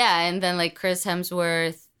 And, yeah, and then, like, Chris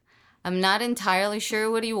Hemsworth, I'm not entirely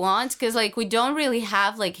sure what he wants. Because, like, we don't really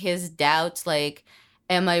have, like, his doubts, like,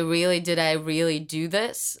 did I really do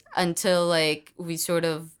this? Until, like,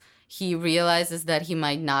 he realizes that he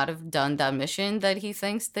might not have done that mission that he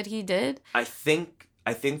thinks that he did. I think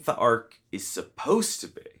the arc is supposed to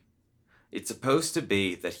be. It's supposed to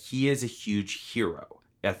be that he is a huge hero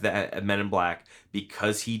at Men in Black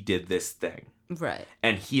because he did this thing. Right.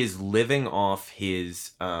 And he is living off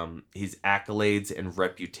his accolades and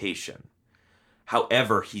reputation.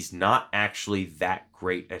 However, he's not actually that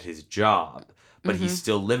great at his job, but he's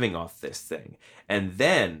still living off this thing. And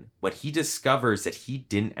then when he discovers that he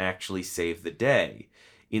didn't actually save the day,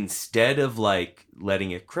 instead of like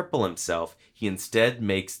letting it cripple himself, he instead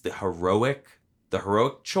makes the heroic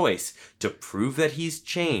choice to prove that he's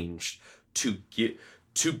changed, to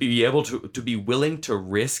be able to be willing to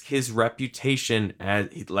risk his reputation,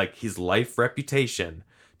 as like his life reputation,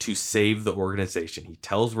 to save the organization. He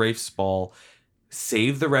tells Rafe Spall,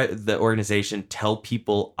 save the organization, tell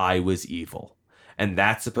people I was evil. And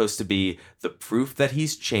that's supposed to be the proof that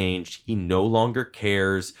he's changed. He no longer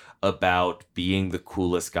cares about being the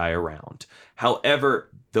coolest guy around.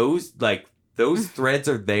 However, those threads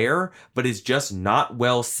are there, but it's just not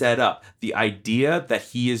well set up. The idea that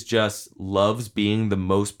he is just loves being the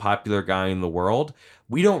most popular guy in the world,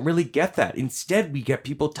 we don't really get that. Instead, we get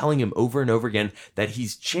people telling him over and over again that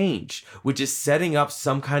he's changed, which is setting up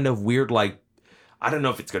some kind of weird, like, I don't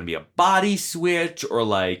know if it's going to be a body switch or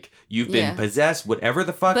like you've been possessed, whatever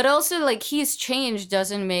the fuck. But also like he's changed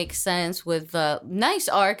doesn't make sense with the nice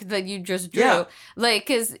arc that you just drew. Yeah. Like,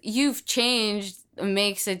 because you've changed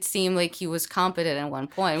makes it seem like he was competent at one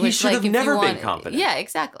point. He should have never been competent. Yeah,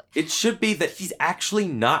 exactly. It should be that he's actually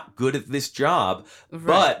not good at this job,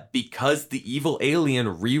 but because the evil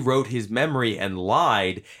alien rewrote his memory and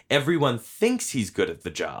lied, everyone thinks he's good at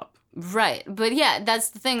the job. Right. But yeah,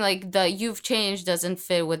 that's the thing. Like, the you've changed doesn't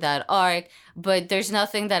fit with that arc, but there's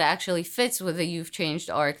nothing that actually fits with the you've changed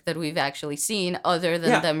arc that we've actually seen other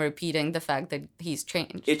than them repeating the fact that he's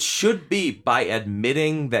changed. It should be by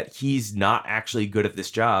admitting that he's not actually good at this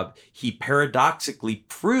job, he paradoxically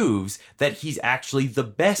proves that he's actually the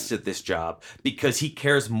best at this job because he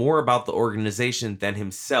cares more about the organization than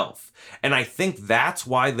himself. And I think that's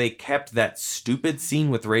why they kept that stupid scene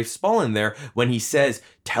with Rafe Spall in there when he says,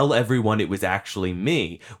 tell everyone it was actually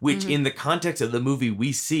me, which in the context of the movie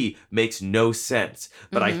we see makes no sense.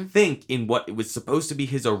 But I think in what it was supposed to be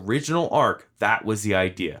his original arc, that was the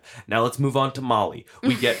idea. Now let's move on to Molly.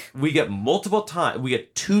 We get multiple times. We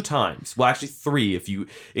get 2 times. Well, actually 3 if you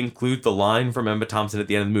include the line from Emma Thompson at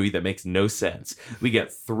the end of the movie that makes no sense. We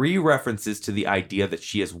get 3 references to the idea that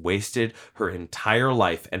she has wasted her entire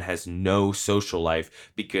life and has no social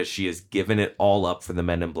life because she has given it all up for the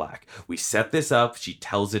Men in Black. We set this up. She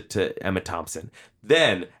tells it to Emma Thompson.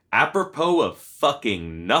 Then, apropos of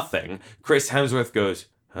fucking nothing, Chris Hemsworth goes,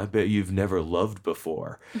 I bet you've never loved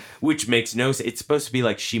before. Which makes no sense. It's supposed to be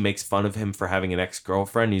like she makes fun of him for having an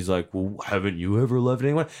ex-girlfriend. He's like, well, haven't you ever loved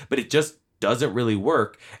anyone? But it just doesn't really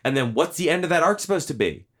work. And then what's the end of that arc supposed to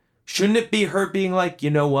be? Shouldn't it be her being like, you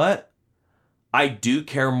know what? I do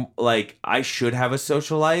care, like, I should have a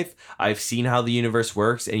social life. I've seen how the universe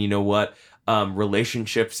works. And you know what?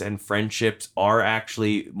 Relationships and friendships are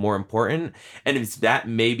actually more important. And it's that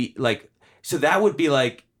maybe, like, so that would be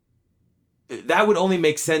like, that would only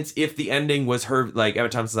make sense if the ending was her, like, Emma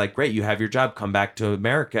Thompson's like, great, you have your job, come back to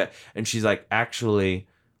America. And she's like, actually,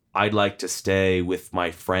 I'd like to stay with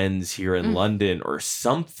my friends here in London or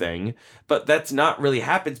something. But that's not really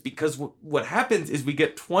happens because what happens is we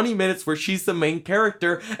get 20 minutes where she's the main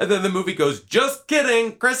character. And then the movie goes, just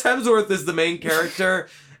kidding, Chris Hemsworth is the main character.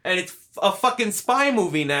 And it's a fucking spy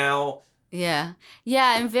movie now. Yeah.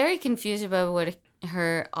 Yeah, I'm very confused about what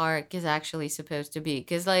her arc is actually supposed to be.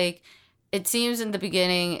 Because, like, it seems in the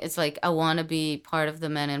beginning, it's like, I want to be part of the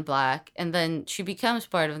Men in Black. And then she becomes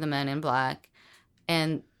part of the Men in Black.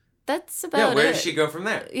 And that's about it. Yeah, where does she go from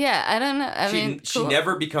there? Yeah, I don't know. She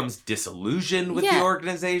never becomes disillusioned with the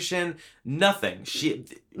organization. Nothing. She,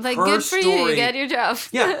 like, good for you. You get your job.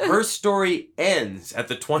 Yeah, her story ends at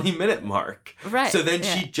the 20-minute mark. Right. So then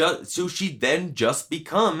she just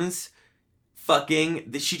becomes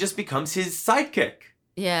she just becomes his sidekick.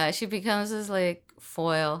 Yeah, she becomes his, like,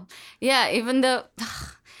 foil. Yeah, even though,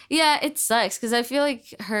 yeah, it sucks because I feel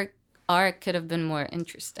like her arc could have been more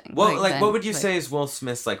interesting. Well, like what would you say is Will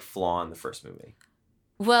Smith's, like, flaw in the first movie?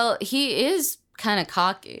 Well, he is kind of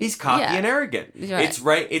cocky. He's cocky and arrogant. Right. It's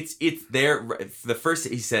right. It's there. The first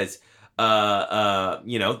he says, the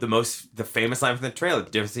famous line from the trailer, the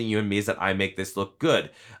difference between you and me is that I make this look good.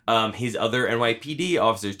 His other NYPD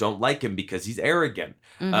officers don't like him because he's arrogant.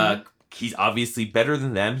 He's obviously better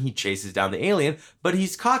than them. He chases down the alien, but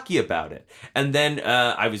he's cocky about it. And then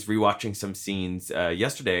I was rewatching some scenes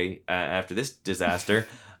yesterday after this disaster.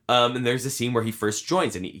 And there's a scene where he first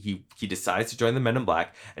joins and he decides to join the Men in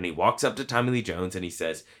Black, and he walks up to Tommy Lee Jones and he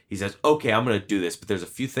says, okay, I'm going to do this, but there's a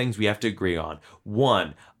few things we have to agree on.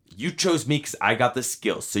 One, you chose me because I got the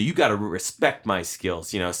skills, so you got to respect my skills,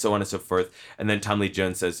 so on and so forth. And then Tommy Lee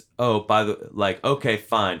Jones says, okay,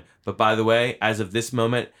 fine. But by the way, as of this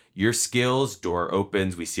moment, your skills, door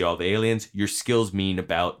opens, we see all the aliens, your skills mean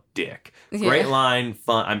about dick. Yeah. Great line,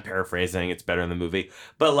 fun. I'm paraphrasing, it's better in the movie.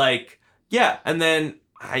 But, like, yeah, and then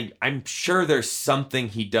I'm sure there's something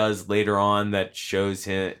he does later on that shows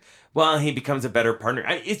him, well, he becomes a better partner.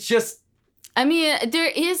 It's just... there's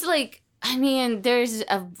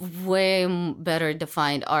a way better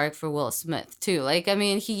defined arc for Will Smith, too. Like,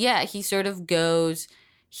 he sort of goes,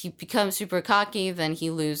 he becomes super cocky, then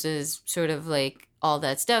he loses sort of, like, all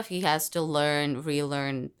that stuff. He has to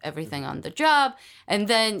relearn everything on the job. And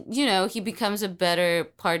then, he becomes a better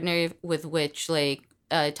partner with which, like,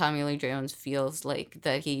 Tommy Lee Jones feels like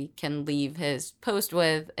that he can leave his post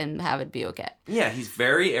with and have it be okay. Yeah, he's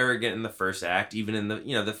very arrogant in the first act, even in the,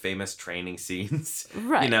 the famous training scenes.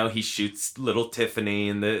 Right. He shoots little Tiffany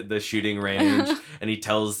in the shooting range, and he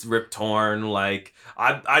tells Rip Torn, like,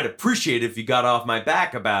 I'd appreciate it if you got off my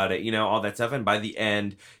back about it, all that stuff. And by the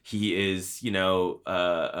end, he is,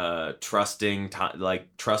 trusting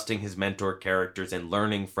his mentor characters and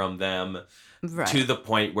learning from them. Right. To the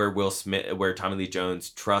point where where Tommy Lee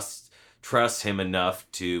Jones trusts him enough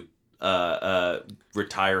to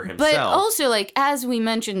retire himself. But also, like, as we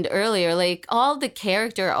mentioned earlier, like, all the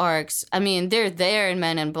character arcs, they're there in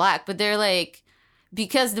Men in Black, but they're, like,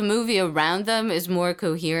 because the movie around them is more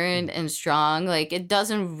coherent and strong, like, it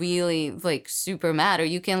doesn't really, like, super matter.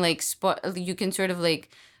 You can, like, you can sort of,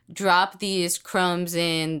 like, drop these crumbs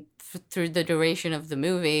in through the duration of the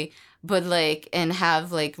movie, but, like, and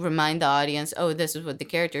have, like, remind the audience, oh, this is what the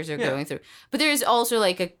characters are going through. But there's also,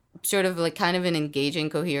 like, a sort of, like, kind of an engaging,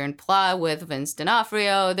 coherent plot with Vince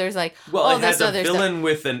D'Onofrio. There's, like, all this other stuff. Well, it has a villain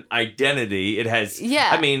with an identity. It has... Yeah.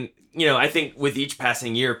 I think with each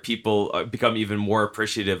passing year, people become even more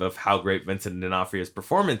appreciative of how great Vincent D'Onofrio's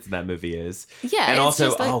performance in that movie is. Yeah, and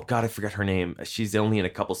also, like, oh god, I forgot her name. She's only in a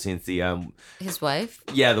couple scenes. His wife.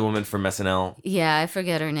 Yeah, the woman from SNL. Yeah, I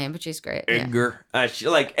forget her name, but she's great. Edgar.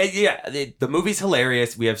 The movie's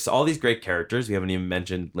hilarious. We have all these great characters. We haven't even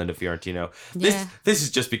mentioned Linda Fiorentino. This has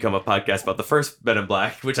just become a podcast about the first Men in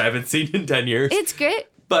Black, which I haven't seen in 10 years. It's great.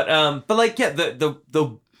 But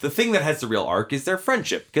the thing that has the real arc is their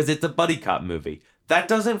friendship, because it's a buddy cop movie. That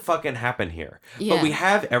doesn't fucking happen here. Yeah. But we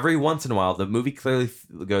have every once in a while, the movie clearly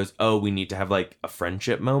goes, oh, we need to have, like, a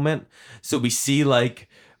friendship moment. So we see, like,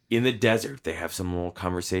 in the desert, they have some little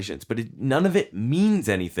conversations, but none of it means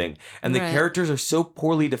anything. And the characters are so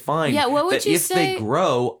poorly defined what would that you if say, they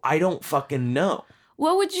grow, I don't fucking know.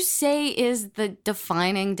 What would you say is the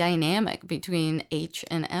defining dynamic between H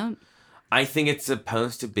and M? I think it's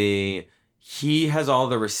supposed to be he has all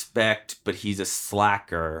the respect, but he's a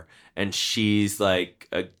slacker, and she's like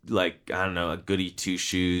I don't know, a goody two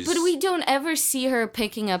shoes. But we don't ever see her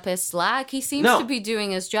picking up his slack. He seems to be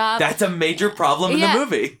doing his job. That's a major problem in the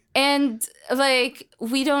movie. And like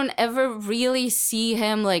we don't ever really see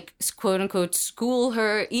him like quote unquote school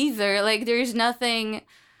her either. Like there's nothing.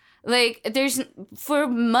 Like, for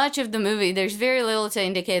much of the movie, there's very little to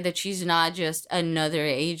indicate that she's not just another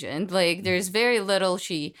agent. Like, there's very little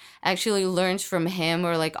she actually learns from him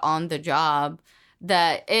or, like, on the job.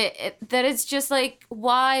 That it's just, like,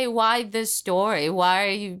 why this story? Why are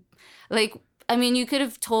you, like, I mean, you could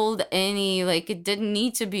have told like, it didn't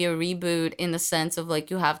need to be a reboot in the sense of,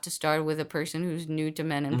 like, you have to start with a person who's new to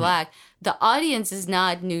Men in Black. The audience is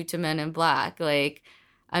not new to Men in Black. Like,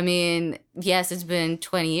 I mean, yes, it's been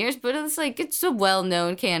 20 years, but it's like, it's a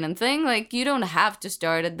well-known canon thing. Like, you don't have to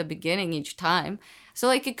start at the beginning each time. So,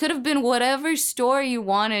 like, it could have been whatever story you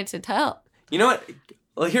wanted to tell. You know what?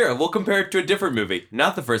 Well, here, we'll compare it to a different movie.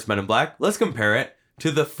 Not the first Men in Black. Let's compare it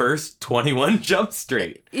to the first 21 Jump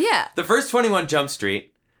Street. Yeah. The first 21 Jump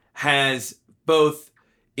Street has both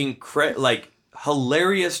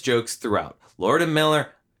hilarious jokes throughout. Lord and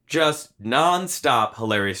Miller, just non-stop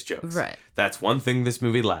hilarious jokes. Right. That's one thing this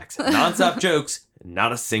movie lacks. Non-stop jokes,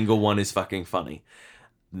 not a single one is fucking funny.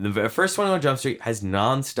 The first 21 Jump Street has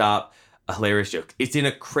non-stop hilarious jokes. It's in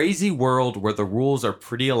a crazy world where the rules are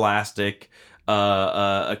pretty elastic,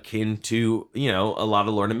 akin to, you know, a lot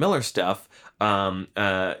of Lord and Miller stuff, you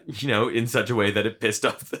know, in such a way that it pissed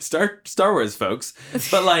off the Star Wars folks.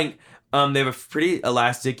 But, like, they have a pretty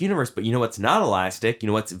elastic universe. But you know what's not elastic? You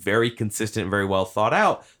know what's very consistent and very well thought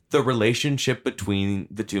out? The relationship between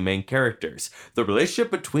the two main characters. The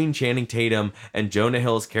relationship between Channing Tatum and Jonah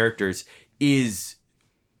Hill's characters is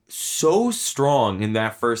so strong in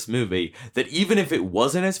that first movie that even if it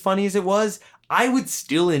wasn't as funny as it was, I would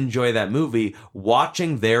still enjoy that movie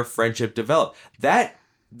watching their friendship develop. That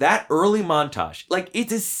early montage, like,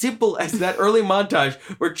 it's as simple as that early montage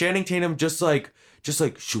where Channing Tatum just like,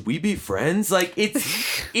 should we be friends? Like,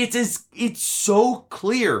 it's so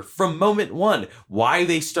clear from moment one why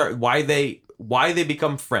they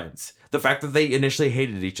become friends. The fact that they initially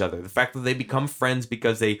hated each other. The fact that they become friends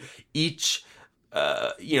because they each,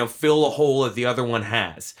 fill a hole that the other one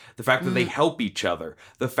has. The fact that they help each other.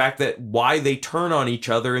 The fact that why they turn on each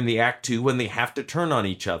other in the act 2 when they have to turn on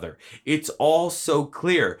each other. It's all so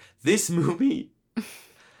clear. This movie,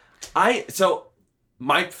 like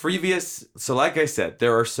I said,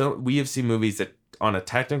 we have seen movies that on a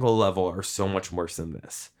technical level are so much worse than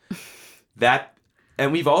this.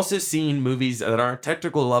 And we've also seen movies that on a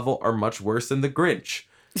technical level are much worse than The Grinch.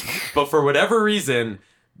 But for whatever reason,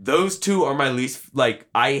 those two are my least, like,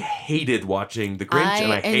 I hated watching The Grinch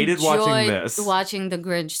and I hated watching this. I enjoyed watching The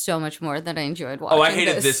Grinch so much more than I enjoyed watching this. Oh, I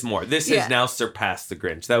hated this more. This has now surpassed The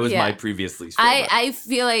Grinch. That was my previous least favorite. I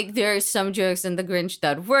feel like there are some jokes in The Grinch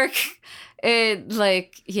that work. I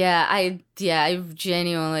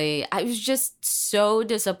was just so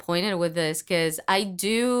disappointed with this because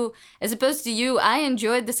as opposed to you, I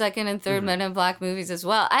enjoyed the second and third Men in Black movies as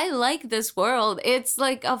well. I like this world. It's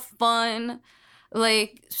like a fun,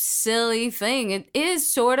 like, silly thing. It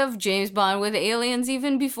is sort of James Bond with aliens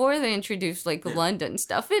even before they introduced, like, London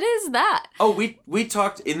stuff. It is that. Oh, we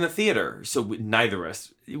talked in the theater, so neither of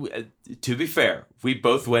us, to be fair, we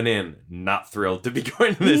both went in not thrilled to be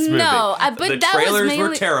going to this movie. No, but the that trailers was mainly,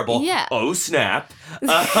 were terrible. Yeah. Oh, snap.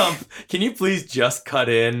 Can you please just cut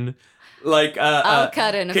in? Like, I'll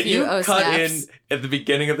cut in a few snaps. snaps. Can you cut in at the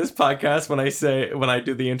beginning of this podcast when I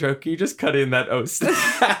do the intro? Can you just cut in that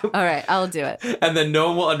snap? All right, I'll do it. And then no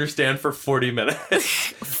one will understand for 40 minutes.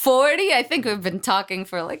 40? I think we've been talking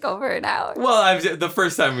for like over an hour. Well, the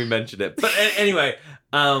first time we mentioned it. But anyway,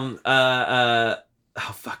 oh,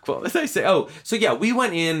 fuck, what was I say? Oh, so yeah, we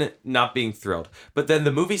went in not being thrilled. But then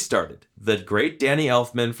the movie started. The great Danny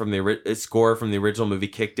Elfman from the score from the original movie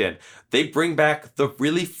kicked in. They bring back the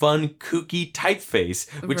really fun, kooky typeface,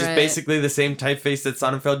 which is basically the same typeface that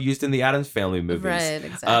Sonnenfeld used in the Addams Family movies. Right,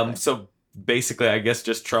 exactly. So basically, I guess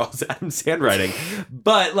just Charles Addams' handwriting.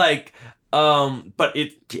 But like, but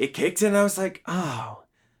it kicked in and I was like, oh,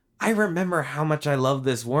 I remember how much I love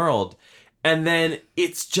this world. And then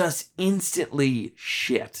it's just instantly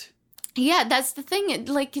shit. Yeah, that's the thing.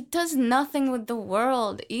 It does nothing with the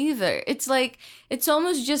world either. It's like, it's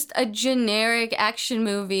almost just a generic action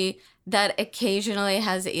movie that occasionally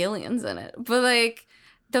has aliens in it. But like,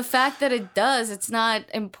 the fact that it does, it's not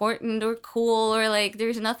important or cool or like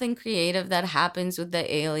there's nothing creative that happens with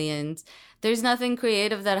the aliens. There's nothing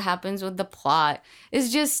creative that happens with the plot.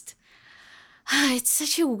 It's just, it's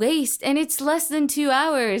such a waste. And it's less than 2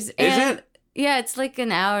 hours. Is And it? yeah, it's like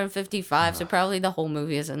an hour and 55. So probably the whole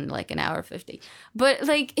movie is in like an hour 50. But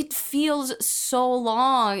like it feels so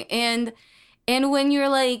long. And when you're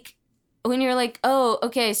like, oh,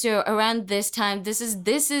 okay, so around this time, this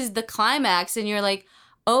is the climax, and you're like,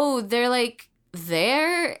 oh, they're like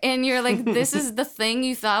there, and you're like, this is the thing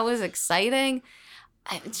you thought was exciting.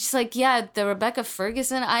 It's just like, yeah, the Rebecca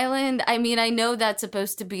Ferguson Island. I mean, I know that's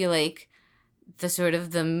supposed to be like the sort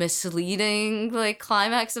of the misleading like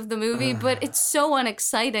climax of the movie, but it's so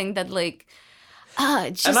unexciting that like,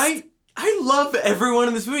 just. And I love everyone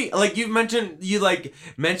in this movie. Like you mentioned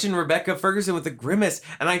Rebecca Ferguson with the grimace,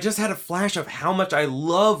 and I just had a flash of how much I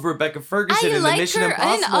love Rebecca Ferguson in the Mission Impossible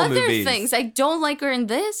movies. I like her in other things. I don't like her in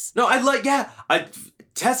this. No,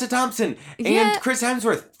 Tessa Thompson and Chris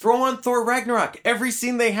Hemsworth. Throw on Thor Ragnarok. Every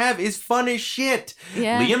scene they have is fun as shit.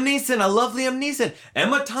 Yeah. Liam Neeson, I love Liam Neeson.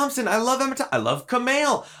 Emma Thompson, I love Emma Thompson. I love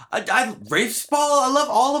Kumail. Rafe Spall, I love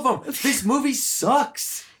all of them. This movie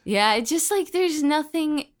sucks. Yeah, it's just like there's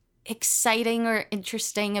nothing exciting or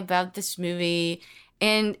interesting about this movie.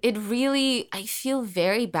 And it really, I feel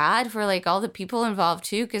very bad for like all the people involved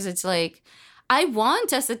too, because it's like, I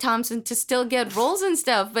want Tessa Thompson to still get roles and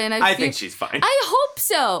stuff, but I think she's fine. I hope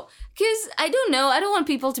so, because I don't know. I don't want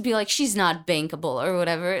people to be like, she's not bankable or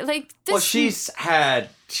whatever. Like, this, well, she's had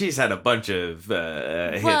a bunch of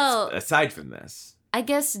hits aside from this. I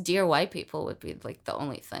guess Dear White People would be like the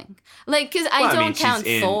only thing. Like, because I don't count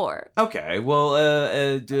Thor. Okay, well,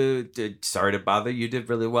 sorry to bother. You did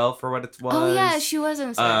really well for what it was. Oh yeah, she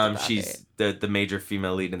wasn't. She's the major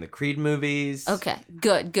female lead in the Creed movies. Okay,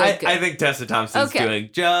 good. I think Tessa Thompson's doing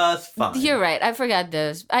just fine. You're right. I forgot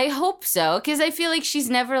those. I hope so, because I feel like she's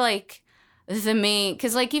never like the main.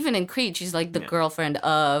 Because like even in Creed, she's like the girlfriend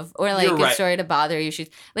of, or like Sorry to Bother You. She's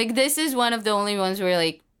like, this is one of the only ones where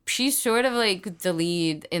like she's sort of like the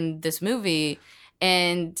lead in this movie,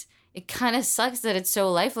 and it kind of sucks that it's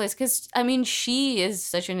so lifeless, because I mean she is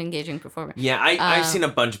such an engaging performer. Yeah, I've seen a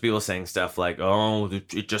bunch of people saying stuff like, oh,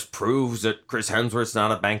 it just proves that Chris Hemsworth's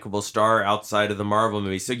not a bankable star outside of the Marvel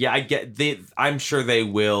movies. So yeah, I'm sure they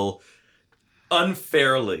will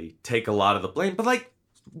unfairly take a lot of the blame, but like,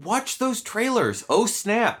 watch those trailers. Oh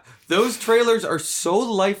snap, those trailers are so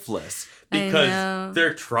lifeless because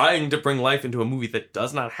they're trying to bring life into a movie that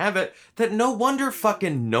does not have it, that no wonder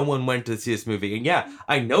fucking no one went to see this movie. And yeah,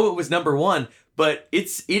 I know it was number one, but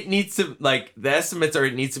it needs to, like, the estimates are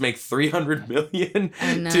it needs to make $300 million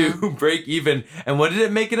to break even. And what did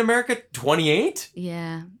it make in America? 28?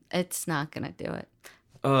 Yeah, it's not gonna do it.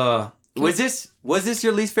 Was this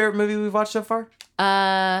your least favorite movie we've watched so far?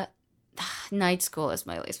 Night School is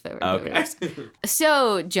my least favorite movie.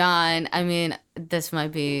 So, John, I mean, this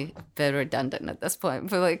might be a bit redundant at this point,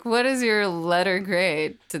 but like, what is your letter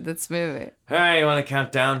grade to this movie? All right, you want to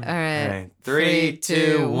count down? All right. 3,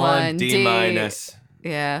 2, 1, D minus.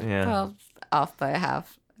 Yeah. Well, off by a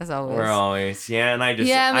half, as always. We're always. Yeah, and I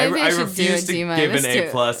refuse to give an A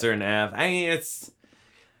plus or an F. I mean, it's...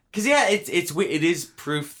 Because, yeah, it is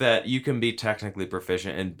proof that you can be technically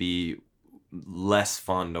proficient and be less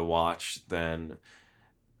fun to watch than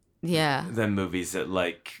movies that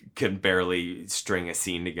like can barely string a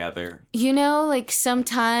scene together. You know, like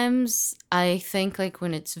sometimes I think like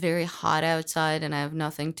when it's very hot outside and I have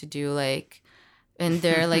nothing to do, like, and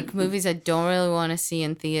there are like movies I don't really want to see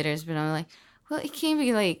in theaters, but I'm like, well, it can't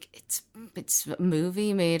be like it's a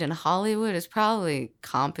movie made in Hollywood. It's probably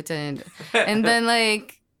competent. And then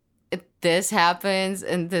like this happens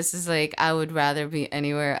and this is like, I would rather be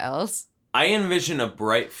anywhere else. I envision a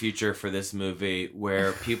bright future for this movie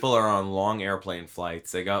where people are on long airplane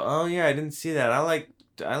flights. They go, oh yeah, I didn't see that. I like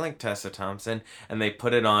Tessa Thompson. And they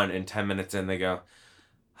put it on, and 10 minutes in they go,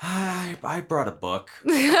 I brought a book.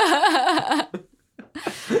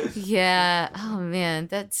 Yeah. Oh man,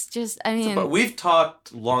 that's just, I mean. But we've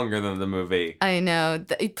talked longer than the movie. I know.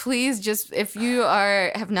 Please just, if you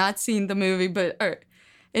have not seen the movie but are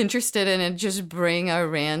interested in it, just bring our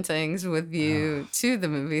rantings with you to the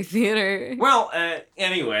movie theater. Well,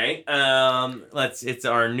 anyway, it's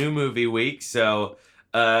our new movie week, so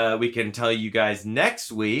we can tell you guys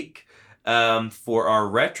next week for our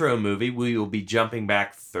retro movie, we will be jumping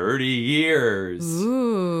back 30 years.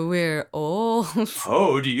 Ooh, we're old.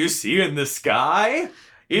 Oh, do you see in the sky?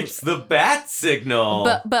 It's the bat signal.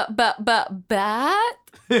 Bat?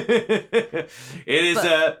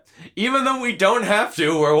 even though we don't have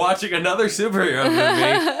to, we're watching another superhero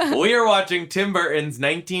movie. We are watching Tim Burton's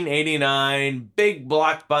 1989 big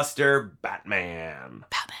blockbuster Batman.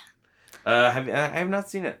 I have not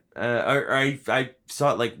seen it. I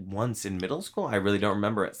saw it like once in middle school. I really don't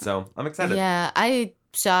remember it, so I'm excited. Yeah, I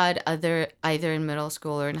saw it either in middle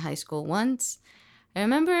school or in high school once. I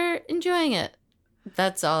remember enjoying it.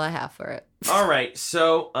 That's all I have for it. All right,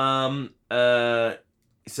 so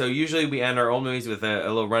so usually we end our old movies with a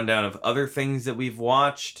little rundown of other things that we've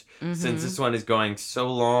watched. Mm-hmm. Since this one is going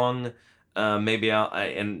so long, maybe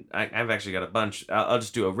I've actually got a bunch. I'll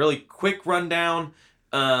just do a really quick rundown.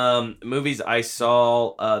 Movies I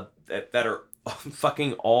saw that are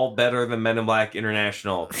fucking all better than Men in Black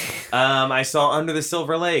International. I saw Under the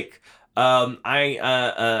Silver Lake.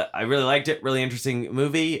 I really liked it. Really interesting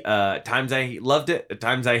movie. Times I loved it. At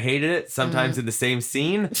times I hated it. Sometimes in the same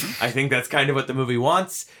scene. I think that's kind of what the movie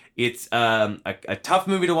wants. It's a tough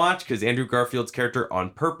movie to watch because Andrew Garfield's character, on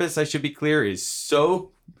purpose, I should be clear, is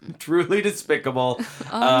so truly despicable.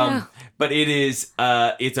 No. But it's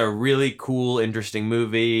a really cool, interesting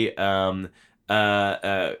movie.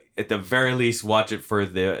 At the very least, watch it for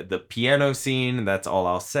the piano scene. That's all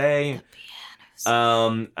I'll say.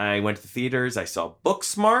 I went to the theaters. I saw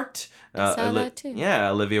Booksmart. I saw that too. Yeah,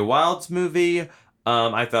 Olivia Wilde's movie.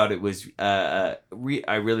 I thought it was. I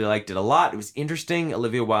really liked it a lot. It was interesting.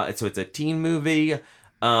 Olivia Wilde. So it's a teen movie.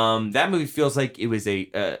 That movie feels like it was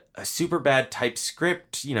a Superbad type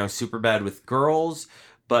script. You know, Superbad with girls.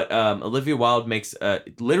 But Olivia Wilde makes,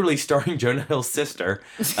 literally starring Jonah Hill's sister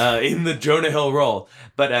in the Jonah Hill role.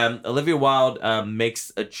 But Olivia Wilde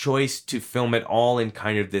makes a choice to film it all in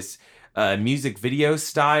kind of this music video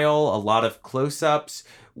style, a lot of close-ups,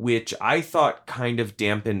 which I thought kind of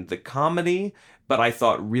dampened the comedy, but I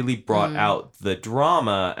thought really brought out the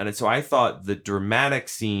drama. And so I thought the dramatic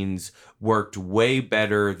scenes worked way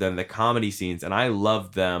better than the comedy scenes, and I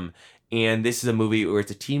loved them. And this is a movie where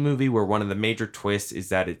it's a teen movie where one of the major twists is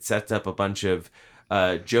that it sets up a bunch of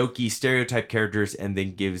jokey stereotype characters and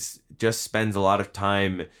then spends a lot of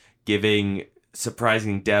time giving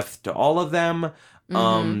surprising depth to all of them.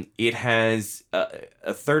 It has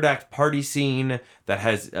a third act party scene that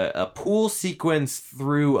has a pool sequence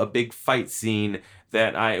through a big fight scene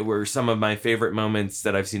that were some of my favorite moments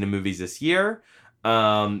that I've seen in movies this year.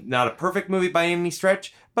 Not a perfect movie by any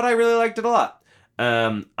stretch, but I really liked it a lot.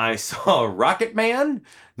 I saw Rocket Man,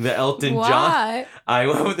 the Elton John. I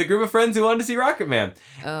went with a group of friends who wanted to see Rocket Man.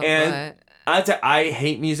 I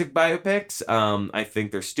hate music biopics. I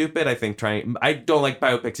think they're stupid. I don't like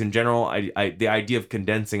biopics in general. The idea of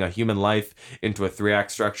condensing a human life into a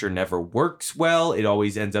 3-act structure never works well. It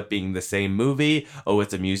always ends up being the same movie. Oh,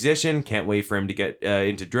 it's a musician. Can't wait for him to get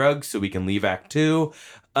into drugs so we can leave Act 2.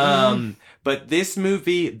 But this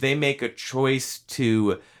movie, they make a choice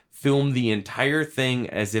to film the entire thing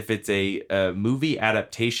as if it's a movie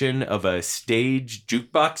adaptation of a stage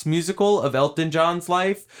jukebox musical of Elton John's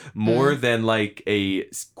life, more than like a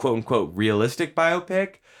quote-unquote realistic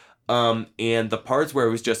biopic. And the parts where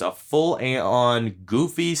it was just a full-on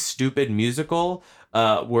goofy, stupid musical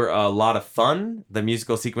were a lot of fun. The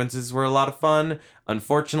musical sequences were a lot of fun.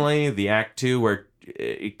 Unfortunately, the Act 2, where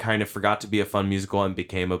it kind of forgot to be a fun musical and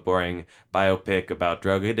became a boring biopic about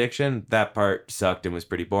drug addiction. That part sucked and was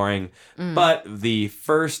pretty boring. But the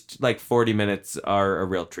first 40 minutes are a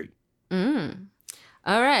real treat. All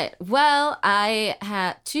right. Well, I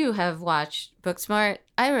have watched Booksmart.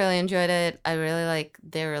 I really enjoyed it. I really like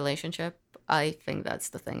their relationship. I think that's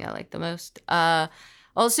the thing I like the most.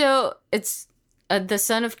 Also, it's the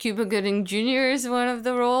son of Cuba Gooding Jr. is one of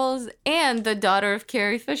the roles, and the daughter of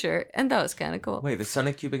Carrie Fisher, and that was kind of cool. Wait, the son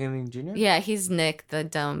of Cuba Gooding Jr.? Yeah, he's Nick, the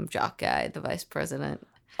dumb jock guy, the vice president.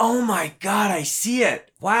 Oh my God, I see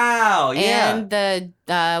it! Wow, yeah. And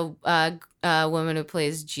the woman who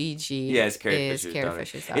plays Gigi is Carrie Fisher's daughter.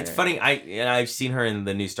 It's funny, I've seen her in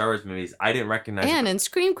the new Star Wars movies. I didn't recognize her. And in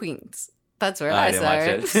Scream Queens. That's where I saw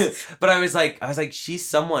her. Didn't watch it. But I was like, she's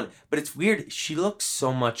someone. But it's weird. She looks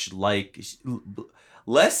so much like,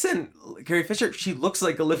 less than Carrie Fisher. She looks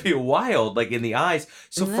like Olivia Wilde, like in the eyes.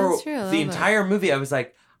 So for the entire movie, I was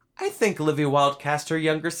like, I think Olivia Wilde cast her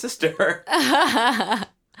younger sister.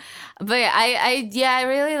 But yeah, I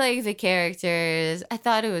really like the characters. I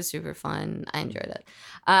thought it was super fun. I enjoyed it.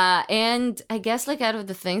 And I guess out of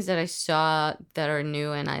the things that I saw that are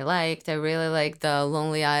new and I liked, I really like the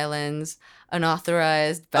Lonely Islands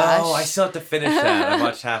Unauthorized Bash. Oh, I still have to finish that. I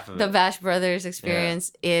watched half of it. The Bash Brothers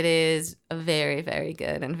experience. Yeah. It is very, very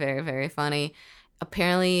good and very, very funny.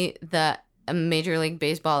 Apparently, the Major League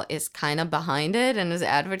Baseball is kind of behind it and is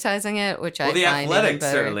advertising it, which I find the Athletics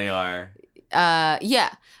certainly are. Yeah,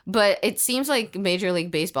 but it seems like Major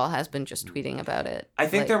League Baseball has been just tweeting about it. I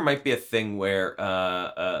think like, there might be a thing where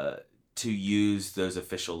to use those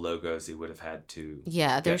official logos, he would have had to.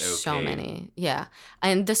 Yeah, there's so okayed. many. Yeah,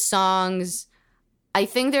 and the songs, I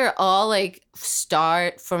think they're all like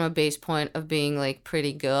start from a base point of being like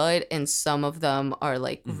pretty good, and some of them are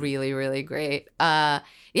like really, really great. Yeah,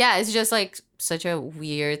 it's just like such a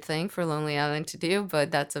weird thing for Lonely Island to do,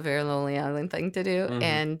 but that's a very Lonely Island thing to do.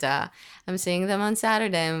 And I'm seeing them on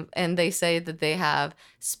Saturday, and they say that they have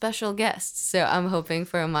special guests. So I'm hoping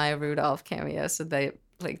for a Maya Rudolph cameo, so they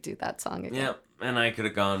like do that song again. Yeah, and I could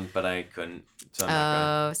have gone, but I couldn't. So I'm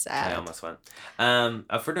not going. Sad. I almost went.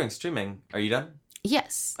 If we're doing streaming, are you done?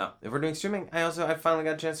 Yes. Oh, if we're doing streaming, I finally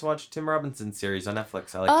got a chance to watch Tim Robinson series on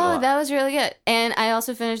Netflix. I liked it a lot. That was really good. And I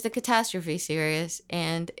also finished the Catastrophe series,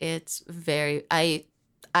 and it's very I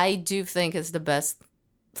do think it's the best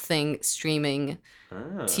thing streaming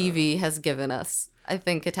TV has given us. I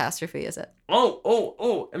think Catastrophe is it.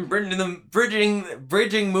 And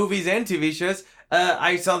bridging movies and TV shows.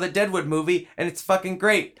 I saw the Deadwood movie, and it's fucking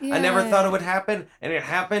great. I never thought it would happen, and it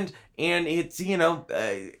happened, and it's,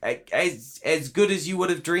 as good as you would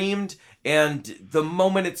have dreamed. And the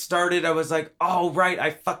moment it started, I was like, oh, right,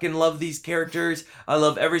 I fucking love these characters. I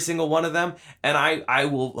love every single one of them. And I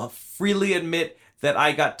will freely admit that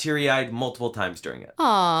I got teary-eyed multiple times during it.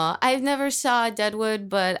 Aw, I've never saw Deadwood,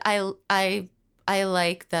 but I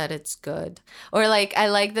like that it's good. Or like I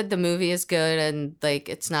like that the movie is good and like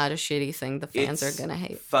it's not a shitty thing the fans are gonna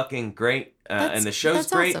hate. Fucking great. And the show's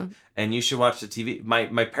great. Awesome. And you should watch the TV.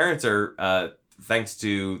 My parents are thanks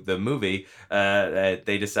to the movie,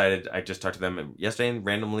 they decided, I just talked to them yesterday, and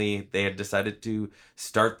randomly they had decided to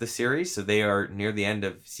start the series. So they are near the end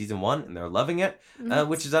of season 1 and they're loving it,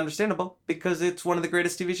 which is understandable because it's one of the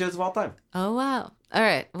greatest TV shows of all time. Oh, wow. All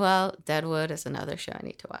right. Well, Deadwood is another show I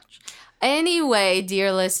need to watch. Anyway,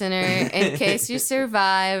 dear listener, in case you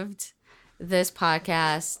survived this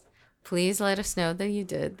podcast, please let us know that you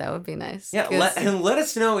did. That would be nice. Yeah, let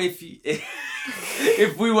us know if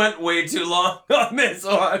we went way too long on this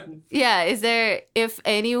one. Yeah, if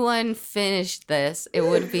anyone finished this, it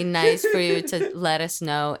would be nice for you to let us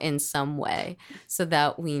know in some way so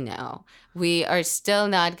that we know. We are still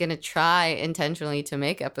not going to try intentionally to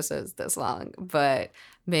make episodes this long, but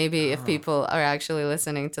maybe if people are actually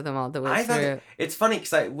listening to them all the way through. It's funny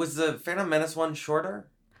because was the Phantom Menace one shorter?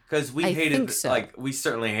 Because we we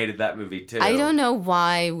certainly hated that movie too. I don't know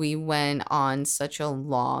why we went on such a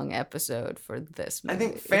long episode for this movie. I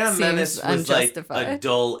think Phantom Menace was like a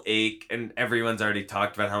dull ache, and everyone's already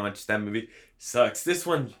talked about how much that movie sucks. This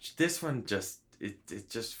one just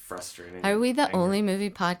it's just frustrating. Are we the only movie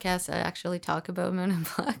podcast that actually talk about Men in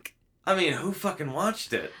Black? I mean, who fucking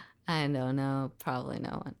watched it? I don't know. Probably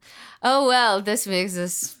no one. Oh well, this makes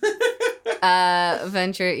this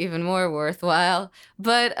venture even more worthwhile.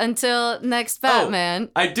 But until next Batman.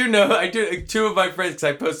 I do two of my friends, because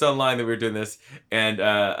I posted online that we were doing this, and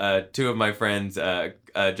two of my friends,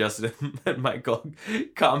 Justin and Michael,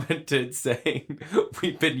 commented saying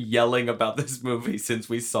we've been yelling about this movie since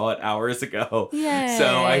we saw it hours ago. Yay.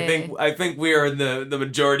 So I think we are in the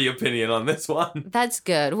majority opinion on this one. That's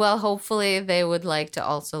good. Well, hopefully they would like to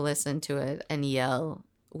also listen to it and yell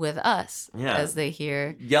with us as they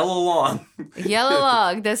hear. Yell along. Yell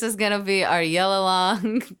along. This is going to be our Yell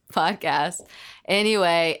Along podcast.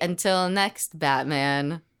 Anyway, until next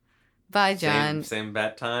Batman. Bye, John. Same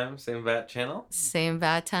bat time, same bat channel. Same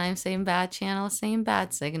bat time, same bat channel, same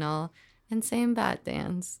bat signal, and same bat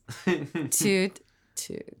dance. Toot,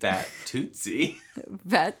 toot. Bat tootsie.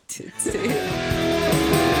 Bat tootsie.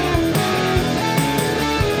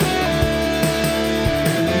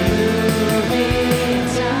 Movie